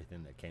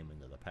everything that came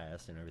into the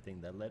past and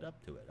everything that led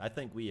up to it. I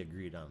think we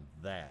agreed on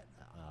that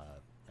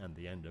on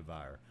the end of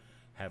our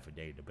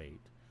half-a-day debate.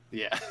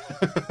 Yeah.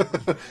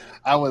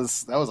 that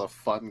was a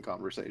fun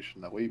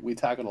conversation. That we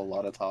tackled a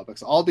lot of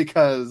topics, all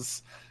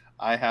because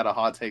I had a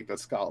hot take that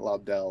Scott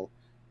Lobdell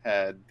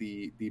had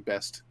the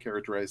best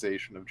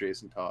characterization of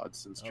Jason Todd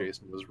since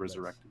Jason was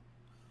resurrected.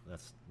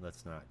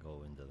 Let's not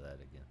go into that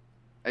again.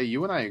 Hey,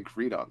 you and I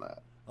agreed on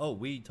that. Oh,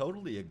 we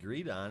totally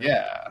agreed on it.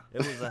 Yeah.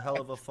 It was a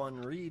hell of a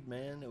fun read,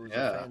 man. It was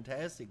a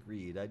fantastic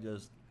read. I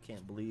just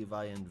can't believe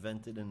I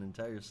invented an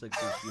entire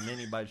 6-issue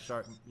mini by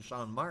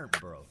Sean Martin,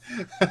 bro.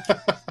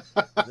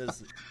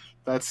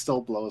 That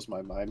still blows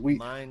my mind.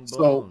 Mind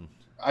blown.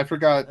 So, I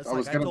forgot. That's I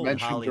was going to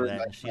mention Holly during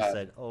that, and she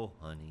said, "Oh,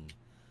 honey."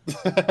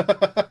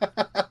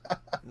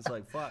 It's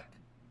like, fuck.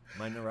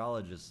 My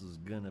neurologist is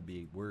going to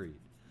be worried.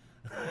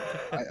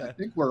 I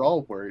think we're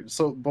all worried.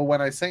 So, but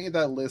when I sent you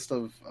that list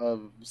of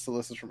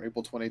solicits from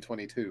April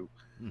 2022,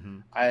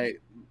 I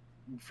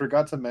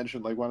forgot to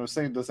mention, like, when I was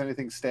saying, does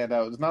anything stand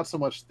out? It's not so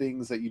much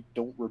things that you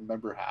don't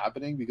remember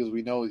happening, because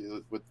we know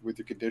with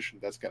your condition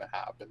that's going to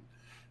happen,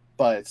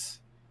 but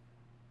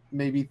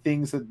maybe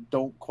things that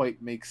don't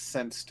quite make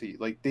sense to you,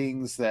 like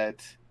things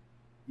that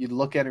you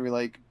look at and you're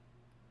like,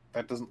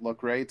 that doesn't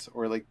look right,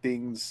 or like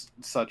things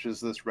such as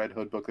this Red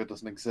Hood book that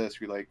doesn't exist.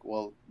 You're like,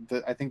 well,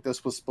 I think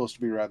this was supposed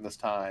to be around this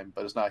time,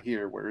 but it's not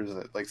here. Where is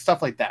it? Like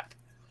stuff like that.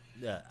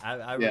 Yeah,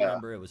 I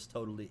remember it was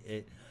totally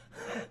it.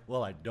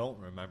 Well, I don't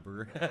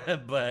remember,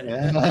 but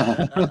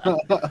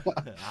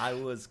I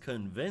was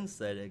convinced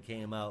that it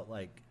came out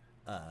like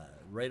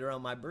right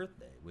around my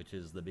birthday, which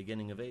is the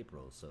beginning of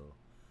April. So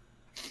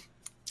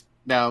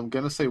now I'm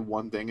gonna say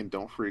one thing, and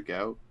don't freak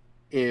out.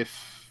 As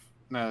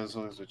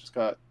long as I just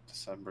got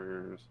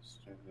December,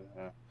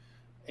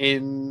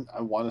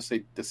 I want to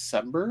say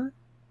December,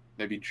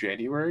 maybe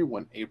January,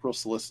 when April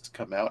solicits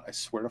come out, I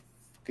swear to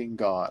fucking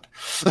God,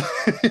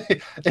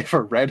 if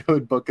a Red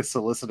Hood book is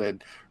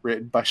solicited,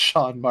 written by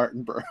Sean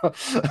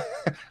Martinborough,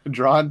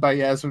 drawn by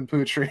Yasmin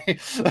Putri,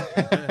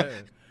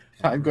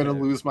 I'm going to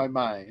lose my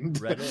mind.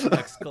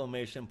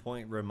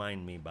 Reddit !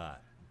 Remind me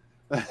bot.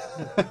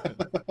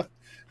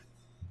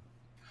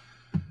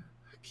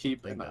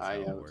 Keep an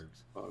eye out,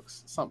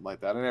 folks. Something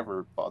like that. I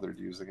never bothered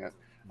using it.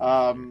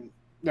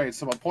 Right.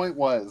 So my point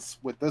was,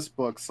 with this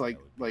books,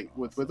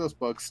 with those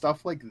books,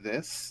 stuff like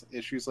this,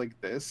 issues like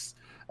this,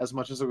 as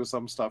much as there was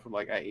some stuff I'm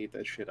like, I ate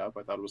that shit up.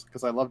 I thought it was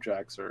because I love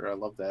Jaxer. I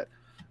love that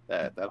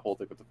whole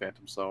thing with the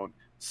Phantom Zone.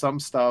 Some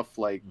stuff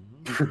like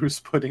Bruce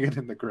putting it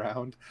in the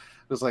ground.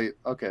 It was like,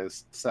 okay,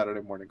 it's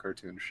Saturday morning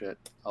cartoon shit.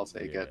 I'll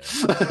take it.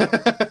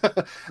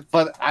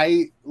 But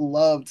I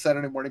loved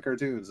Saturday morning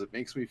cartoons. It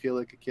makes me feel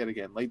like a kid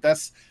again. Like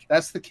that's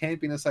the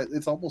campiness.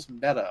 It's almost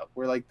meta,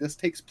 where like this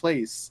takes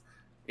place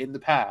in the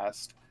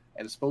past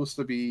and it's supposed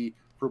to be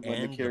from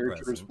when the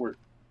characters were.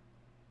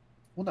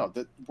 Well, no,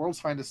 the World's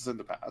Finest is in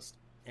the past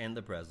and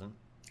the present.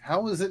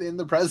 How is it in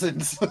the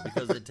present?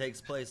 Because it takes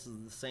place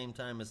at the same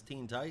time as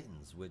Teen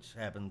Titans, which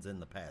happens in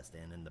the past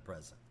and in the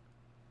present.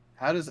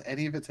 How does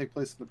any of it take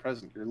place in the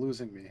present? You're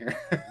losing me here.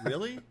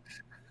 Really?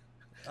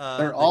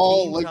 They're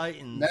all like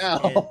Titans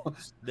now.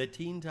 The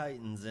Teen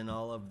Titans, in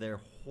all of their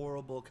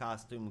horrible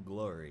costume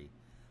glory,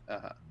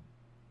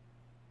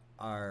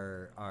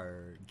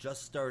 are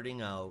just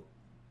starting out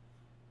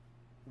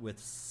with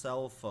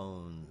cell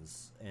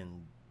phones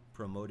and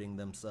promoting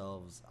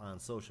themselves on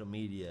social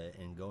media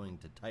and going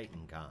to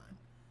TitanCon.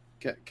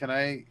 Can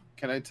I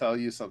tell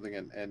you something,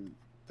 and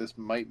this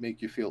might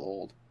make you feel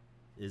old?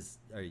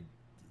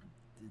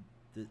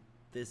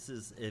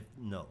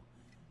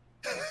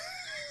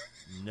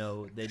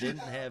 No, they didn't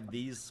have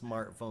these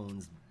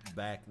smartphones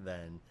back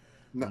then.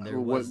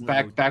 No,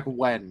 back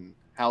when?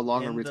 How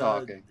long are we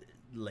talking?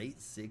 Late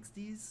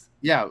 60s?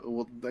 Yeah,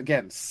 well,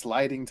 again,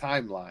 sliding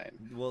timeline.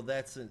 Well,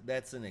 that's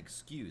an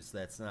excuse.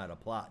 That's not a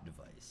plot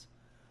device.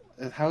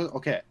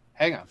 Okay,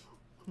 hang on.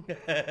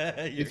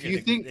 If you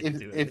think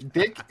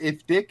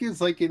if Dick is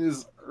like in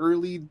his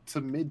early to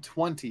mid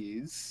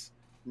 20s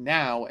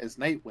now as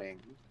Nightwing,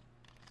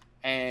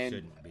 and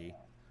shouldn't be,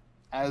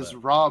 as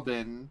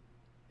Robin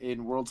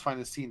in World's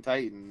Finest Teen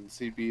Titans,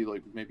 he'd be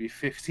like maybe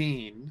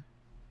 15.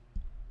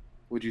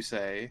 Would you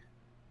say?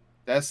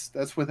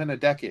 That's within a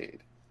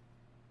decade.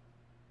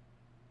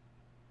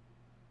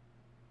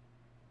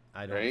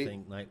 I don't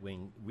think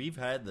Nightwing. We've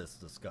had this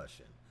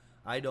discussion.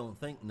 I don't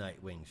think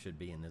Nightwing should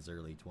be in his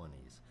early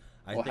 20s.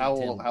 How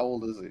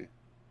old is he?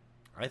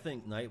 I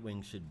think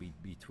Nightwing should be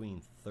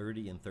between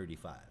 30 and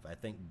 35. I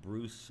think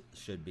Bruce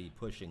should be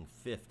pushing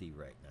 50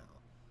 right now.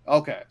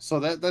 Okay, so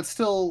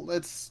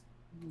that's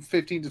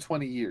 15 to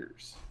 20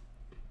 years.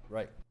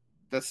 Right.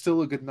 That's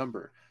still a good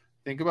number.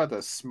 Think about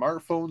this.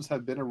 Smartphones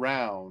have been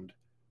around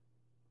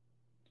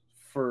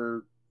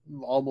for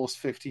almost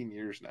 15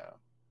 years now.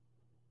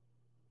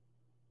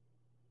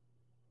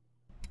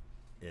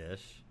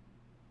 Ish.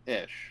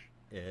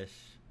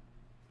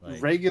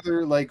 Like,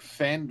 regular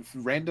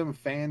random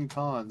fan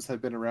cons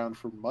have been around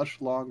for much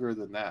longer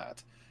than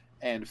that,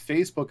 and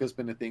Facebook has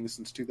been a thing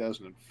since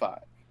 2005.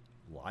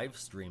 Live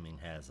streaming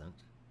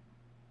hasn't,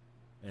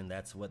 and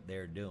that's what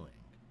they're doing.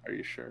 Are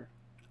you sure?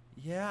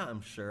 Yeah,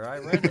 I'm sure. I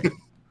read it.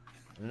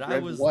 And I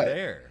was what?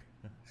 there.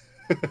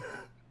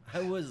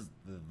 I was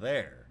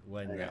there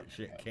when that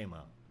shit came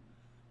out.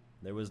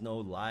 There was no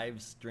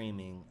live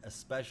streaming,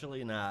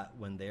 especially not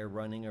when they're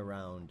running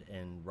around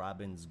in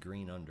Robin's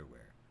green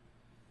underwear.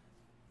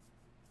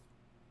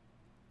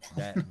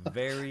 That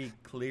very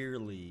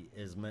clearly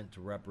is meant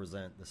to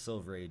represent the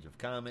Silver Age of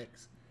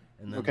comics,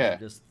 and then they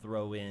just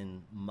throw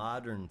in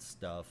modern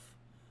stuff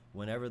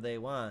whenever they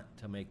want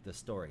to make the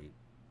story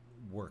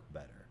work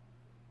better.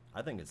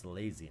 I think it's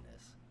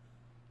laziness.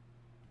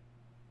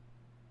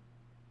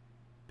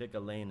 Pick a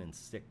lane and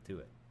stick to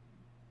it.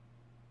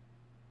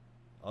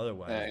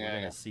 Otherwise, we're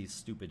going to see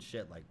stupid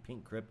shit like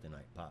Pink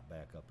Kryptonite pop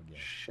back up again.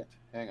 Shit,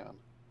 hang on.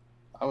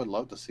 I would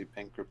love to see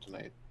Pink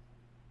Kryptonite.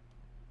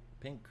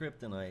 Pink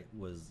Kryptonite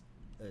was...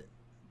 do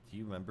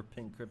you remember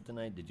Pink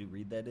Kryptonite? Did you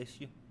read that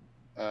issue?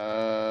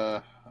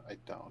 I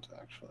don't,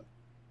 actually.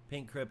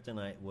 Pink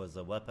Kryptonite was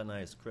a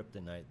weaponized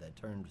kryptonite that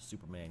turned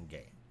Superman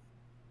gay.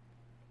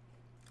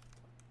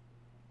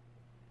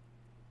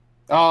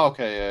 Oh,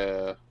 okay,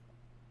 yeah.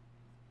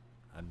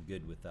 I'm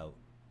good without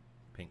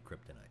Pink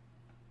Kryptonite.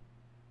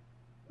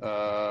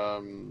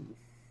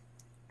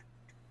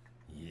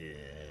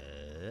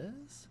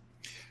 Yes?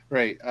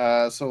 Right,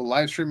 so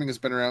live streaming has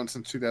been around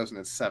since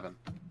 2007.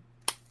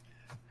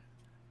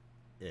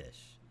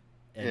 Ish.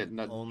 And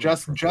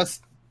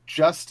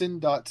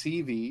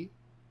Justin.tv,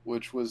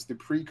 which was the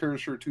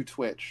precursor to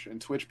Twitch,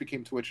 and Twitch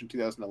became Twitch in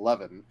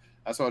 2011.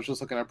 That's what I was just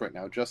looking up right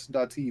now.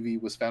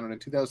 Justin.tv was founded in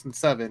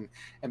 2007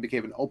 and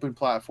became an open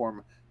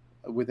platform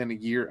within a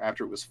year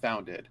after it was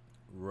founded.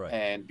 Right.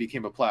 And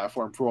became a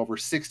platform for over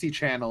 60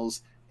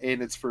 channels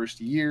in its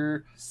first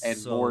year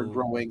and more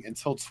growing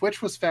until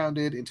Twitch was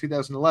founded in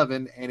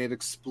 2011 and it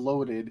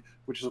exploded,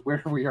 which is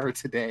where we are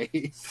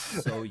today.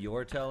 So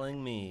you're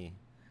telling me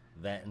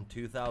that in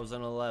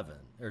 2011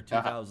 or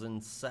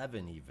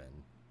 2007 even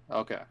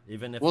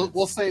if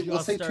we'll say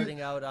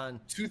starting out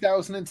on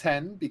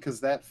 2010 because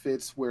that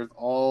fits with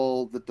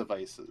all the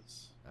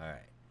devices. All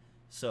right.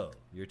 So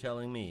you're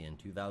telling me in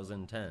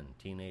 2010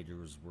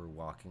 teenagers were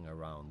walking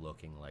around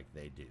looking like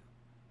they do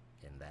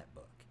in that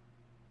book.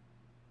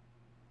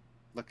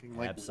 Looking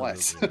like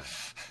Absolutely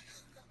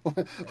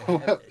what?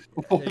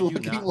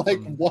 Looking like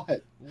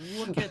what?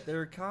 Look at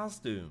their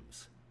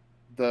costumes.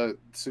 The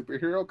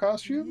superhero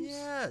costumes?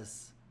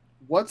 Yes.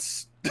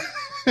 What's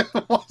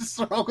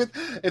wrong with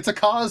it's a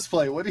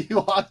cosplay? What are you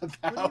on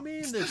about? What do you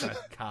mean there's a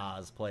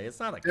cosplay? It's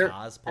not a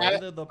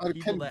cosplay. They're the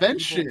people that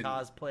people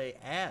cosplay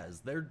as.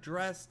 They're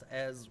dressed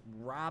as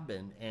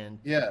Robin and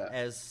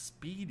as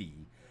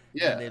Speedy.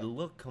 Yeah. And they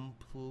look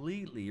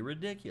completely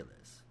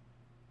ridiculous.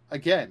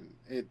 Again,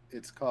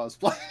 it's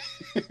cosplay.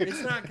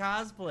 It's not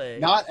cosplay.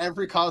 Not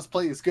every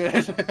cosplay is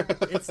good.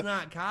 It's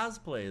not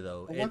cosplay,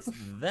 though. What it's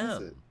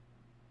them.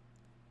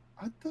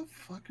 What the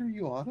fuck are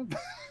you on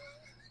about?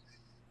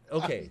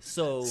 Okay,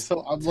 so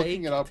I'm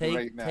looking it up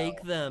right now.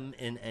 Take them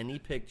in any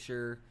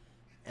picture,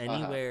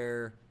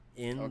 anywhere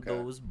in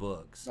those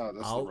books,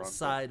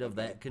 outside of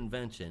that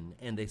convention,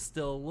 and they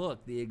still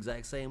look the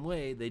exact same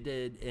way they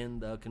did in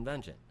the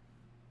convention.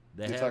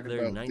 They have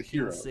their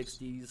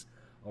 1960s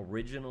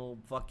original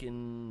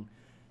fucking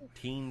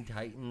Teen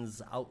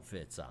Titans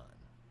outfits on.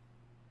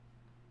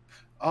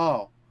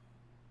 Oh,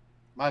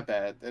 my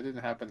bad. That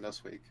didn't happen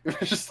this week. We're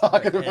just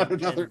talking about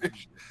another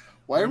issue.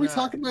 Why are we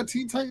talking about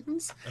Teen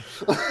Titans?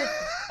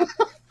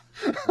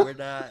 We're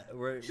not.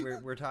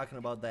 We're talking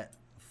about that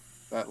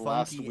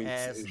funky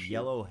ass issue.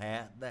 Yellow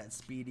hat that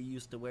Speedy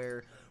used to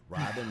wear.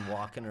 Robin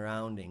walking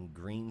around in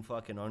green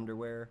fucking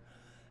underwear,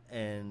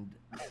 and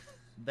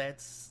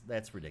that's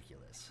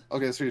ridiculous.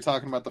 Okay, so you're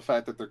talking about the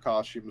fact that their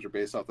costumes are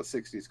based off the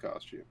 '60s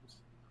costumes.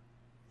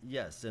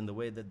 Yes, and the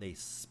way that they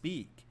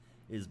speak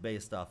is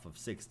based off of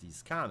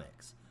 '60s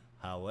comics.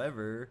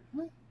 However,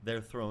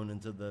 they're thrown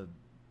into the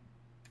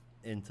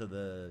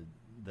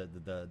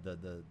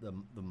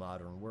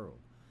modern world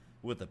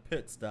with a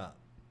pit stop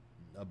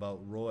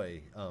about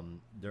Roy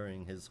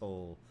during his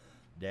whole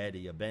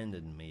 "Daddy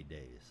abandoned me"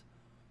 days.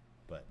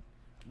 But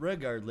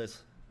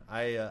regardless,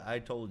 I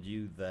told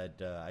you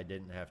that I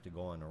didn't have to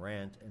go on a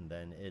rant, and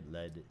then it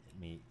led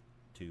me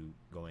to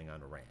going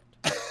on a rant.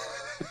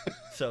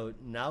 So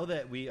now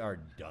that we are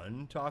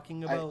done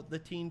talking about the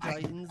Teen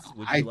Titans,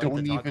 would you like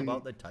to talk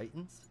about the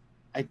Titans?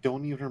 I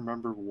don't even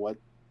remember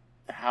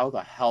how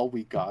the hell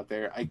we got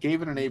there. I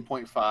gave it an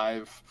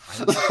 8.5.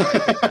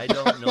 I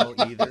don't know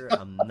either.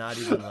 I'm not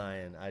even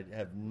lying. I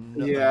have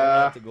I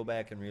have to go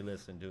back and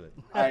re-listen to it.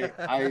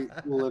 I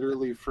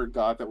literally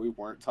forgot that we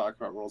weren't talking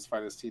about World's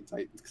Finest Teen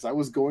Titans because I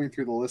was going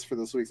through the list for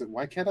this week. Said,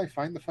 why can't I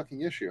find the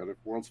fucking issue out of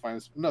World's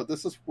Finest? No,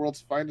 this is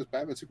World's Finest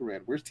Batman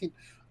Superman. Where's Teen?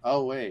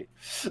 Oh wait.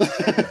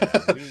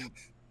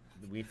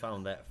 We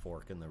found that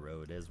fork in the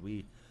road as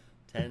we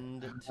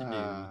tend to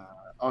do.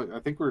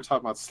 I think we were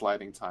talking about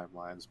sliding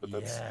timelines, but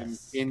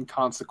that's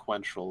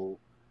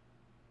inconsequential.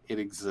 It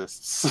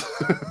exists.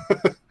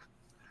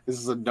 This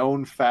is a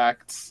known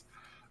fact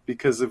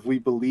because if we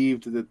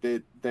believed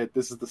that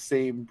this is the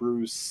same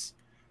Bruce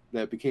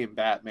that became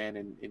Batman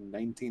in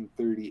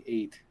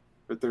 1938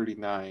 or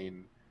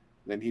 39,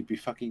 then he'd be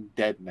fucking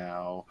dead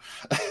now.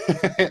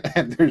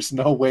 And there's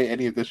no way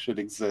any of this should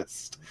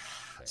exist.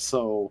 Okay.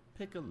 So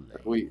Pick a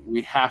lane.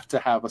 we have to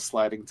have a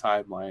sliding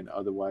timeline,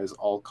 otherwise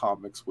all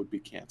comics would be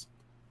canceled.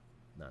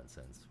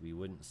 Nonsense. We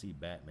wouldn't see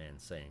Batman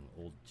saying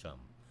 "old chum,"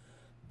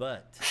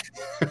 but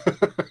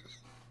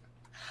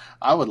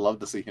I would love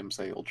to see him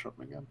say "old chum"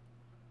 again.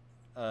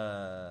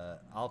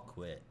 I'll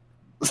quit.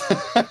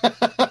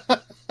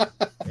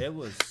 It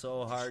was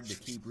so hard to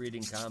keep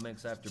reading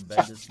comics after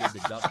Bendis did the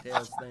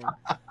DuckTales thing.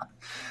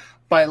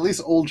 But at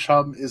least "old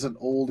chum" is an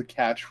old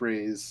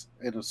catchphrase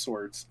in a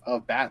sorts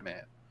of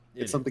Batman.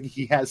 It's something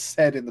he has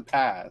said in the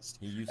past,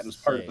 He used and to it's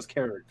part of say his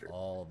character.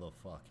 all the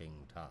fucking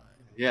time.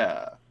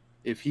 Yeah.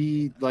 If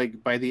he,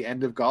 like, by the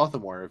end of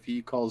Gotham War, if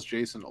he calls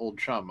Jason "old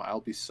chum,"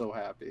 I'll be so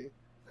happy.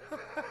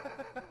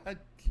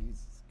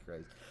 Jesus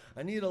Christ.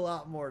 I need a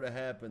lot more to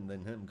happen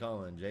than him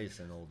calling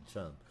Jason "old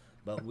chum."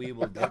 But we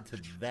will get to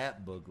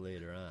that book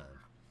later on.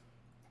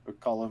 Or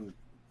call him,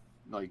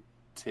 like,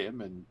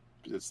 Tim, and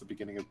it's the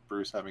beginning of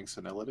Bruce having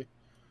senility.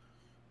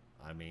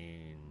 I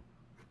mean,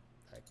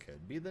 that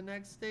could be the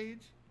next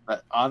stage.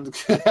 I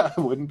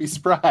wouldn't be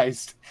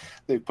surprised.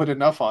 They put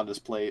enough on his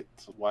plate,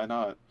 so why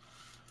not?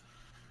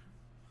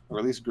 Or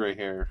at least gray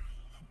hair,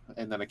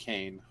 and then a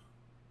cane,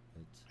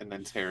 and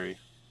then Terry.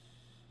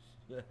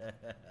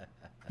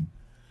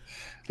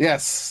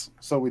 Yes,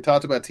 so we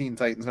talked about Teen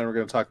Titans, and we're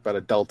going to talk about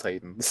Adult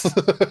Titans.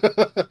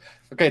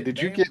 Okay, did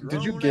you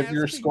give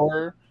your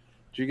score?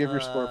 Did you give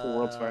your score for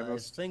World's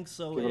Finest? I think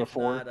so. Give it a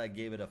 4? Not, I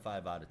gave it a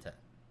 5 out of 10.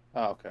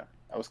 Oh, okay.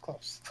 I was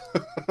close.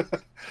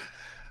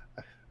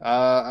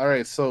 All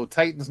right, so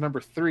Titans number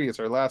 3 is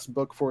our last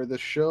book for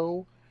this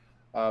show.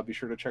 Be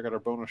sure to check out our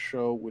bonus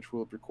show, which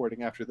we'll be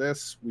recording after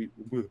this. We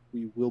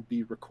will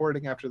be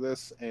recording after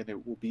this, and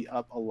it will be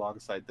up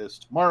alongside this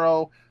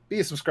tomorrow. Be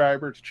a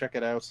subscriber to check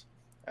it out,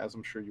 as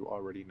I'm sure you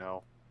already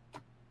know.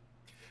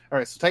 All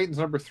right, so Titans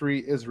number 3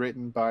 is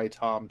written by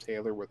Tom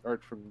Taylor with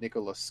art from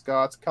Nicholas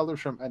Scott, colors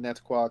from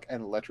Annette Kwok,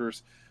 and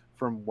letters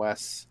from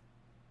Wes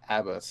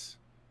Abbott.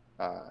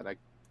 And I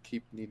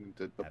keep needing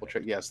to double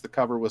check. Yes, the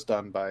cover was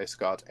done by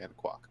Scott and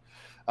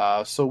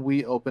Kwok. So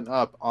we open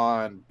up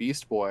on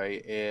Beast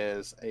Boy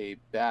is a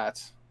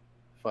bat,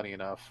 funny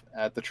enough,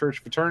 at the Church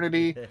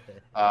Fraternity.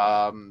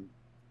 I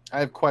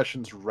have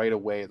questions right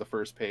away. The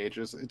first page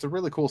it's a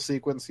really cool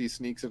sequence. He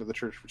sneaks into the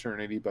Church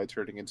Fraternity by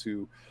turning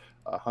into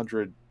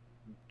 100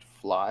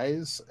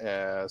 flies,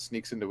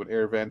 sneaks into an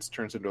air vent,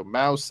 turns into a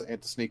mouse,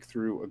 and to sneak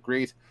through a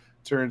grate,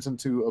 turns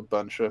into a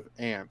bunch of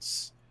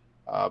ants.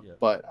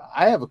 But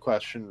I have a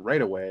question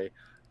right away.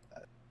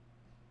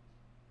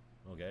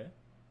 Okay.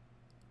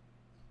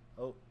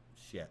 Oh,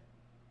 shit.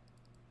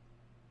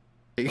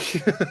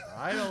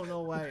 I don't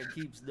know why it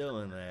keeps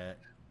doing that.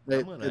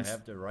 I'm going to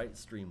have to write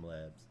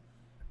Streamlabs.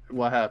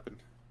 What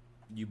happened?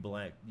 You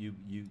blanked. You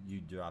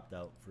dropped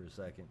out for a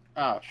second.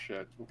 Oh,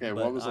 shit. Okay,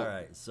 but, what was it? All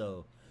right,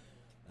 so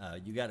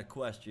you got a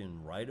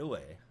question right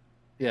away.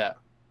 Yeah.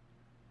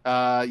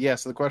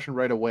 So the question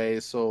right away.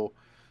 So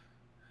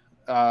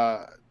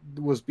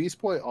was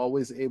Beast Boy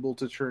always able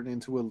to turn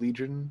into a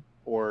Legion?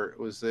 Or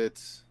was it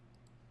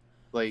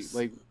like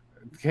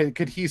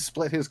could he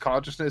split his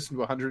consciousness into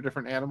 100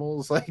 different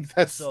animals? Like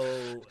that's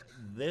so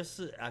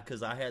this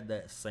because I had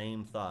that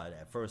same thought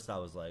at first. I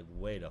was like,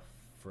 wait a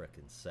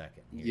frickin'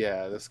 second here.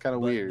 Yeah, that's kind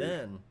of weird.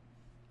 Then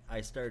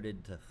I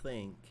started to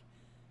think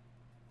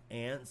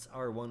ants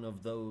are one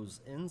of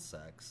those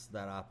insects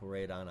that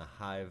operate on a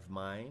hive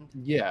mind.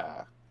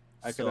 Yeah,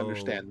 I can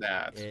understand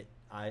that.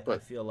 I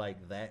feel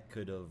like that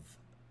could have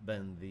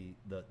been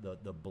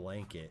the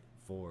blanket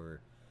for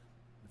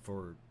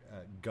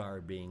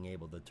Gar being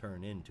able to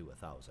turn into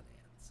 1,000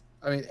 ants.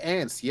 I mean,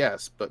 ants,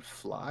 yes, but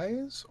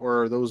flies?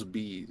 Or are those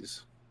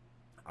bees?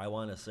 I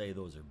want to say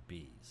those are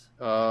bees.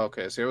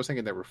 Okay, so I was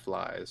thinking they were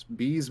flies.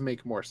 Bees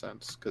make more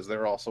sense because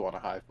they're also on a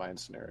hive mind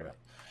scenario. Right.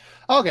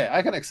 Okay,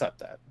 I can accept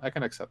that. I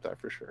can accept that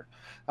for sure.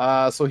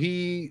 So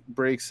he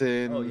breaks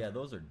in. Oh yeah,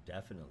 those are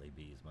definitely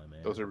bees, my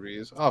man. Those are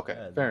bees.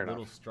 Okay, fair enough.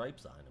 Little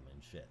stripes on them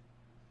and shit.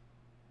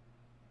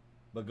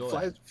 But go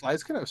ahead.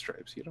 Flies can have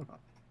stripes. You don't know.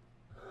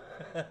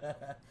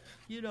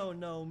 You don't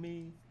know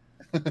me.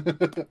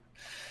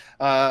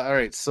 All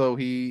right, so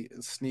he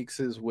sneaks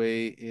his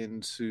way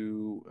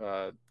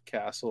into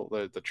castle,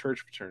 the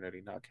Church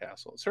Fraternity, not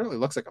castle. It certainly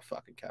looks like a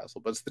fucking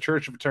castle, but it's the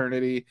Church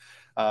Fraternity.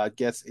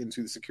 Gets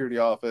into the security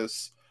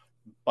office,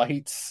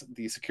 bites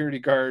the security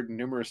guard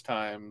numerous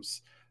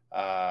times.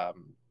 I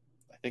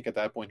think at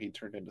that point he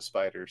turned into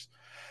spiders,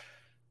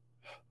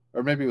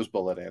 or maybe it was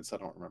bullet ants. I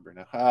don't remember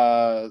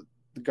now.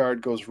 The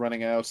guard goes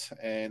running out,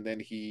 and then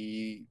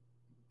he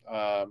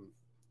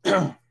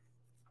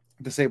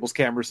disables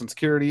cameras and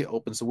security,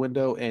 opens the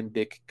window, and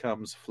Dick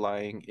comes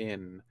flying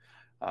in.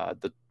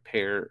 The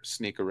pair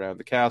sneak around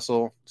the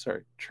castle.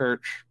 Sorry,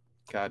 church.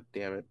 God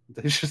damn it.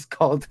 They just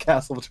call it the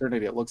Castle of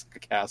Eternity. It looks like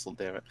a castle,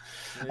 damn it.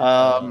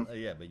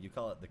 Yeah, but you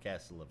call it the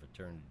Castle of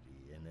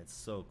Eternity, and it's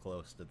so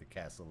close to the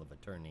Castle of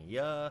Eternity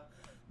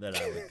that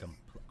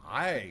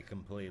I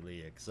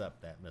completely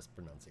accept that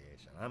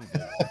mispronunciation. I'm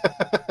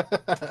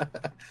good.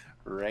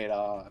 Right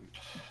on.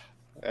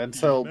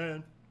 until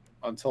Man.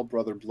 until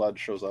Brother Blood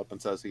shows up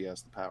and says he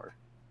has the power.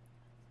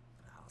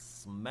 I'll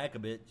smack a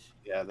bitch.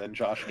 Yeah, then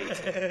Josh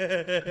hates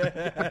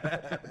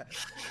it.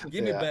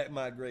 Give me back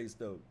my gray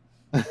stove.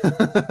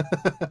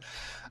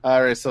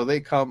 All right, so they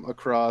come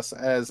across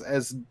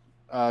as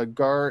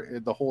Gar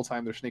the whole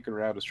time they're sneaking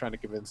around is trying to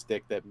convince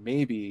Dick that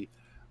maybe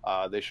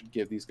they should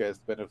give these guys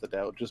the benefit of the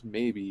doubt. Just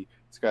maybe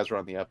these guys are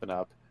on the up and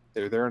up.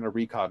 They're there on a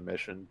recon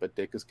mission, but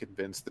Dick is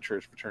convinced the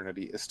Church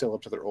Fraternity is still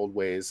up to their old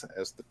ways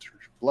as the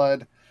Church of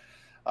Blood.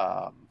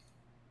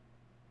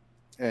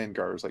 And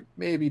Gar's like,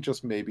 maybe,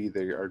 just maybe,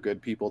 they are good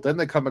people. Then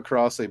they come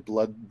across a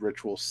blood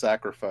ritual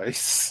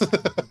sacrifice.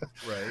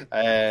 Right.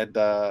 And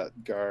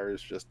Gar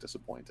is just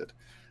disappointed.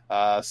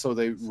 So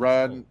they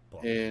run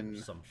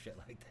in... Some shit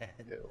like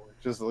that.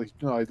 Just like,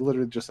 no, it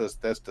literally just says,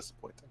 that's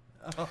disappointing.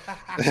 Oh.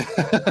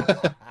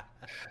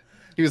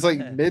 He was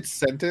like,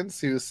 mid-sentence,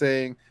 he was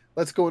saying,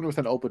 let's go in with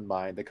an open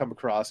mind. They come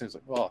across and he's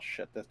like, oh,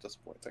 shit, that's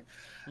disappointing.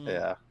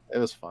 Yeah, it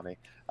was funny.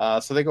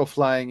 So they go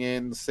flying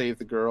in, save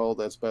the girl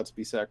that's about to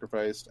be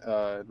sacrificed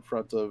in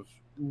front of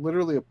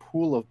literally a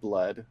pool of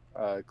blood.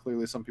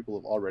 Clearly some people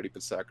have already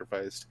been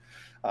sacrificed.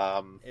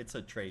 It's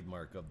a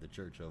trademark of the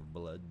Church of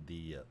Blood,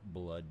 the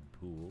blood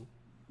pool.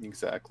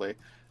 Exactly.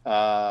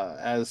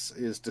 As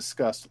is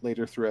discussed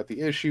later throughout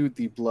the issue,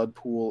 the blood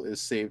pool is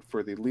saved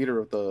for the leader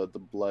of the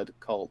blood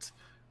cult,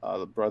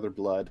 the Brother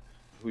Blood,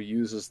 who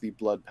uses the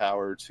blood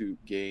power to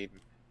gain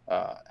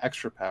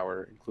extra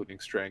power, including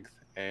strength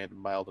and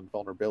mild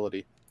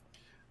invulnerability.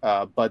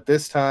 But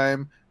this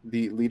time,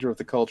 the leader of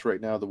the cult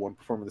right now, the one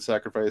performing the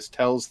sacrifice,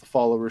 tells the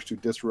followers to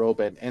disrobe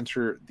and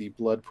enter the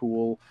blood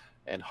pool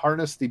and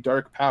harness the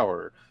dark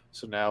power.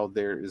 So now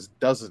there is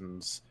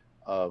dozens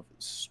of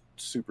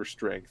super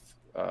strength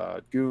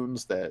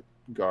goons that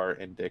Gar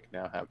and Dick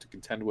now have to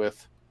contend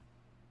with.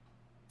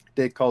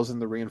 Dick calls in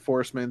the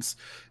reinforcements,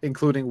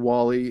 including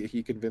Wally.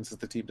 He convinces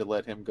the team to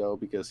let him go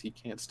because he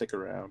can't stick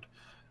around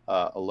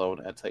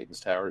alone at Titan's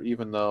Tower,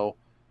 even though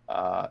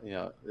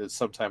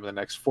sometime in the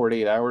next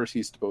 48 hours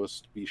he's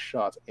supposed to be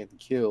shot and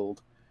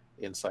killed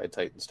inside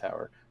Titan's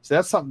Tower. So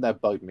that's something that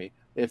bugged me.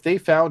 If they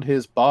found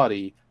his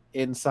body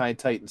inside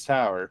Titan's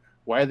Tower,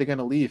 why are they going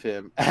to leave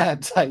him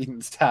at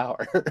Titan's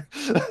Tower?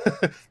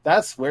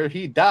 That's where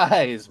he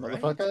dies,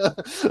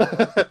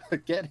 motherfucker.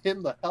 Right? Get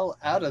him the hell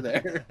out of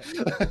there.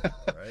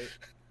 Right?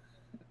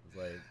 It's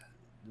like,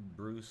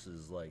 Bruce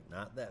is like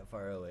not that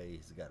far away.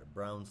 He's got a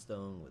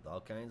brownstone with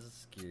all kinds of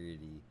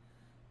security.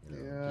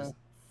 Just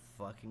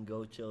fucking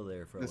go chill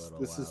there for a little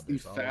while. This is the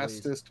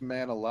fastest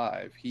man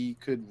alive. He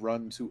could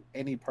run to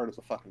any part of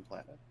the fucking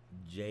planet.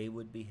 Jay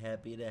would be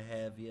happy to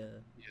have you.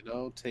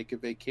 Take a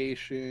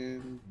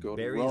vacation, go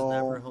Barry's to Rome.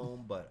 never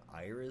home, but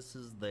Iris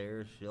is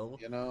there. She'll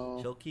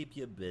keep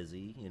you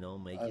busy.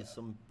 Make you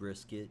some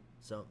brisket,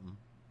 something.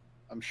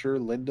 I'm sure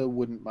Linda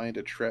wouldn't mind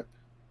a trip.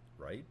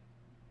 Right.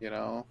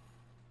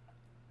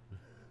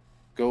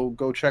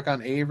 Go check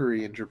on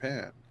Avery in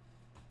Japan.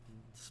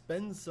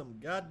 Spend some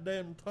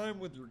goddamn time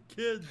with your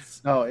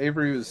kids. No,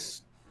 Avery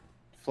was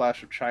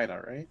Flash of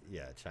China, right?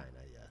 Yeah, China,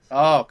 yes.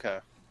 Oh, okay.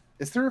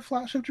 Is there a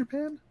Flash of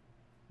Japan?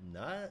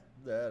 Not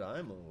that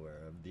I'm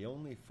aware of. The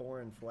only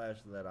foreign Flash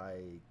that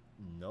I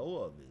know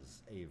of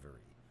is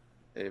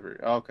Avery.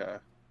 Okay.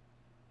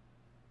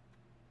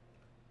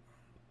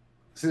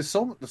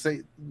 So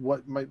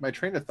what my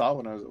train of thought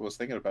when I was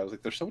thinking about it was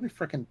like, there's so many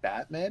freaking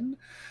Batmen.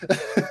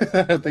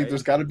 I think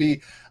there's got to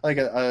be like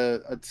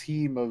a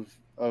team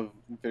of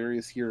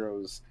various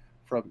heroes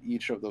from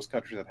each of those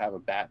countries that have a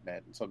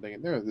Batman. So I'm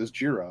thinking, there's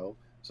Jiro.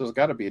 So there's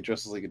got to be a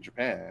Justice League in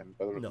Japan.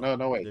 But wait, no,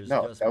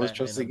 that was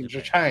Justice League in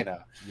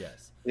China.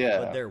 Yes. Yeah.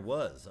 But there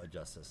was a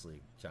Justice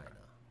League China.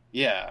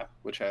 Yeah,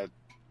 which had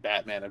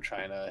Batman of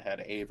China, it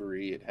had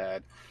Avery, it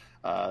had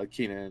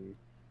Kenan,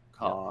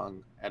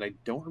 Kong, and I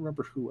don't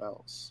remember who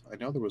else. I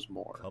know there was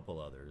more. A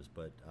couple others,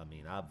 but I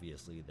mean,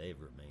 obviously they've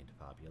remained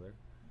popular.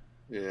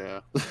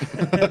 Yeah.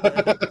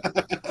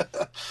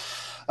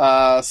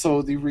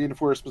 So the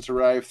reinforcements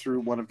arrive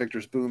through one of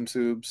Victor's boom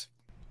tubes.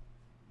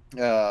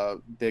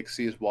 Dick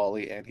sees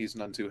Wally and he's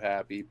none too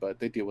happy, but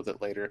they deal with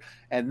it later.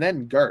 And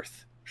then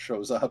Garth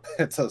shows up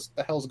and says,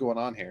 "The hell's going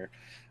on here?"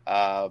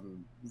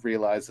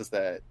 Realizes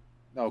that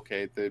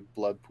the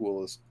blood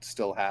pool is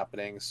still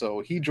happening,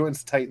 so he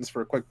joins the Titans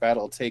for a quick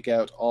battle, take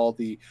out all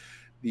the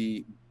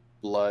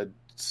blood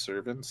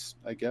servants,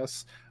 I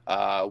guess,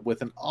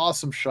 with an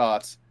awesome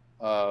shot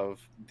of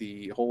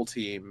the whole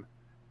team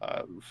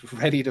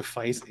ready to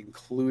fight,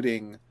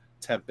 including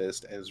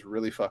Tempest, and it's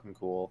really fucking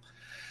cool.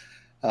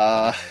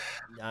 I'm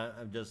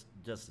just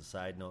a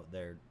side note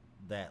there.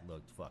 That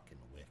looked fucking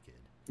wicked.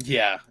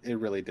 Yeah, it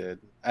really did,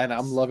 and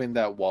I'm loving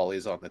that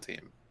Wally's on the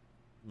team.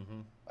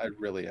 Mm-hmm. I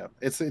really am.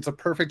 It's a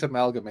perfect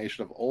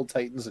amalgamation of old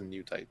Titans and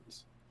new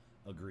Titans.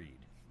 Agreed.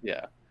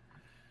 Yeah.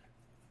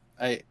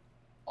 I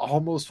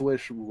almost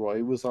wish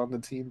Roy was on the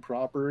team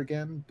proper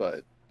again,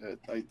 but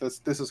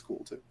this is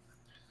cool too.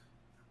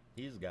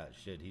 He's got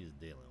shit he's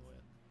dealing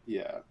with.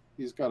 Yeah,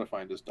 he's got to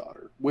find his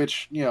daughter,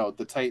 which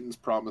the Titans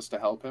promised to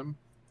help him,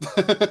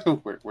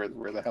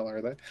 Where the hell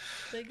are they?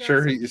 They got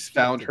Sure, some he's shit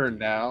found to her do.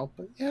 now,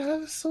 but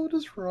yeah, so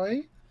does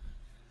Roy.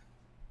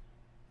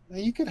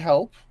 You could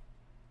help.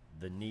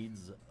 The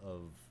needs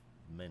of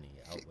many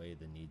outweigh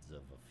the needs of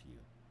a few.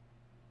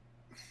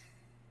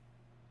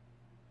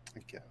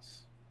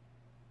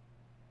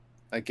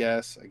 I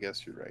guess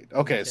you're right. You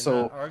Okay, cannot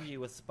so argue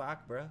with Spock,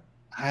 bruh.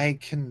 I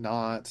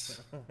cannot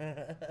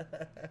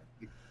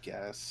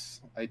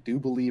guess. I do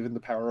believe in the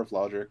power of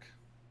logic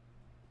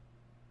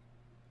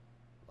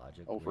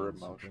Logic over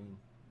reigns emotion. supreme.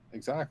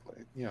 Exactly.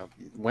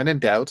 When in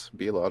doubt,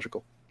 be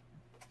logical.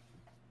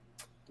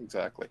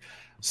 Exactly.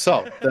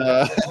 So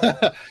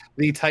the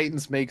the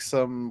Titans make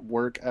some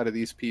work out of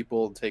these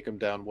people, take them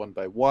down one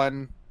by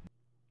one,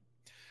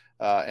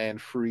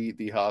 and free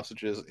the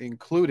hostages,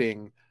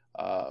 including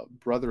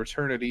Brother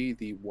Eternity,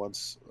 the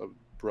once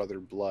Brother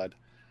Blood.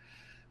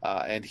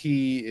 And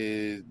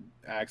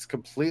acts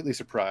completely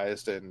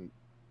surprised and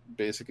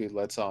basically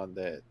lets on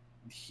that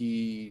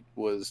he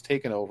was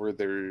taken over.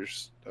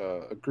 There's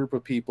a group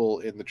of people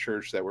in the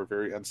church that were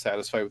very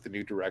unsatisfied with the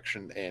new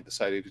direction and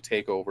decided to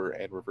take over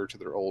and revert to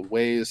their old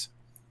ways.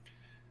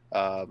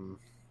 And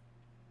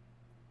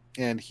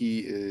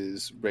he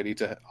is ready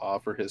to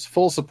offer his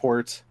full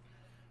support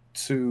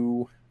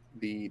to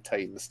the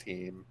Titans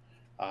team.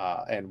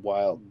 And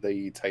while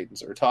the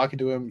Titans are talking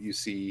to him,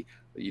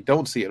 you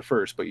don't see at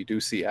first, but you do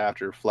see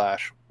after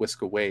Flash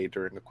whisk away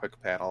during a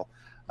quick panel.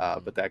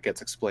 But that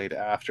gets explained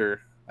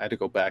after. I had to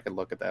go back and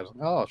look at that.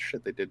 Oh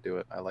shit, they did do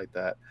it. I like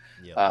that.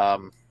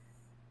 Yep.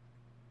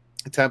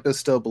 Tempest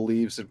still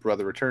believes in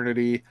Brother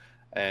Eternity,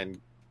 and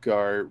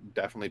Gar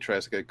definitely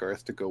tries to get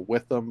Garth to go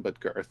with them, but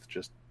Garth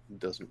just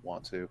doesn't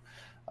want to.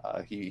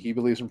 He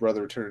believes in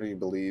Brother Eternity,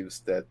 believes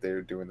that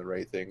they're doing the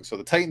right thing. So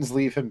the Titans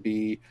leave him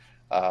be,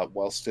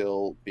 while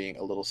still being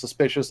a little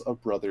suspicious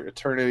of Brother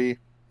Eternity.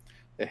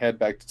 They head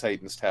back to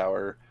Titan's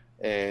Tower,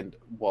 and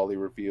Wally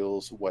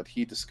reveals what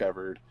he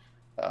discovered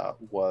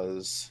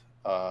was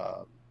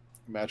a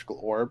magical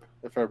orb,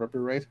 if I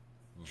remember right.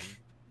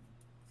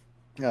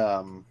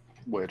 Mm-hmm.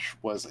 Which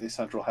was a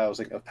central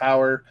housing of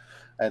power.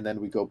 And then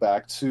we go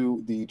back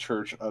to the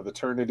Church of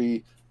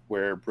Eternity,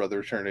 where Brother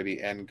Eternity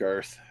and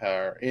Garth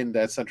are in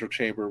that central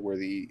chamber where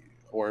the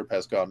orb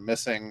has gone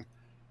missing.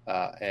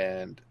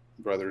 And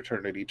Brother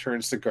Eternity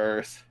turns to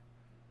Garth,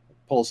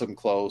 pulls him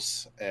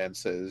close, and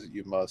says,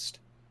 "You must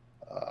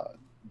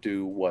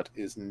do what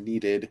is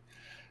needed."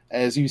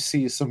 As you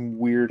see some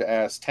weird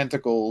ass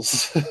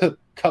tentacles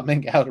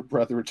coming out of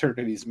Brother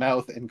Eternity's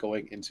mouth and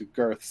going into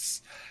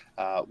Garth's,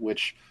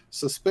 which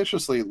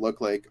suspiciously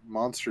look like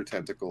monster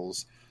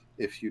tentacles,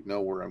 if you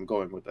know where I'm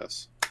going with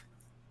this.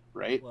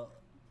 Right? Well,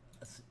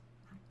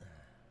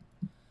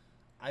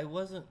 I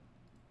wasn't.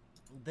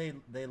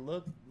 They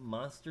look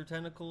monster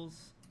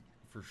tentacles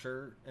for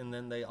sure, and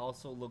then they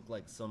also look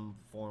like some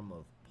form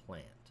of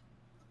plant.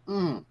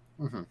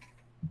 Mm-hmm.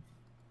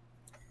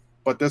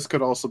 But this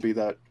could also be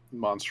that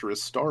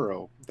monstrous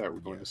Starro that we're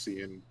going to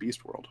see in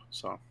Beast World.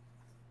 So,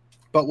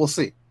 but we'll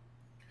see.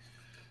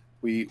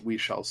 We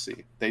shall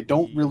see. They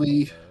don't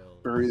really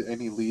bury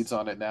any leads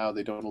on it now.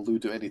 They don't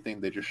allude to anything.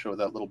 They just show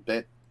that little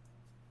bit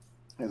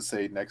and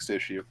say next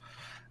issue,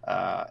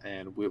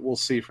 and we'll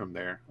see from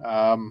there.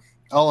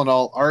 All in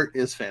all, art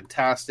is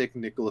fantastic.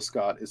 Nicholas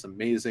Scott is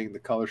amazing. The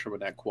colors from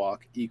Annette Kwok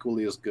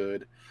equally as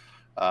good.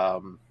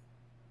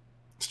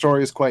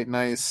 Story is quite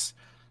nice.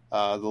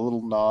 The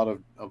little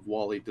nod of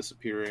Wally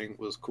disappearing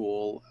was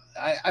cool.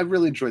 I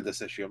really enjoyed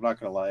this issue. I'm not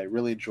going to lie. I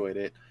really enjoyed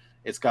it.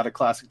 It's got a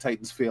classic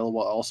Titans feel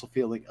while also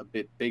feeling a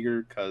bit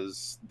bigger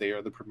because they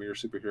are the premier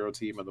superhero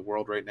team in the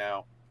world right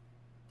now.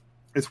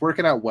 It's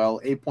working out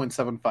well.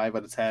 8.75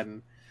 out of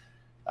 10.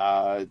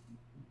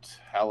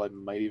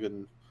 Helen might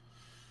even...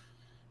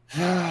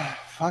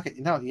 Fuck it.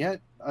 No, yeah.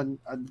 I'm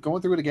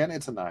going through it again.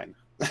 It's a 9.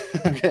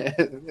 Okay.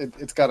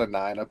 It's got a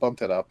 9. I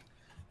bumped it up.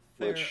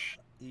 Fair Which...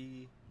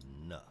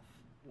 enough.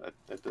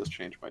 That does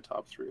change my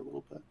top 3 a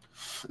little bit.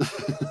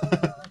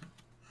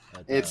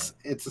 It's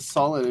a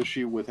solid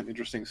issue with an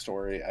interesting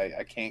story.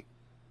 I can't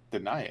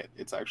deny it.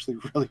 It's actually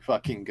really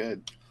fucking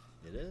good.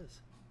 It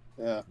is.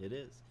 Yeah. It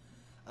is.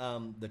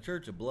 The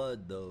Church of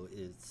Blood, though,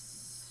 is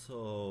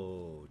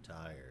so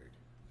tired.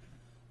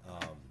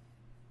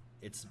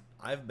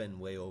 I've been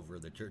way over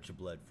the Church of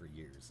Blood for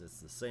years. It's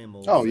the same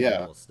old,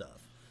 old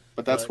stuff.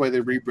 But that's why they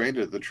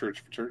rebranded the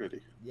Church of Eternity.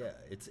 Yeah,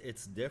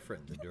 it's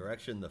different. The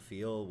direction, the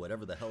feel,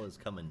 whatever the hell is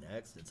coming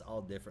next, it's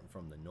all different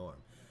from the norm.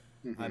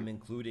 Mm-hmm. I'm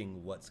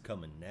including what's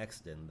coming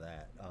next in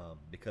that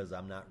because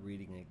I'm not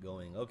reading it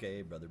going,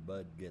 okay, Brother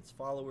Bud gets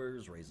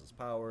followers, raises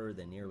power,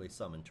 they nearly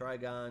summon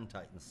Trigon,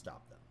 Titans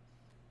stop them.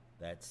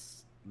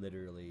 That's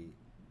literally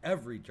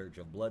every Church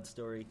of Blood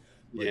story,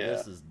 but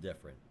this is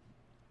different.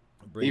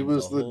 He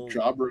was the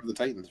jobber of the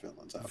Titans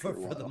villains for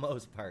the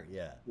most part,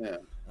 yeah. Yeah.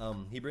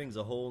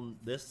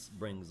 This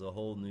brings a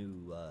whole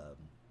new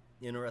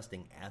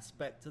interesting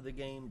aspect to the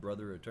game.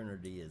 Brother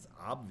Eternity is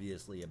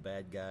obviously a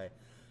bad guy,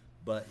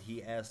 but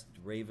he asked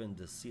Raven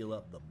to seal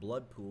up the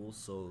blood pool,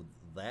 so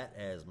that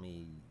has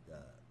me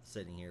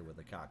sitting here with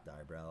a cocked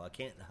eyebrow. I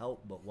can't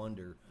help but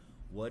wonder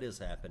what is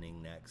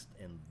happening next,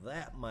 and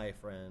that, my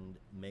friend,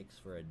 makes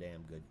for a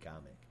damn good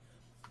comic.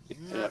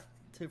 Not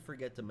to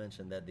forget to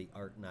mention that the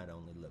art not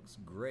only looks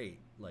great,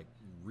 like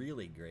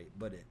really great,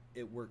 but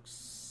it works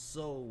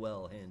so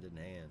well hand in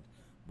hand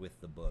with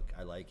the book.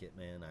 I like it,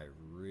 man. I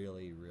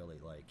really, really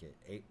like it.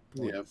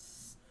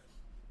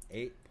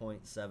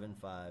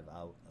 8.75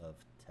 out of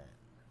 10.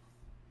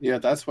 Yeah,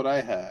 that's what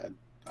I had.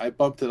 I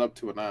bumped it up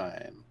to a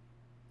 9.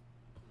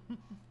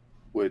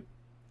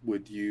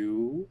 Would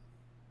you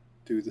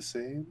do the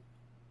same?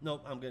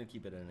 Nope, I'm gonna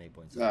keep it at an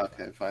 8.75.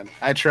 Okay, fine.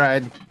 I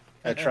tried,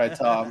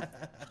 Tom.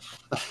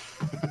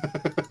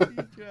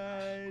 You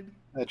tried.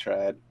 I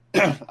tried.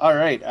 All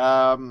right.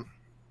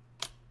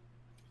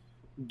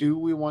 Do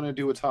we want to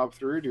do a top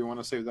 3, or do you want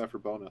to save that for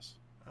bonus?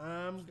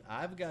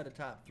 I've got a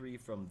top 3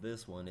 from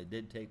this one. It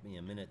did take me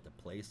a minute to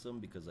place them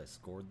because I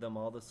scored them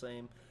all the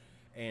same.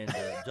 And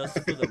just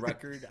for the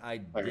record, I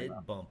did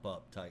bump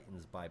up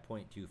Titans by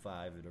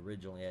 0.25. It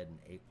originally had an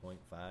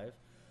 8.5.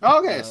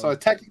 Okay, so I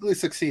technically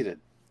succeeded.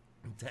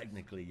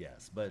 Technically,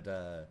 yes. But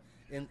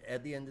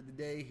at the end of the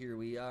day, here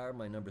we are.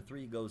 My number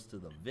 3 goes to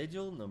The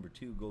Vigil. Number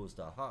 2 goes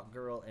to Hawk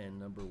Girl. And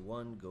number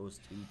 1 goes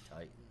to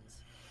Titans.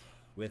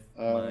 With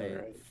my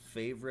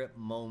favorite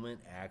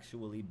moment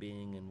actually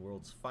being in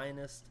World's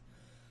Finest.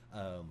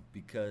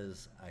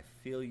 Because I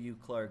feel you,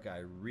 Clark.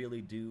 I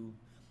really do.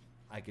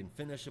 I can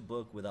finish a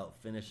book without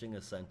finishing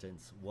a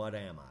sentence. What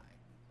am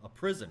I? A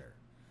prisoner.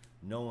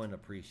 No one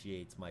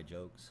appreciates my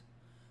jokes.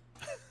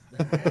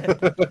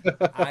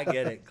 I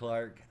get it,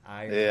 Clark.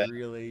 I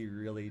really,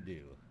 really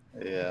do.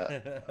 Yeah,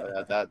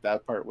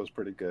 that part was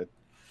pretty good.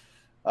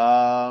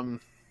 All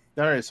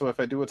right, so if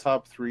I do a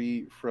top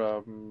 3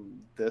 from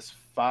this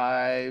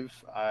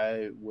 5,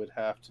 I would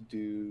have to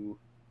do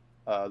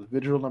The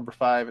Vigil number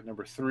 5 at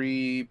number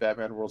 3,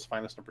 Batman World's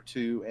Finest number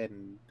 2,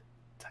 and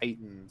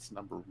Titans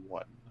number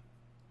 1.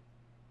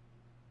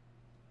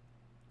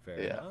 Fair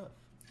enough.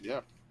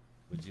 Yeah.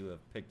 Would you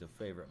have picked a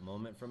favorite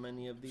moment from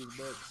any of these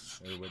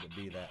books, or would it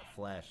be that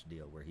Flash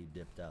deal where he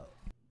dipped out?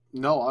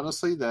 No,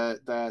 honestly,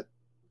 that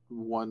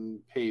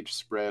one-page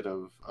spread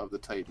of the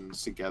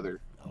Titans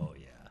together. Oh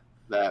yeah.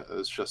 That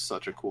is just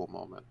such a cool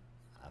moment.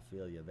 I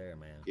feel you there,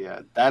 man.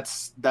 Yeah,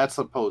 that's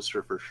a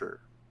poster for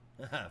sure.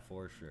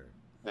 For sure.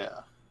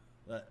 Yeah.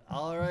 But,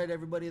 all right,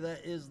 everybody,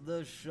 that is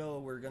the show.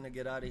 We're gonna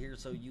get out of here,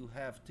 so you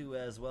have to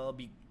as well.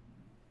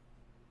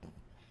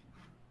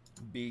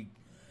 Be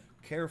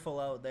careful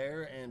out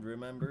there, and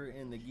remember,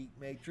 in the Geek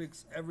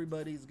Matrix,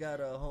 everybody's got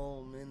a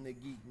home. In the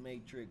Geek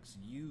Matrix,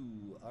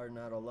 you are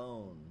not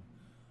alone.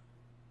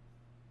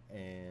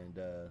 And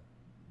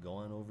go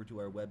on over to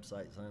our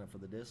website, sign up for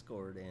the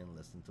Discord, and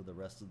listen to the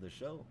rest of the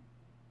show.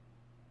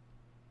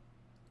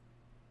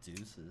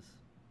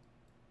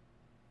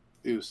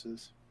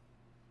 Deuces.